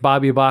where, like,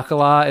 Bobby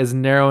Bacala is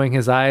narrowing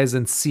his eyes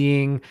and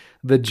seeing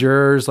the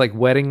jurors' like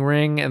wedding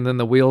ring, and then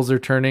the wheels are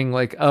turning,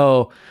 like,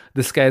 oh,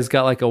 this guy's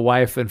got like a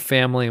wife and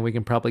family, and we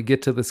can probably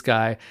get to this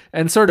guy.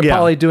 And sort of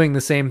Paulie doing the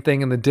same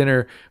thing in the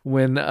dinner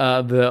when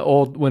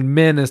when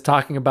Min is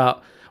talking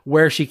about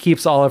where she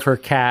keeps all of her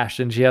cash,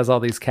 and she has all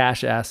these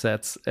cash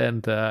assets,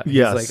 and he's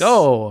like,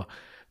 oh,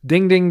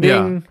 ding ding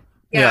ding.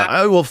 Yeah,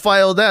 I will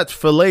file that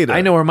for later.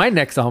 I know where my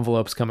next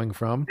envelope's coming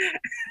from.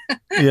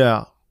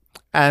 Yeah.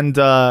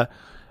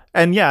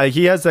 And yeah,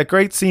 he has that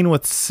great scene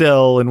with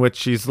Syl in which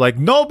she's like,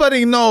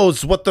 nobody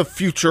knows what the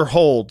future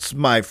holds,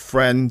 my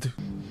friend.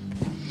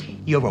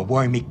 You're a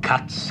wormy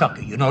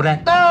cocksucker, you know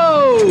that?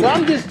 No!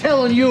 I'm just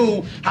telling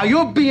you how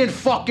you're being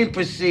fucking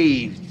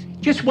perceived.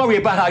 Just worry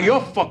about how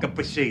you're fucking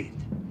perceived.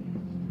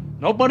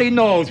 Nobody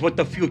knows what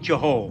the future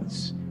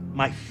holds,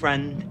 my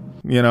friend.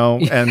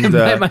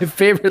 And my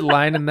favorite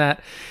line in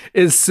that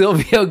is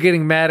Silvio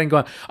getting mad and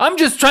going, I'm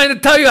just trying to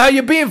tell you how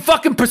you're being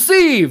fucking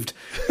perceived.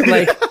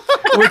 Like,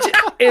 which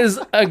is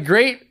a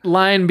great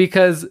line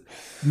because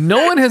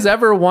no one has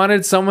ever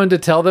wanted someone to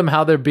tell them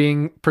how they're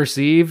being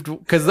perceived,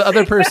 because the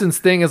other person's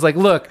thing is like,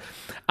 look,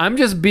 I'm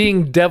just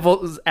being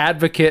devil's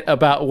advocate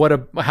about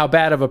how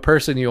bad of a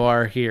person you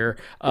are here.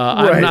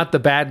 I'm not the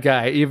bad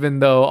guy, even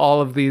though all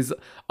of these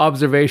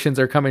observations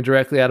are coming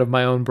directly out of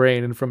my own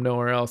brain and from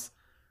nowhere else.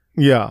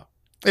 Yeah.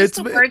 It's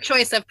the word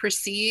choice of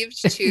perceived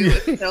too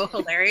is so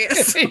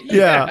hilarious.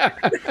 Yeah.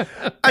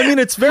 I mean,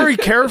 it's very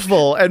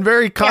careful and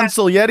very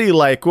Consiglietti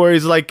like, where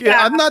he's like,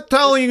 I'm not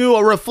telling you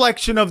a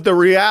reflection of the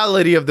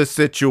reality of the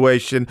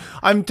situation.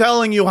 I'm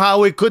telling you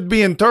how it could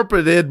be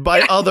interpreted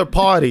by other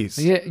parties.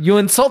 Yeah, you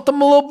insult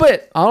them a little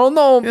bit. I don't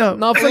know.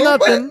 Not for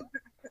nothing.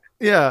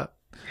 Yeah.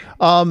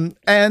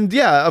 And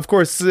yeah, of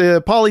course,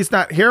 Paulie's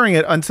not hearing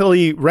it until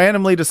he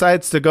randomly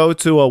decides to go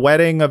to a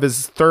wedding of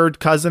his third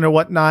cousin or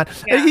whatnot.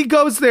 Yeah. And he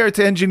goes there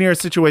to engineer a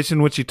situation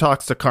in which he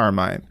talks to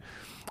Carmine.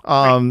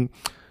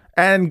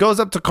 And goes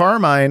up to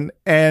Carmine,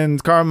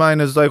 and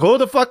Carmine is like, who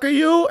the fuck are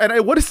you?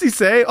 And what does he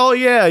say? Oh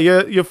yeah,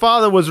 your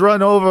father was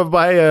run over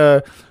by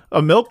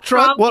a milk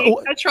truck?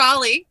 A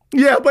trolley.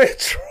 Yeah, by a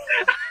trolley.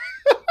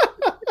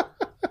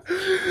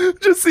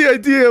 Just the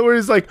idea where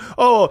he's like,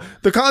 oh,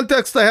 the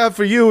context I have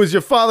for you is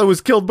your father was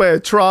killed by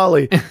a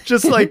trolley.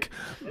 Just like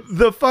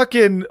the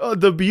fucking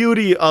the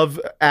beauty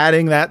of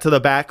adding that to the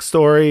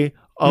backstory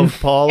of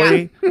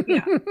Pauly.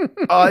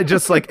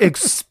 Just like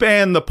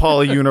expand the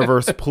Pauly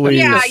universe, please.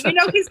 Yeah,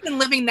 he's been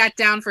living that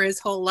down for his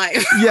whole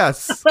life.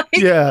 Yes.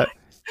 Yeah.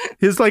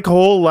 His like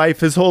whole life,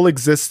 his whole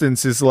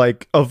existence is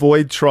like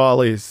avoid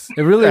trolleys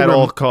at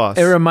all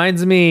costs. It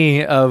reminds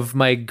me of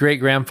my great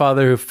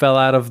grandfather who fell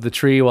out of the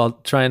tree while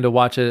trying to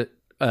watch a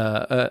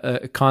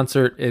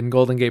concert in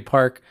Golden Gate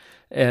Park,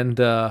 and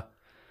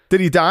did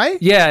he die?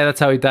 Yeah, that's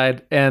how he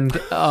died. And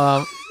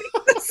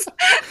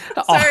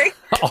sorry.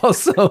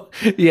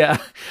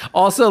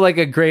 Also like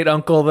a great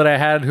uncle that I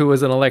had who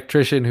was an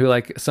electrician who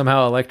like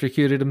somehow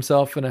electrocuted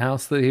himself in a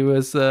house that he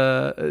was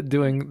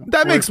doing.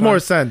 That makes more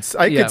sense.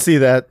 I could see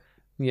that.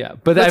 Yeah,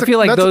 but I feel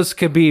like those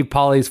could be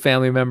Pauly's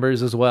family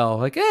members as well.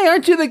 Like, hey,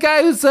 aren't you the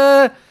guy whose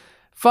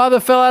father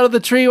fell out of the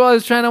tree while he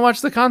was trying to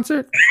watch the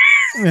concert?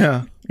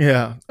 Yeah.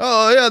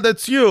 Oh, yeah,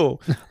 that's you.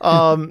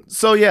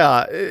 So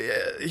yeah,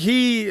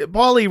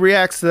 Pauly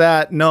reacts to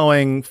that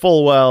knowing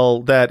full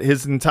well that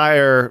his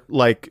entire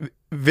like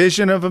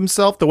vision of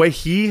himself, the way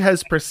he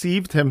has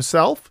perceived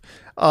himself,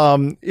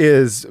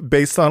 is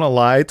based on a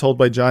lie told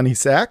by Johnny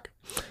Sack.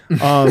 Yeah.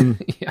 I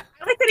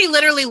like that he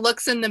literally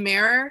looks in the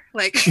mirror,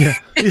 like, who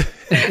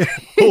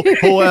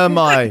am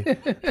I?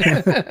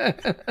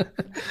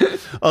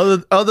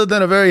 other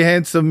than a very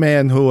handsome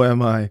man, who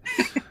am I?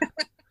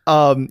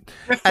 And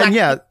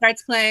yeah,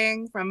 starts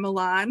playing from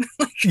Milan.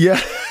 Yeah.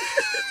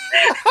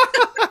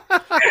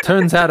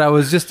 Turns out I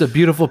was just a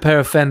beautiful pair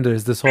of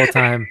fenders this whole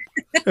time.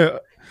 Yeah.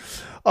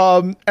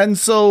 And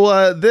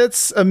so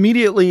this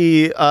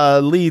immediately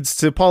leads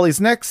to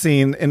Pauly's next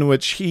scene, in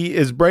which he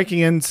is breaking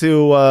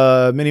into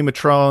Minnie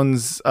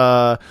Matrone's,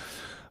 I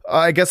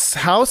guess,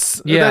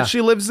 house that she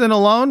lives in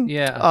alone.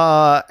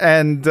 Yeah.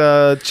 And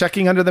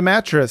checking under the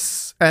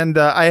mattress. And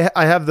I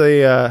have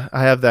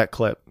that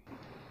clip.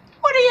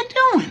 What are you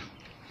doing?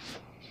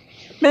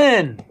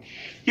 Man,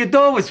 your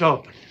door was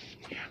open.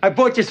 I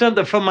bought you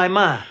something from my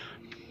ma.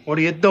 What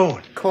are you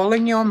doing?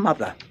 Calling your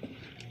mother.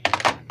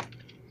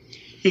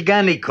 You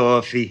got any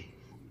coffee?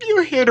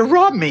 You're here to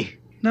rob me.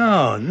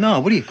 No.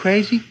 What are you,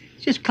 crazy?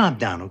 Just calm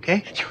down,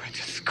 okay? You're a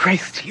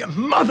disgrace to your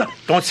mother.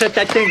 Don't set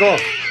that thing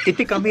off. You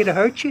think I'm here to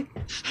hurt you?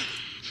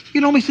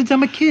 You know me since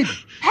I'm a kid.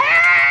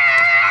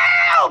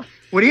 Help!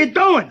 What are you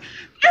doing?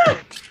 Help!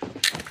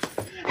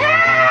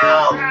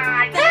 Help!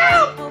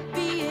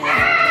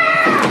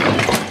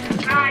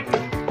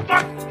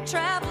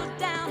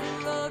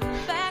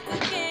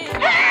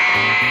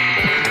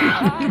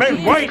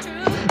 Man, wait!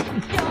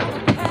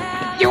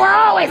 You were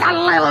always a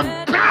little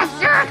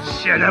bastard!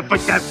 Shut up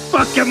with that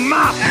fucking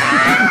mouth!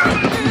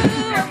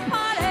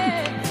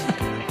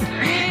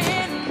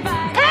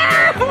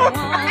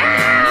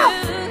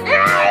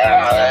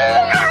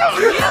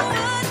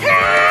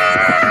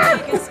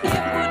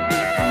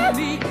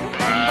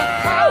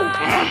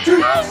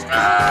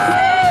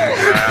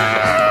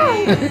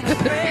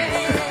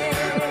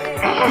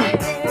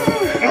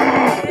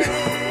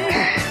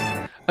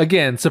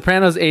 Again,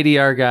 Sopranos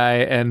ADR guy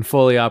and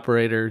Foley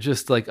operator,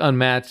 just like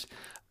unmatched.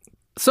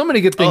 So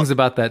many good things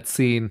about that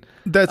scene.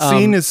 That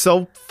scene is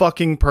so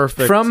fucking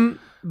perfect. From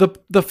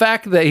the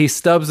fact that he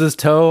stubs his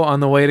toe on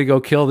the way to go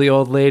kill the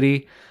old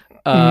lady.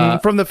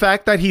 From the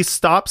fact that he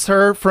stops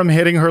her from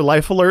hitting her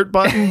life alert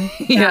button.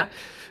 Yeah.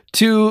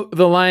 To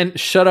the line,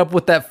 "Shut up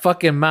with that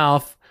fucking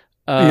mouth."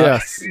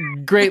 Yes.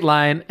 Great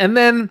line. And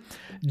then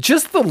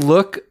just the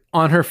look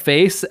on her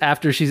face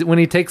after when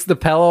he takes the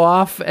pillow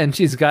off and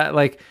she's got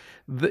like,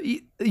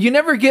 you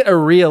never get a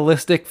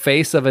realistic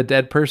face of a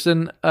dead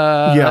person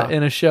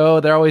in a show.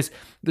 They're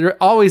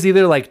always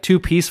either like too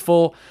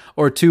peaceful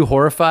or too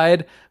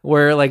horrified,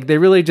 where like they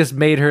really just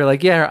made her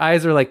like, her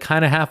eyes are like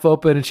kind of half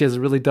open and she has a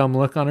really dumb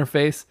look on her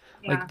face.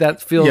 Yeah. Like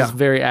that feels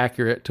very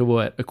accurate to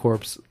what a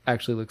corpse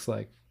actually looks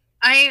like.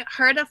 I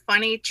heard a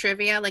funny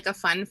trivia, like a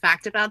fun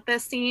fact about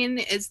this scene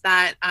is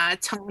that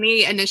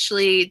Tony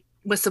initially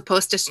was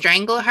supposed to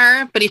strangle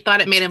her, but he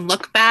thought it made him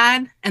look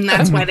bad, and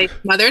that's why they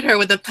smothered her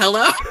with a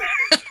pillow.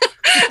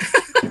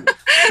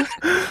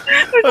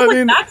 I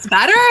mean, that's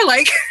better.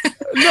 Like,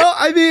 no,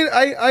 I mean,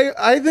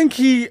 I think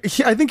he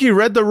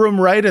read the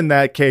room right in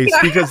that case,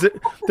 because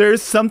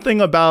there's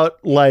something about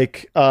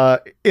like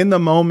in the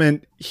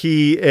moment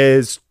he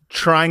is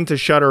trying to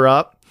shut her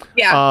up,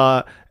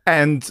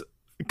 and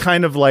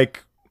kind of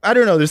like, I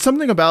don't know. There's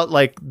something about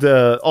like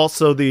the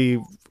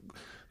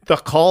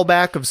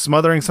callback of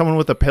smothering someone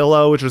with a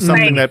pillow, which was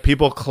something that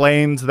people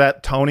claimed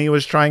that Tony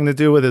was trying to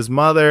do with his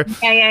mother.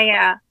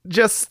 Yeah.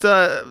 Just,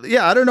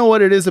 I don't know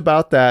what it is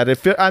about that. It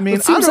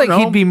seems like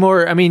he'd be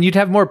more, you'd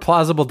have more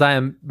plausible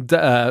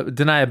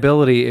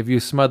deniability if you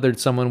smothered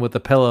someone with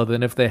a pillow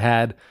than if they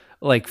had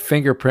like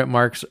fingerprint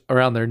marks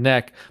around their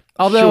neck.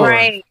 Although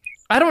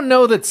I don't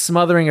know that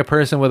smothering a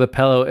person with a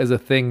pillow is a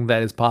thing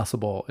that is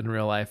possible in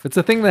real life. It's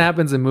a thing that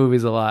happens in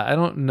movies a lot. I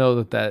don't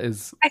know that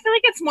is. I feel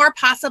like it's more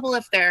possible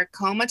if they're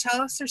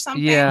comatose or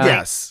something. Yeah.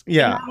 Yes.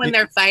 Yeah. When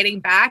they're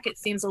fighting back, it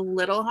seems a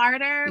little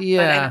harder.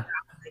 Yeah.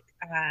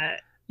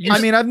 But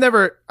I've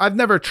never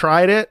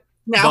tried it,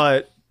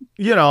 but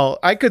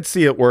I could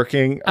see it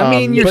working.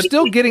 You're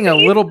still getting a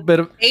little bit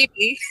of.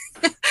 Maybe.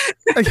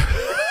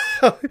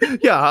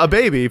 Yeah, a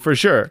baby for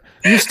sure.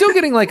 You're still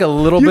getting like a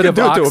little bit of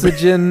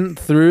oxygen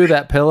through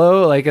that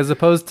pillow, like as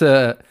opposed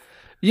to,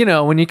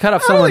 when you cut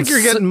off someone's. I don't think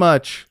you're getting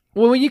much.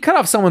 Well, when you cut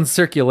off someone's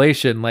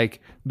circulation,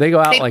 like they go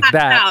out like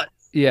that. Out.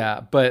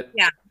 Yeah, but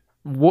yeah.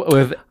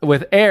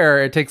 With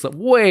air, it takes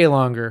way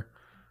longer.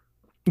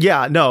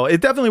 Yeah, no,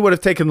 it definitely would have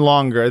taken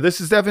longer.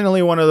 This is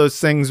definitely one of those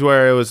things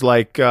where it was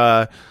like,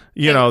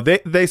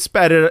 they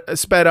sped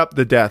up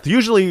the death.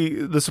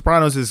 Usually, The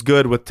Sopranos is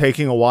good with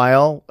taking a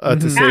while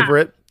to savor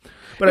it,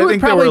 but I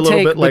think they were a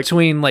little bit like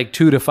between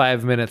 2 to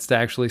 5 minutes to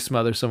actually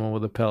smother someone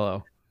with a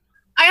pillow.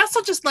 I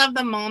also just love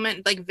the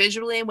moment, like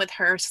visually, with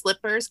her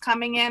slippers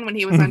coming in when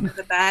he was under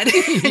the bed.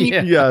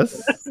 Yes.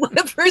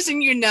 The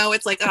person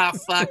it's like, oh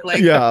fuck,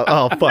 like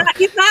fuck.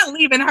 He's not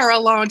leaving her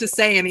alone to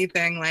say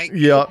anything. Like,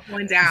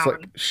 going down.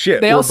 Like,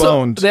 shit, we're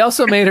boned. They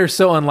also made her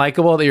so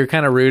unlikable that you're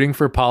kind of rooting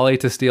for Polly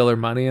to steal her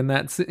money in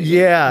that scene.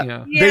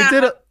 Yeah. They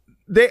did.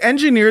 They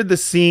engineered the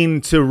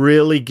scene to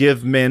really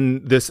give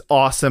Min this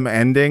awesome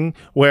ending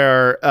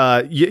where,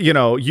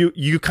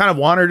 you kind of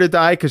want her to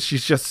die because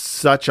she's just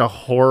such a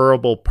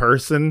horrible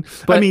person.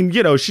 But, I mean,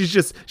 she's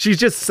just she's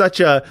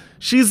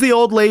the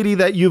old lady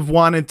that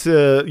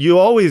you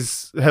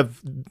always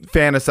have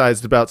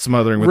fantasized about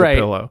smothering with a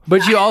pillow.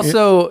 But you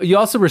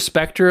also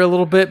respect her a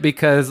little bit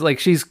because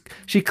like she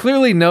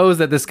clearly knows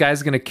that this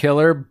guy's going to kill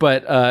her,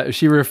 but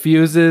she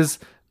refuses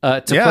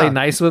to play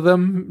nice with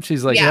him.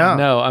 She's like,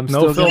 no, I'm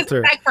still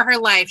filter. Back for her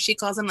life. She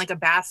calls him like a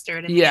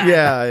bastard.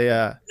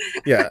 Yeah.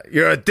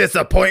 You're a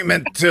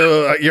disappointment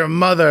to your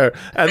mother.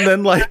 And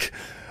then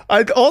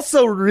I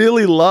also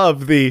really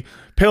love the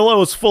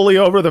pillows fully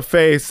over the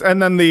face,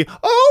 and then the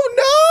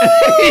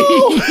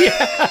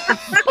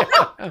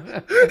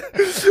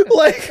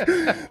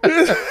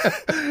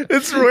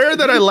it's rare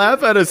that I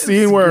laugh at a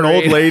scene where an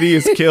old lady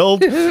is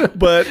killed,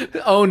 but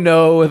oh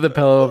no, with a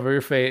pillow over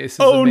your face.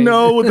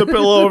 No, with the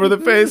pillow over the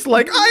face,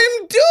 like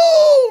I'm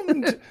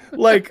doomed.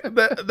 Like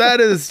that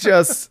is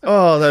just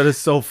that is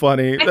so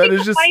funny. I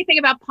think the funny thing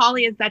about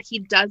Paulie is that he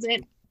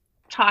doesn't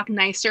talk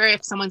nicer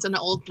if someone's an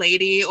old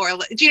lady, or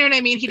do you know what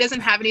I mean? He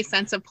doesn't have any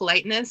sense of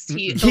politeness.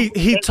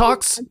 He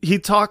talks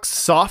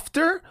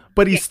softer,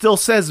 but he still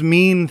says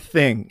mean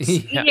things.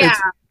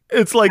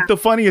 It's like the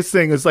funniest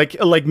thing is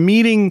like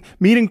meeting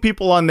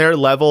people on their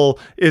level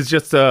is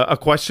just a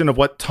question of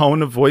what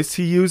tone of voice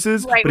he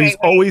uses, but he's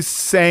always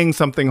saying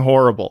something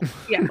horrible.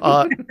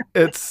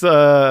 It's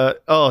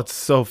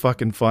so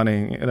fucking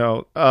funny,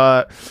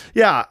 So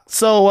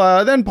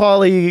then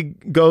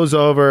Paulie goes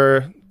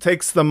over,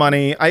 takes the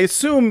money. I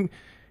assume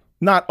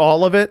not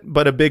all of it,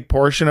 but a big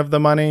portion of the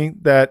money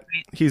that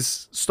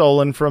he's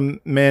stolen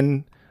from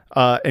Min,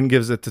 and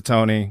gives it to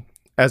Tony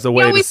as a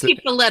way to. He always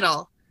keeps a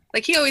little.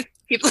 Like he always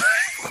keeps. Of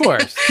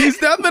course, he's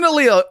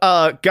definitely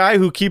a guy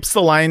who keeps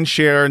the lion's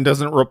share and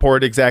doesn't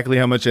report exactly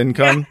how much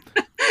income.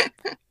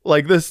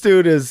 Like this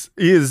dude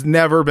he has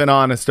never been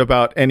honest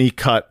about any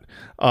cut,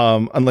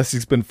 unless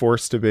he's been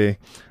forced to be.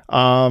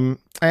 So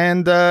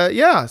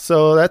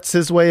that's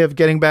his way of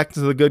getting back to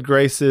the good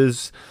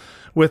graces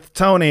with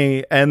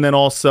Tony. And then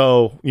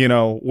also,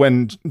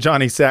 when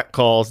Johnny Sack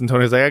calls and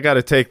Tony's like, I got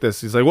to take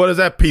this. He's like, what is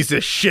that piece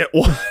of shit?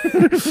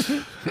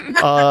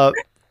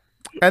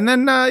 And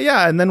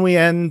then we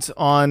end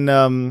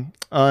on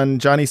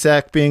Johnny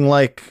Sack being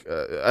like,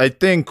 I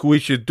think we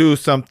should do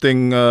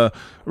something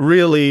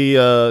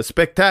really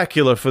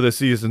spectacular for the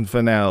season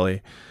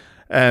finale.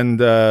 And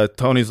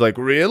Tony's like,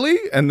 really?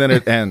 And then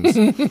it ends.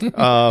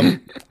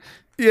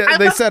 I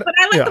like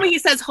the way he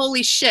says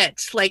 "holy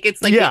shit," like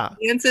it's like the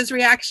audience's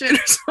reaction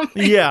or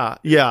something. Yeah.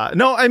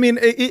 No, I mean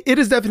it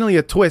is definitely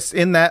a twist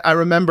in that I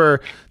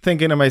remember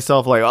thinking to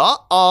myself like,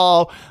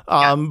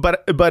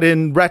 but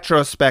in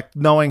retrospect,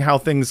 knowing how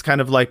things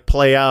kind of like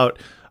play out,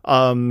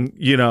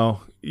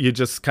 you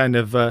just kind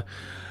of.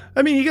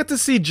 You get to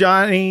see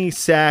Johnny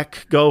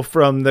Sack go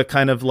from the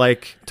kind of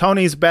like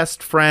Tony's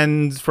best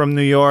friend from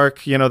New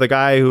York, the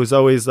guy who's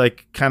always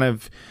like kind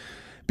of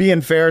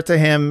being fair to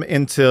him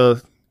into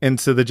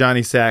the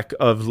Johnny Sack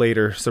of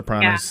later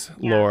Sopranos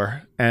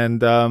lore.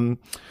 And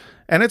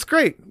it's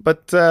great.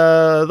 But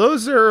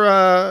those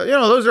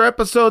are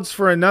episodes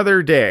for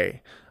another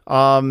day.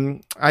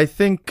 I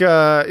think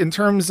in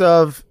terms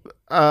of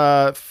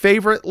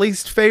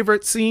least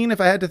favorite scene, if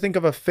I had to think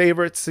of a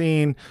favorite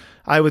scene,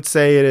 I would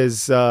say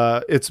it's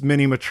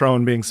Minnie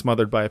Matrone being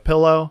smothered by a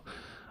pillow.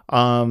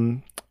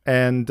 And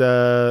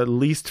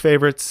least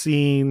favorite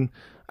scene,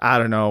 I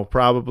don't know,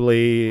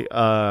 probably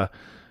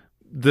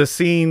the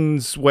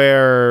scenes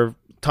where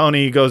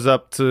Tony goes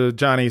up to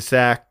Johnny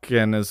Sack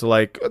and is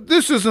like,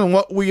 "This isn't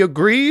what we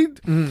agreed."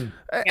 And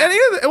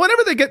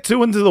whenever they get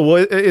into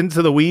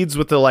the weeds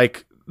with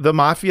the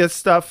mafia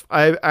stuff,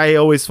 I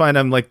always find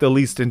I'm like the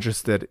least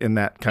interested in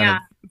that kind of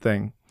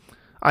thing.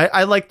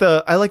 I like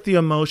the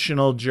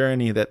emotional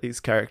journey that these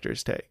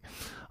characters take.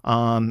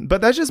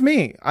 But that's just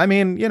me. I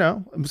mean,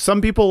 some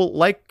people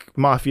like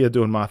mafia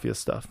doing mafia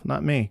stuff,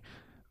 not me.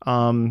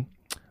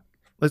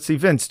 Let's see,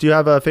 Vince, do you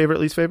have a favorite,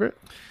 least favorite?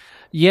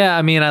 Yeah,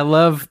 I mean, I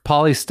love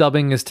Paulie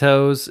stubbing his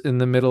toes in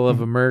the middle of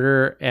a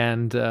murder,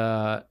 and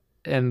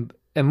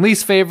And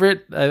least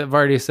favorite, I've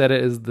already said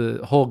it, is the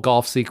whole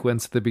golf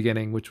sequence at the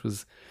beginning, which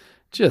was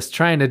just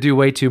trying to do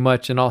way too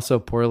much and also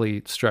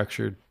poorly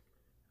structured.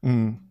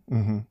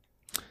 Mm-hmm.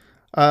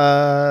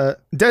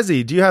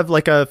 Desi, do you have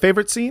like a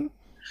favorite scene?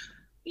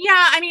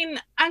 Yeah, I mean,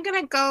 I'm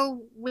gonna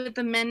go with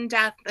the Min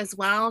death as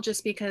well,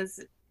 just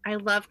because I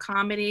love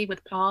comedy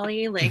with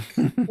Paulie. Like,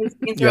 his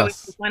scenes are always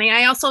so funny.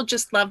 I also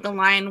just love the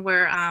line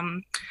where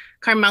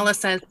Carmela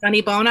says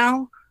 "Sonny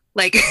Bono,"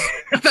 like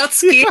about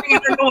skiing. I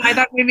don't know why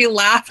that made me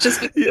laugh.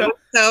 Just because it was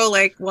so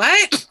like,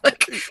 what?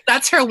 Like,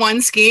 that's her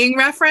one skiing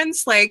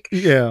reference. Like,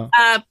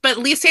 but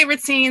least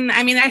favorite scene.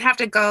 I mean, I'd have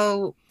to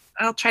go.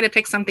 I'll try to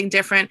pick something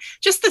different.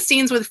 Just the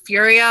scenes with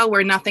Furia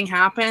where nothing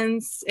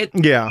happens. It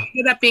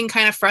ended up being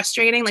kind of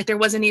frustrating. Like, there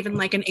wasn't even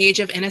like an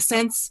age of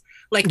innocence,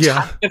 like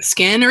touch of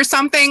skin or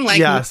something. Like,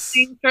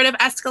 nothing sort of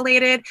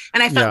escalated.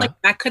 And I felt like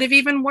that could have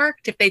even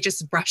worked if they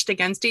just brushed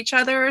against each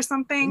other or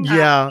something. I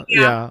don't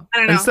know.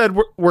 Instead,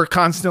 we're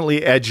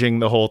constantly edging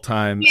the whole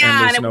time,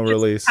 and there's no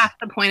release. Past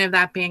the point of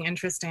that being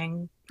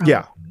interesting.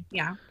 Yeah.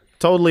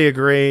 Totally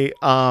agree.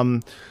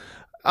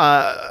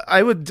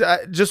 I would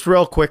just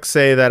real quick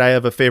say that I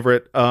have a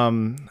favorite.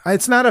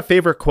 It's not a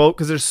favorite quote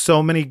because there's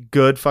so many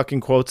good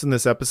fucking quotes in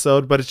this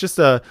episode, but it's just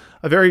a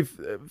very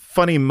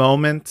funny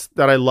moment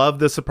that I love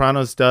The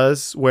Sopranos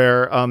does,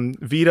 where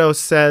Vito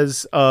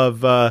says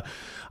of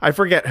I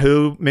forget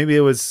who, maybe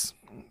it was.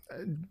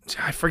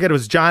 I forget it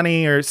was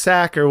Johnny or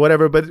Sack or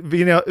whatever, but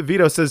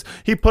Vito says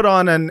he put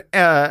on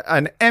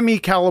an Emmy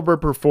caliber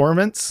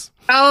performance.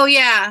 Oh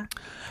yeah,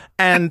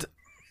 and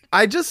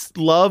I just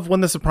love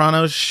when The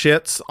Sopranos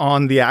shits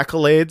on the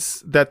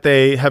accolades that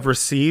they have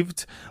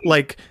received.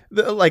 Like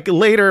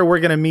later,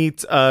 we're gonna meet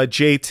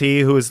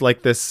JT, who is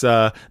like this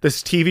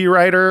TV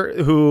writer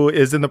who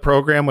is in the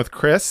program with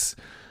Chris,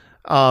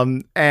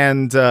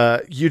 and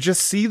you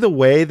just see the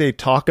way they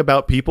talk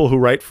about people who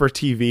write for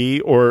TV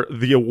or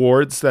the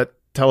awards that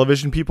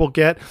television people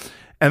get,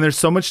 and there's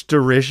so much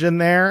derision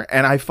there,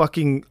 and I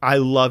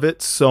love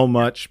it so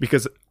much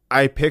because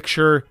I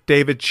picture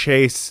David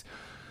Chase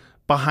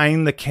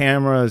behind the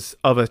cameras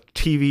of a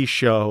TV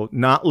show,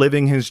 not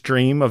living his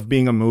dream of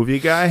being a movie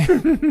guy.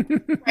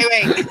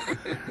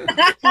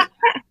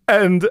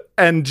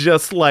 and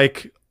just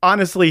like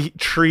honestly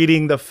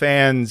treating the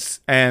fans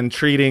and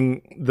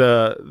treating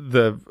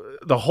the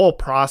whole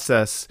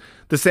process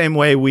the same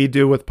way we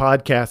do with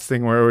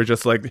podcasting, where we're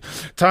just like,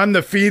 time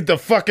to feed the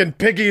fucking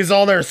piggies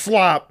all their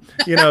slop.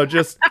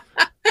 Just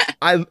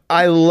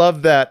I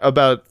love that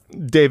about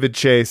David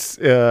Chase.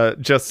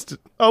 Just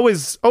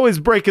always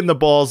breaking the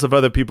balls of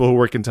other people who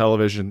work in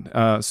television.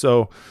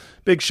 So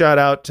big shout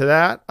out to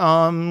that.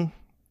 And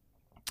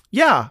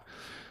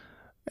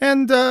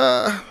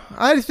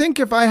I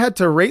think if I had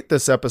to rate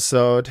this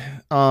episode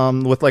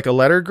with like a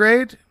letter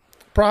grade,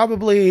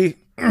 probably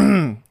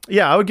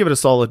I would give it a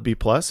solid B+.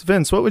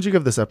 Vince, what would you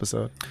give this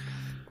episode?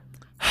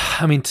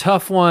 I mean,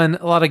 tough one.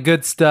 A lot of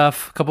good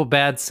stuff. A couple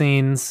bad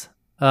scenes.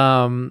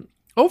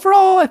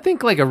 Overall, I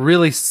think like a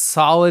really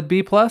solid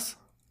B+.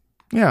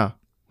 Yeah.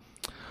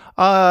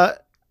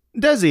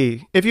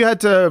 Desi, if you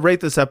had to rate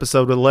this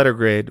episode with a letter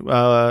grade,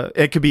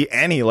 it could be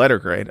any letter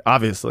grade,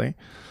 obviously.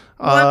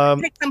 Well, I'm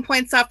going to take some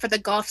points up for the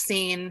golf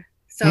scene.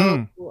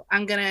 So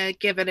I'm going to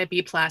give it a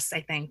B+, I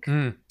think.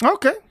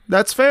 Okay,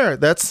 that's fair.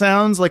 That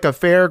sounds like a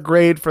fair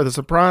grade for The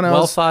Sopranos.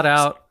 Well thought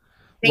out.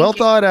 Well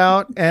thought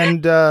out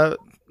and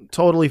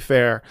totally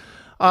fair.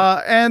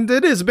 And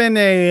it has been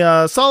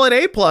a solid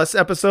A+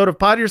 episode of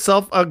Pod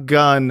Yourself a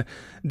Gun.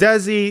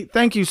 Desi,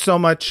 thank you so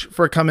much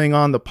for coming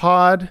on the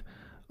pod.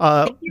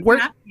 Thank you for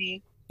having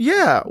me.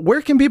 Yeah,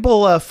 where can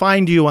people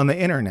find you on the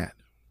internet?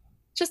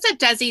 Just at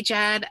Desi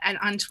Jed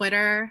on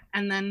Twitter,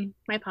 and then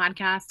my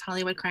podcast,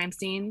 Hollywood Crime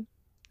Scene.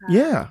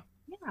 Yeah.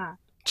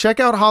 Check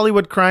out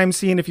Hollywood Crime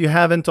Scene if you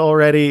haven't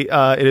already.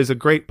 It is a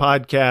great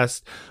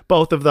podcast.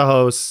 Both of the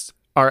hosts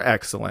are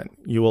excellent.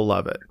 You will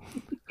love it.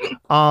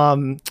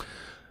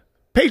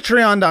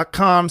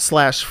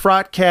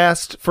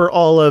 Patreon.com/Frotcast for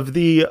all of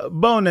the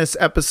bonus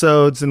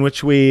episodes in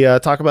which we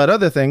talk about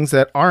other things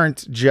that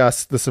aren't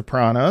just The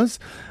Sopranos.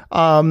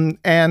 And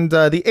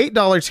the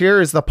 $8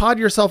 tier is the Pod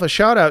Yourself a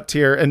Shoutout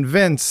tier. And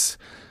Vince,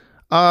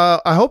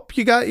 I hope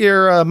you got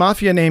your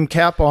Mafia name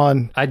cap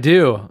on. I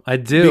do.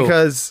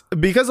 Because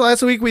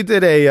last week we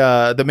did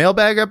the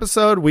mailbag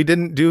episode. We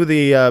didn't do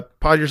the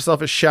Pod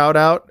Yourself a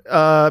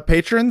Shoutout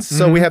patrons.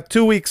 So we have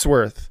 2 weeks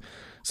worth.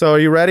 So are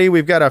you ready?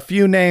 We've got a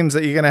few names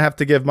that you're going to have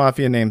to give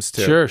Mafia names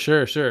to.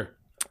 Sure.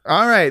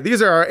 All right.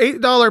 These are our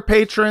 $8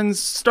 patrons,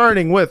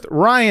 starting with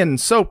Ryan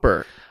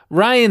Soper.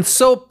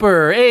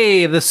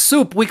 Hey, the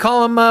soup. We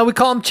call him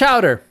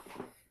Chowder.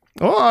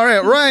 Oh, all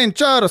right. Ryan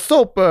Chowder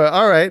Soper.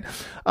 All right.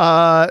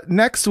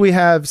 Next we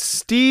have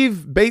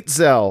Steve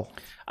Batesell.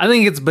 I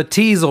think it's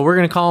Batizel. We're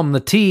going to call him the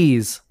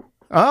Tease.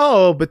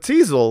 Oh,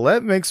 Batizel.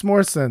 That makes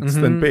more sense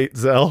than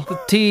Batesell. The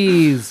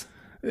Tease.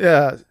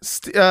 Yeah,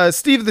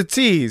 Steve the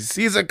Tease.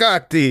 He's a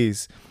cock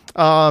tease.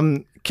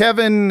 Kevin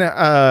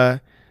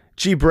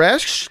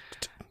Giesbrecht?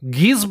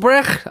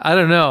 I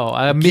don't know.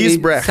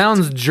 Giesbrecht. It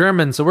sounds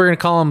German, so we're going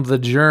to call him the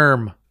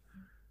Germ.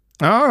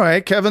 All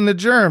right, Kevin the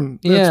Germ.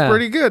 That's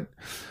pretty good.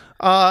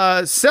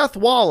 Seth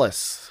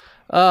Wallace.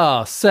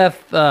 Oh,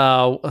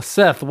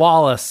 Seth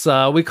Wallace.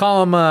 We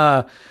call him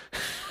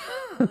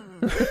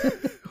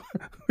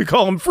we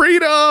call him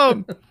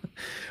Freedom.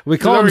 We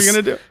call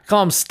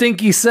him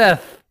Stinky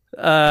Seth.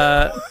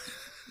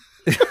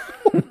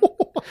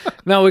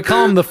 No, we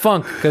call him the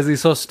Funk because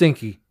he's so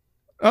stinky.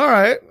 All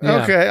right.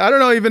 Yeah. Okay. I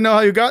don't even know how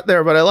you got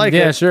there, but I like it.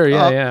 Yeah, sure.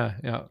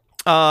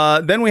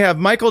 Yeah. Then we have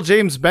Michael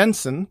James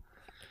Benson.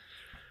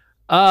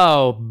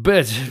 Oh,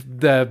 bitch.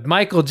 The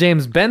Michael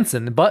James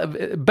Benson.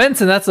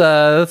 Benson, that's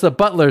a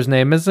butler's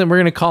name, isn't it?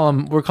 We're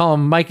calling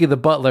him Mikey the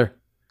Butler.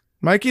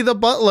 Mikey the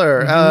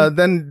Butler. Mm-hmm.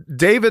 Then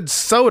David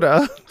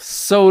Soda.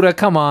 Soda,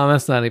 come on,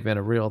 that's not even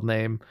a real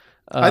name.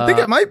 I think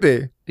it might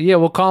be. Yeah,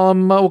 we'll call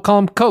him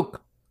Coke.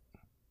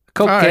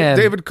 Coke all can.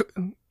 Right, David.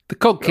 The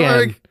Coke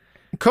can.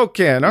 Coke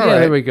can. All right. Yeah,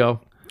 there we go.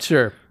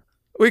 Sure.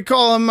 We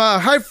call him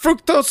high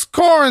fructose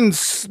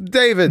corns,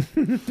 David.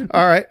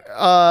 All right.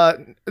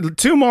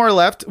 2 more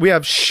left. We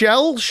have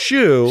Shell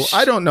Shoe.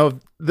 I don't know if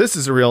this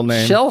is a real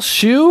name. Shell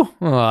Shoe?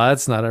 Oh,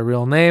 that's not a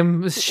real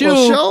name. Shoe.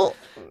 Well, Shell.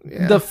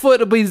 Yeah. The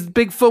foot will be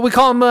Bigfoot. We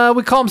call him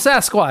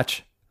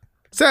Sasquatch.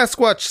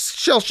 Sasquatch,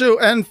 Shell Shoe,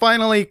 and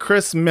finally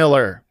Chris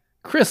Miller.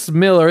 Chris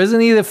Miller, isn't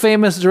he the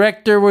famous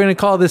director? We're gonna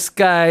call this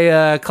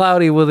guy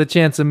Cloudy with a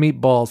Chance of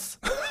Meatballs.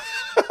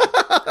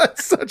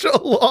 That's such a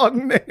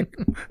long name.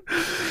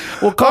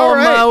 We'll call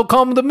him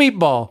the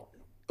Meatball.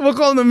 We'll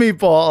call him the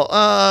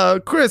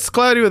Meatball. Chris,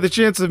 Cloudy with a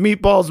Chance of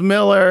Meatballs,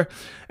 Miller,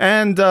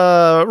 and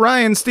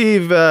Ryan,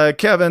 Steve,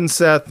 Kevin,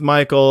 Seth,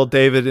 Michael,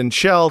 David, and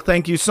Shell.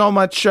 Thank you so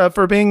much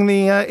for being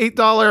the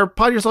 $8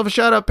 Pod Yourself a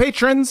Shout Out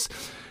patrons.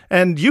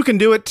 And you can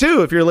do it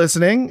too if you're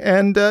listening.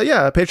 And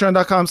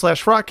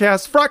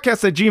patreon.com/Frotcast,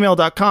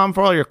 frotcast@gmail.com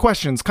for all your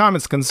questions,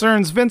 comments,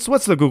 concerns. Vince,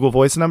 what's the Google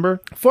Voice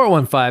number?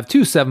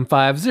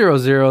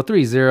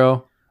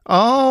 415-275-0030.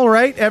 All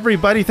right,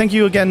 everybody. Thank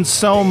you again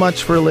so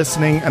much for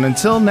listening. And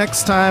until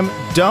next time,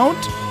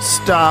 don't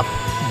stop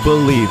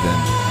believing.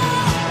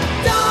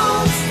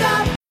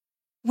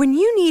 When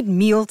you need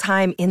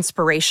mealtime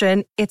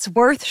inspiration, it's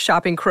worth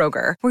shopping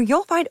Kroger, where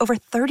you'll find over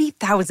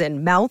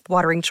 30,000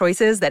 mouth-watering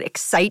choices that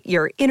excite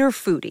your inner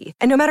foodie.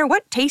 And no matter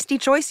what tasty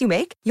choice you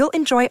make, you'll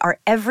enjoy our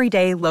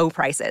everyday low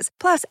prices,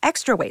 plus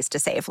extra ways to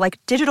save, like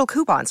digital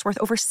coupons worth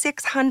over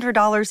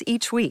 $600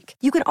 each week.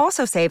 You can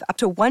also save up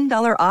to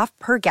 $1 off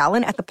per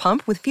gallon at the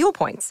pump with fuel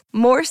points.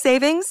 More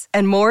savings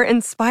and more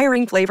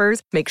inspiring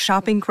flavors make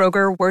shopping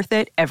Kroger worth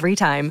it every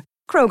time.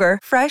 Kroger,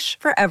 fresh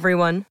for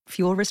everyone.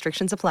 Fuel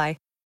restrictions apply.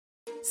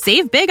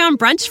 Save big on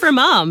brunch for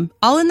mom,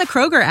 all in the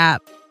Kroger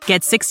app.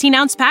 Get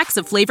 16-ounce packs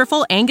of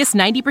flavorful Angus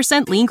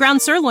 90% lean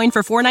ground sirloin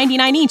for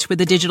 $4.99 each with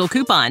a digital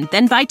coupon.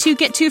 Then buy 2,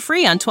 get 2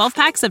 free on 12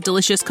 packs of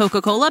delicious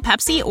Coca-Cola,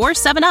 Pepsi, or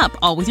 7-Up,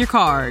 all with your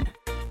card.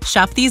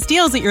 Shop these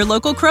deals at your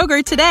local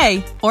Kroger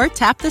today, or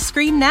tap the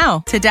screen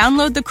now to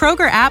download the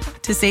Kroger app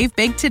to save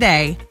big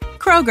today.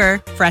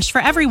 Kroger, fresh for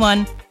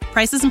everyone.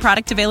 Prices and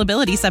product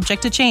availability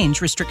subject to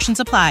change. Restrictions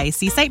apply.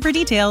 See site for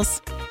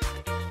details.